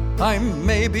right, I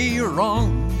may be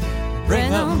wrong.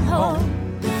 Bring 'em home,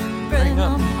 bring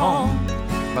 'em home.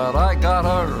 But I got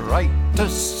a right to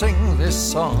sing this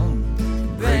song.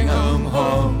 Bring 'em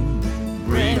home,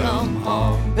 bring 'em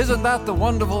home. Isn't that the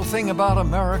wonderful thing about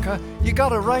America? You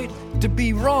got a right to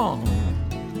be wrong.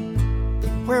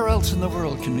 Where else in the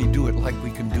world can we do it like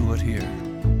we can do it here?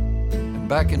 And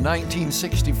back in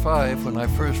 1965, when I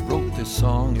first wrote this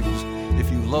song, it was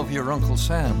If You Love Your Uncle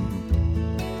Sam.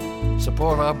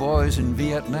 Support our boys in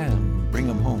Vietnam, bring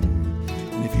 'em home.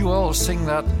 And if you all sing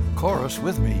that chorus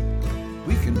with me,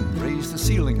 we can raise the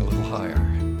ceiling a little higher.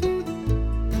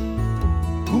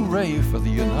 Hooray for the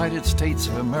United States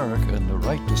of America and the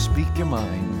right to speak your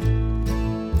mind.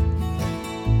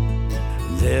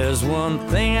 There's one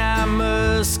thing I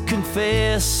must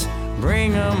confess.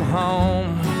 Bring 'em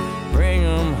home, bring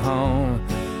 'em home.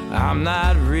 I'm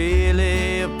not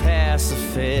really a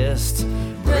pacifist.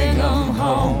 Bring 'em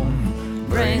home,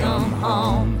 bring 'em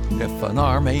home. If an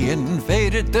army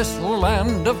invaded this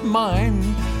land of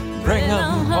mine, bring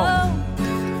 'em home,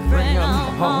 bring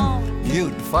 'em home.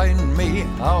 You'd find me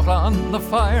out on the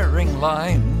firing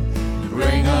line.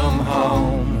 Bring 'em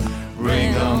home,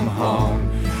 bring 'em home.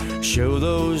 Show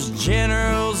those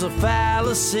generals a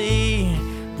fallacy.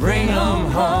 Bring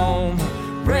 'em home,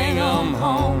 bring 'em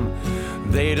home.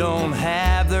 They don't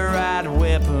have the right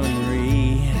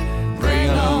weaponry. Bring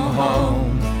 'em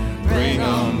home, bring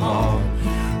 'em home.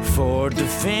 For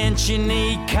defense you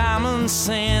need common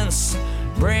sense.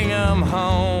 Bring 'em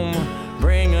home,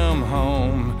 bring 'em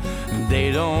home.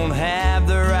 They don't have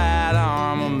the right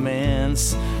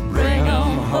armaments. Bring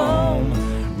 'em home,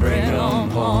 bring 'em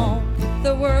home.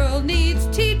 The world needs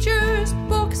teachers,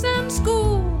 books, and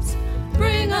schools.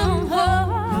 Bring 'em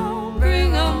home,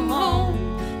 bring 'em home.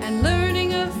 And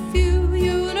learning a few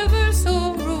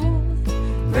universal rules.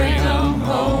 Bring 'em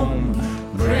home,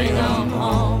 bring 'em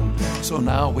home. So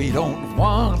now we don't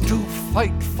want to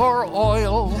fight for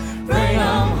oil. Bring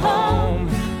 'em home,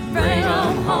 bring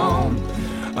 'em home.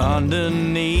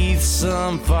 Underneath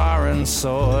some foreign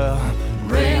soil.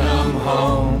 Bring 'em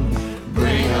home,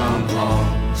 bring 'em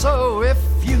home. So if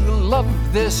you love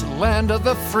this land of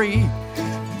the free,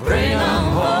 bring 'em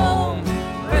home,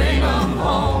 bring 'em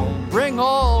home. Bring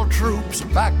all troops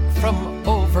back from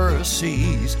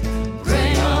overseas.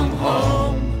 Bring 'em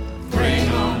home, bring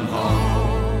 'em home.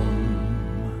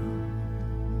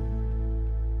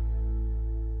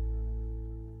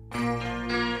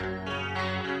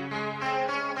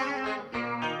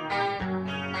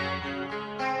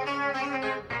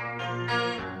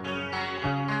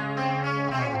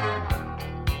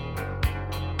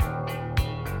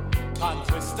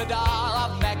 Conquistador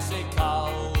of Mexico,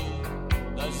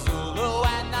 the Zulu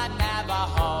and the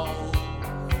Navajo,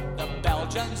 the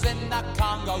Belgians in the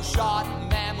Congo, short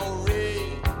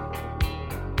memory.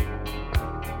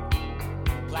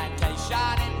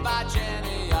 Plantation in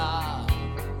Virginia,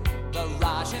 the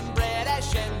Raj in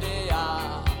British India,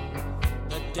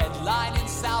 the deadline in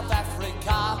South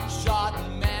Africa, short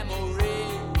memory.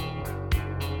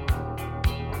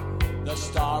 The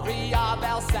story of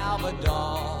El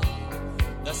Salvador,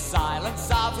 the silence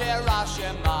of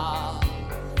Hiroshima,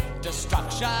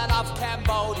 destruction of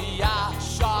Cambodia,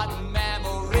 short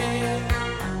memory.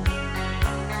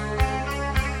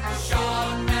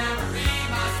 Short memory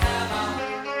must have a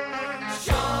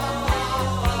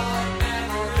short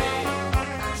memory.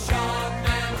 Short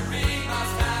memory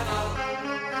must have a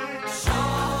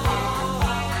short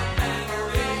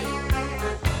memory.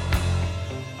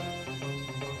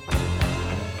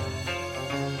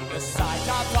 The sight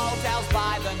of hotels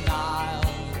by the Nile,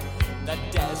 the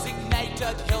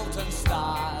designated Hilton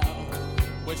style,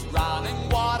 with running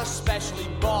water specially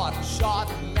bought, short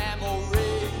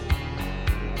memory.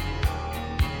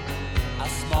 A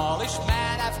smallish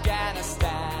man,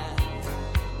 Afghanistan,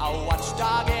 a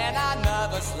watchdog in a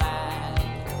nervous land.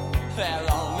 They're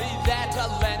only there to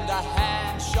lend a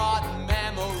hand, short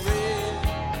memory.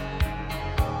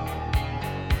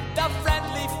 The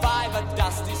friendly five, a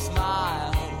dusty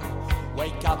smile.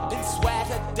 Wake up in sweat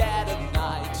at dead of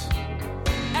night.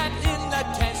 And in the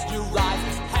tense new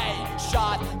rises hate,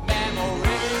 short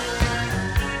memory.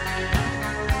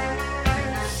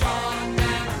 Short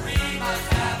memory must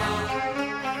have a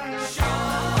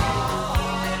short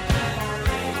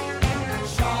memory.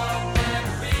 Short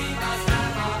memory must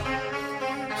have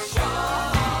a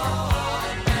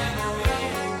short memory.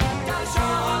 Got a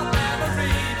short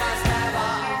memory must have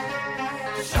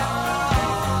a short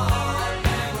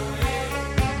memory.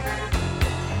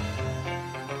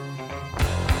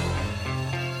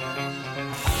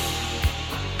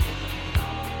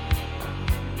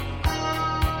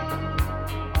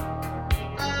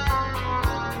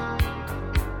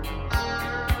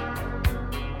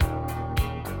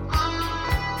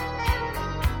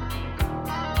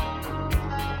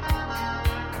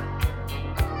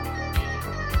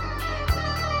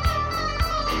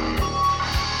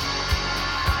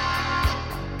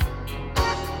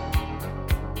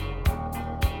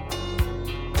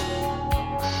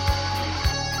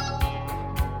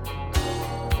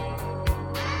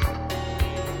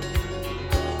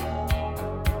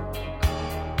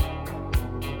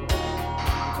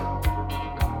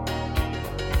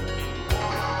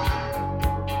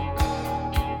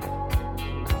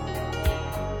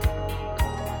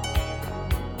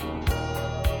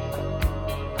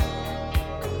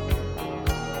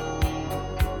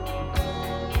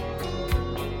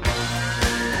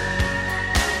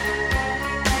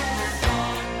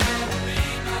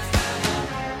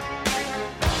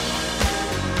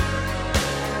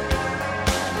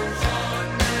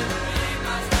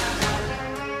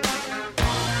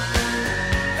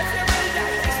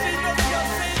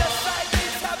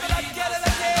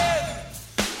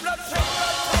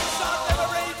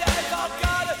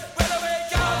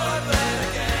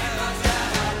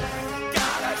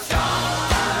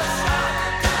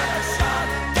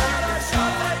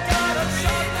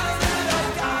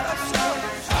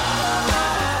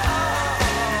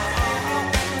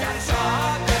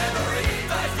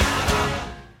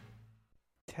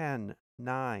 Ten,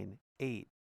 9, 8,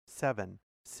 7,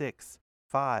 6,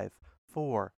 5,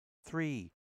 4,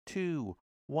 3, 2,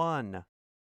 1.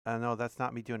 No, that's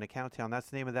not me doing a countdown. That's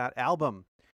the name of that album.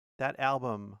 That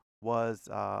album was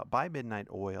by Midnight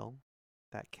Oil.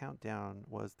 That countdown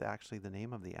was actually the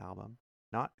name of the album.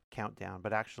 Not countdown,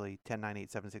 but actually 10, 9,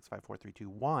 8, 7, 6, 5, 4, 3, 2,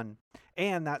 1.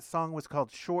 And that song was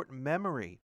called Short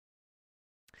Memory.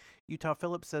 Utah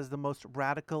Phillips says the most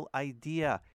radical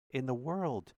idea in the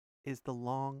world is the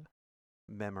long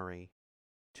memory,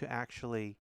 to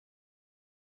actually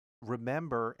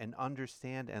remember and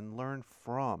understand and learn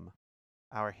from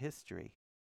our history,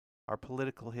 our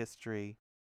political history,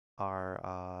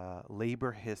 our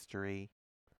labor history,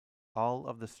 all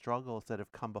of the struggles that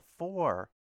have come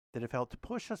before that have helped to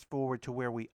push us forward to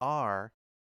where we are,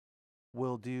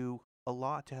 will do a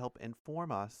lot to help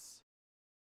inform us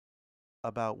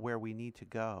about where we need to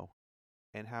go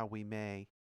and how we may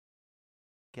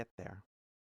get there.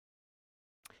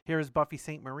 Here is Buffy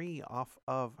Sainte-Marie off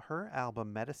of her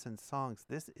album Medicine Songs.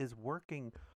 This is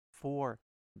Working for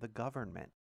the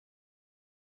Government.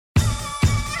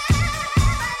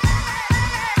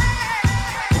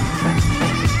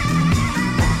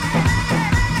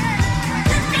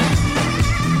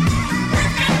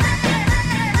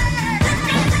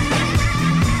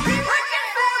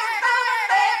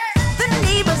 The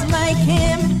neighbors like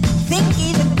him, think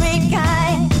he's a great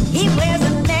guy. He wears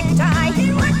a necktie.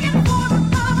 He's working for the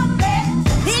government.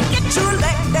 He gets you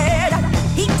elected.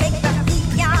 He take the heat,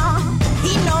 y'all.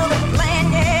 He know the plan,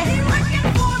 yeah. He's working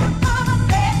for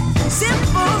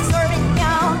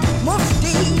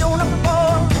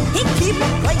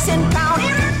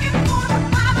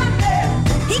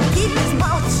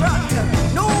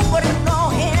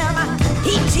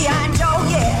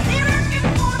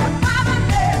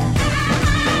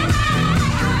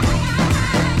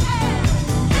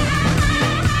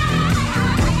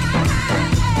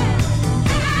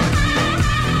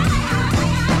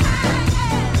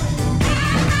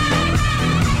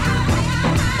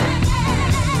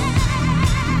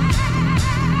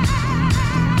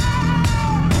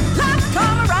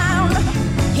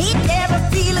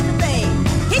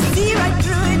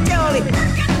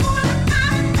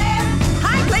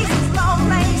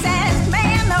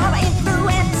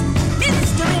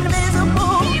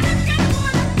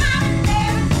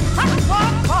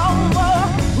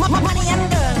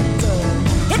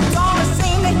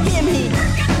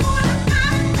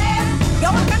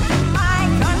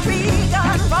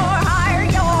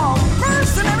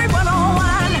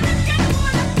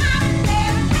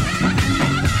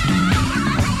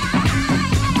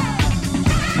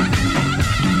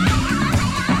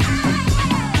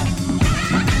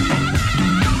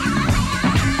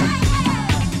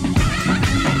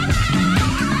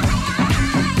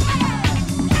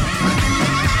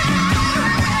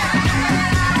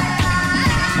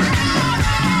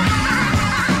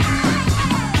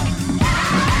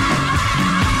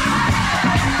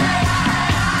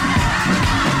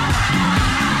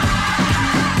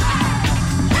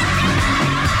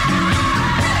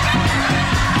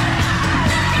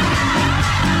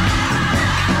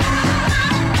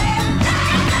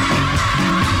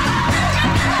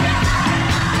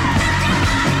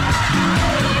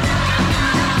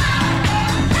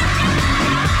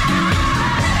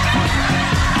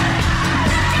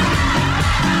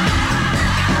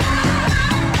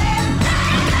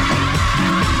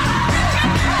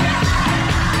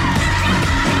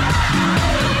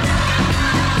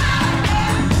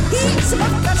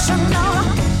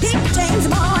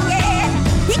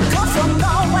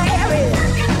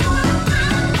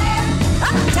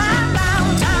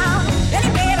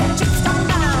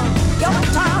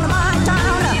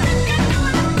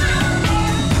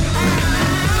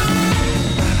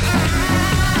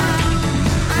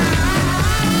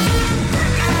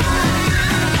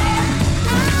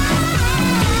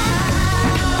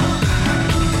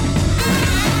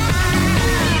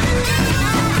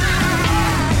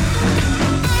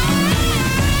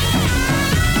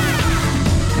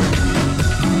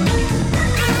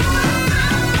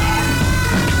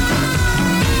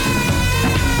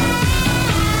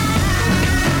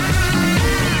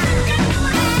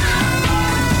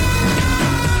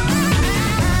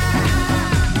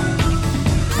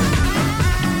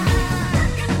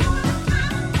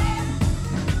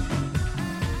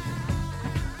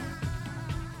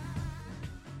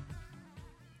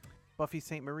Buffy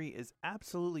Sainte-Marie is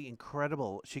absolutely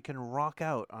incredible. She can rock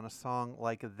out on a song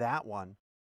like that one,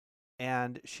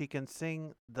 and she can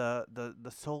sing the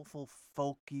soulful,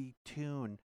 folky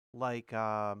tune like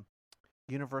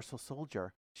Universal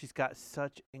Soldier. She's got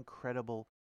such incredible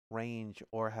range,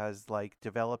 or has like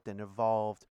developed and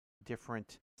evolved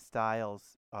different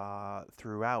styles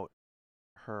throughout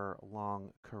her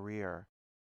long career.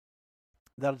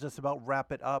 That'll just about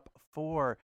wrap it up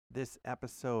for this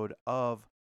episode of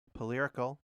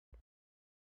Polyrical.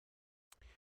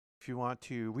 If you want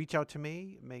to reach out to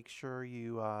me, make sure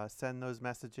you send those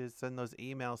messages, send those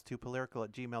emails to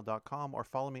polyrical@gmail.com, or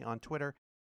follow me on Twitter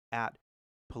at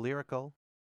Polyrical.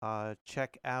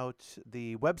 Check out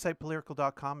the website,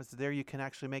 polyrical.com. It's there you can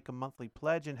actually make a monthly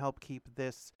pledge and help keep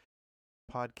this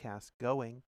podcast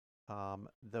going.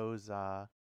 Those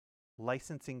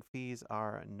licensing fees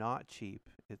are not cheap.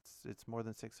 It's more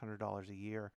than $600 a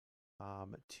year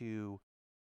to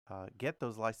get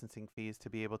those licensing fees to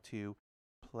be able to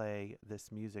play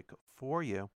this music for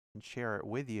you and share it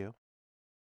with you.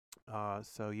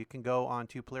 So you can go on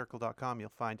to polyrical.com. You'll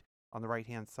find on the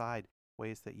right-hand side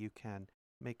ways that you can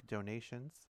make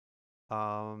donations.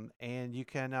 And you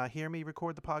can hear me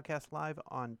record the podcast live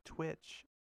on Twitch,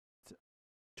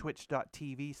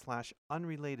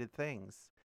 twitch.tv/unrelatedthings.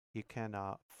 You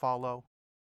can follow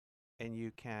and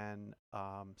you can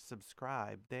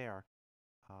subscribe there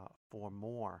for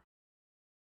more.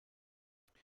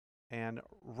 And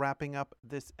wrapping up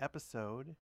this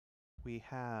episode, we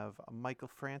have Michael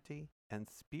Franti and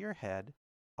Spearhead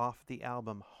off the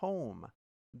album Home.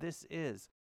 This is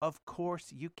Of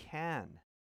Course You Can.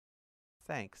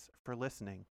 Thanks for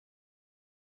listening.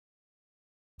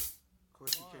 Of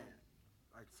course you can.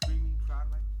 Like screaming, crying,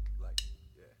 like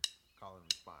yeah, call and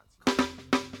response.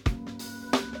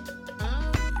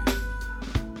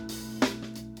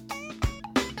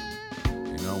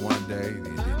 You know, one day the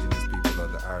indigenous people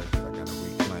of the earth are gonna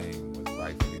reclaim what's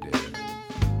rightfully theirs.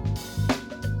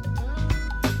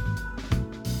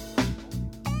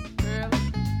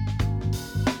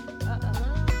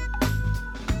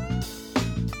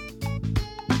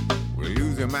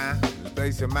 Lose your mind,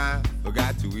 displace your mind.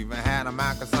 Forgot you even had a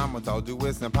mind, cause someone told you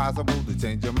it's impossible to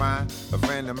change your mind. A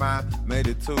friend of mine made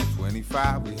it to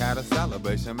 25. We had a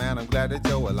celebration, man. I'm glad that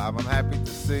you're alive. I'm happy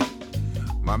to see.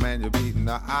 My man, you're beating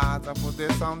the odds. I put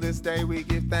this on this day. We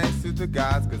give thanks to the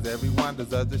gods, cause everyone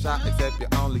deserves a shot, except you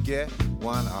only get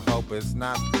one. I hope it's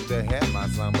not to the head, my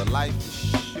son, but life is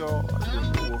short.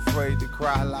 When you're afraid to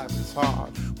cry, life is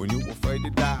hard. When you're afraid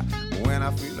to die, but when I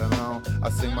feel alone,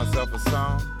 I sing myself a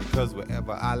song. Because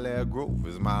wherever I lay a groove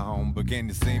is my home. But can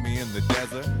you see me in the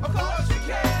desert? Of course you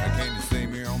can. Can you see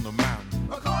me on the mountain?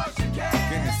 Of course you can.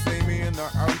 Can you see me in the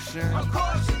ocean? Of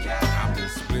course you can. I'm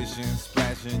just splishing,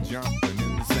 splashing, jumping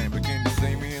in the sand. But can you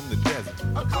see me in the desert?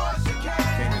 Of course you can.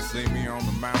 Can you see me on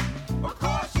the mountain? Of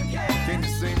course you can. Can you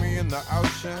see me in the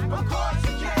ocean? Of course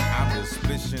you can. I'm just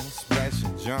splishing,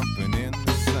 splashing, jumping in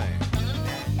the sand.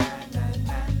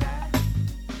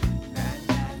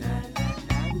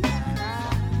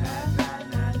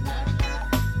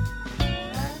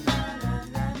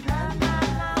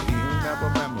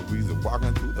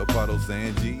 Walking through the puddles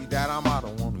saying, gee, that I'm not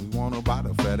the one who wanna buy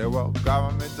the federal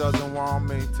government doesn't want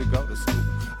me to go to school.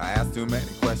 I ask too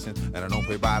many questions and I don't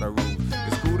play by the rules.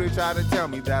 In school they try to tell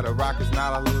me that a rock is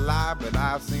not alive, but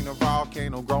I've seen a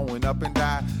volcano growing up and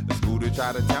die. In school they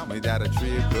try to tell me that a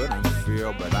tree couldn't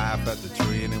feel, but I felt the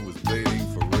tree and it was bleeding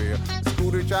for real. In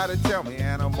school they try to tell me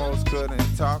animals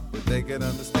couldn't talk, but they could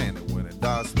understand it when a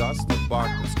dog starts to bark.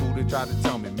 In school they try to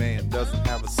tell me man doesn't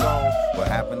have a soul. What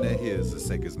happened to his? The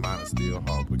sake his mind is still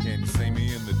hard. But can you see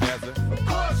me in the desert? Of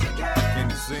course you can. Can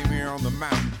you see me on the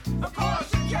mountain? Of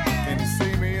course you can. Can you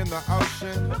see me in the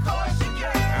ocean? Of course you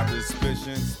can. I'm just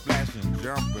splishing, splashing,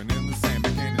 jumping in the sand.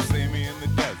 But can you see me in the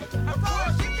desert? Of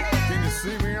course you can. Can you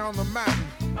see me on the mountain?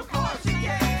 Of course you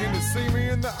can. Can you see me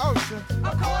in the ocean?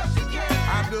 Of course you can.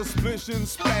 I'm just splishing,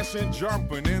 splashing,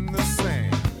 jumping in the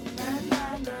sand.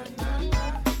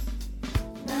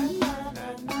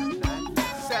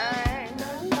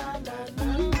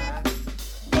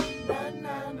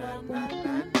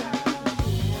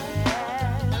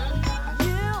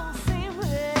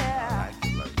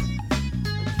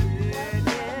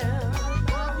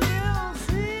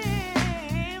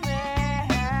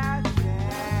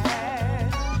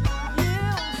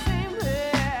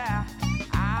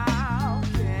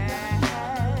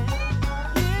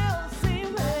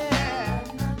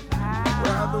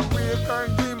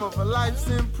 Life's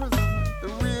imprisonment, the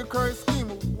reoccurring scheme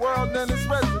of world and its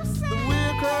residents, the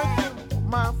reoccurring theme of a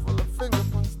mind full of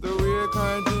fingerprints, the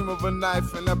reoccurring dream of of a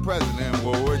knife in the president.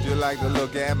 Well, would you like to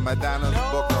look at Madonna's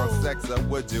book on sex, or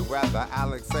would you rather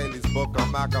Alex Haley's book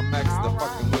on Malcolm X? They're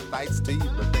fucking with Ice-T,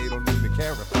 but they don't even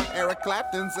care. Eric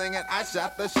Clapton singing, I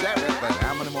shot the sheriff. And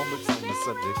how many more books on the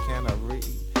subject can I read?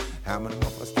 How many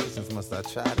more frustrations must I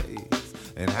try to ease?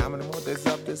 And how many more days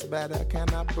of this bad I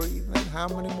cannot breathe? And how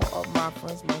many more of my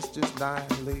friends must just die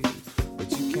and leave?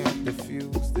 But you can't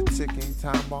defuse the ticking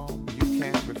time bomb. You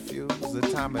can't refuse the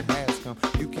time it has come.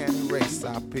 You can't erase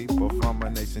our people from a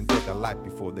nation. Take a life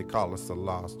before they call us a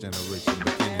lost generation.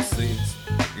 But can you see us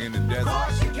in the desert? Of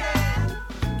course you can.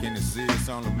 Can you see us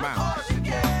on the mountain? Of course you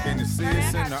can. Can you see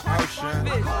us in the ocean?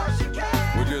 Of course you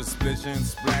can. We're just splishing,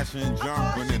 splashing,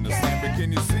 jumping in the sand. But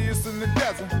can you see us in the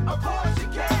desert? Of course you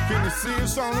can. Can you see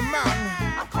us on the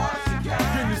mountain? Of course you can.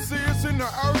 Can you see us in the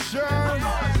ocean? Of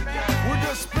course you can. We're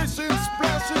just splishing,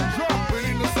 splashing, jumping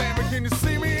in the sand. But can you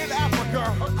see me in Africa?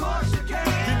 Of course you can.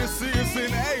 Can you see us in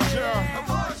Asia? Of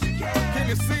course you can. Can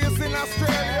you see us in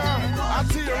Australia?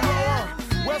 Aotearoa,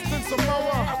 Western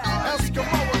Samoa,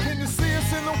 Eskimo. Can you see us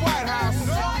in the White House?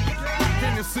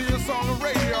 Can you see us on the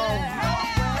radio?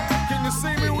 Can you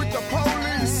see me with the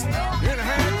police in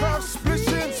handcuffs,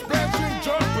 splishing, splashing,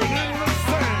 jumping in the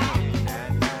sand?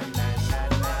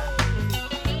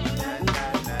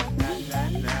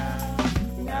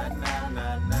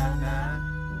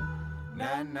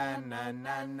 Na na na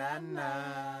na na na.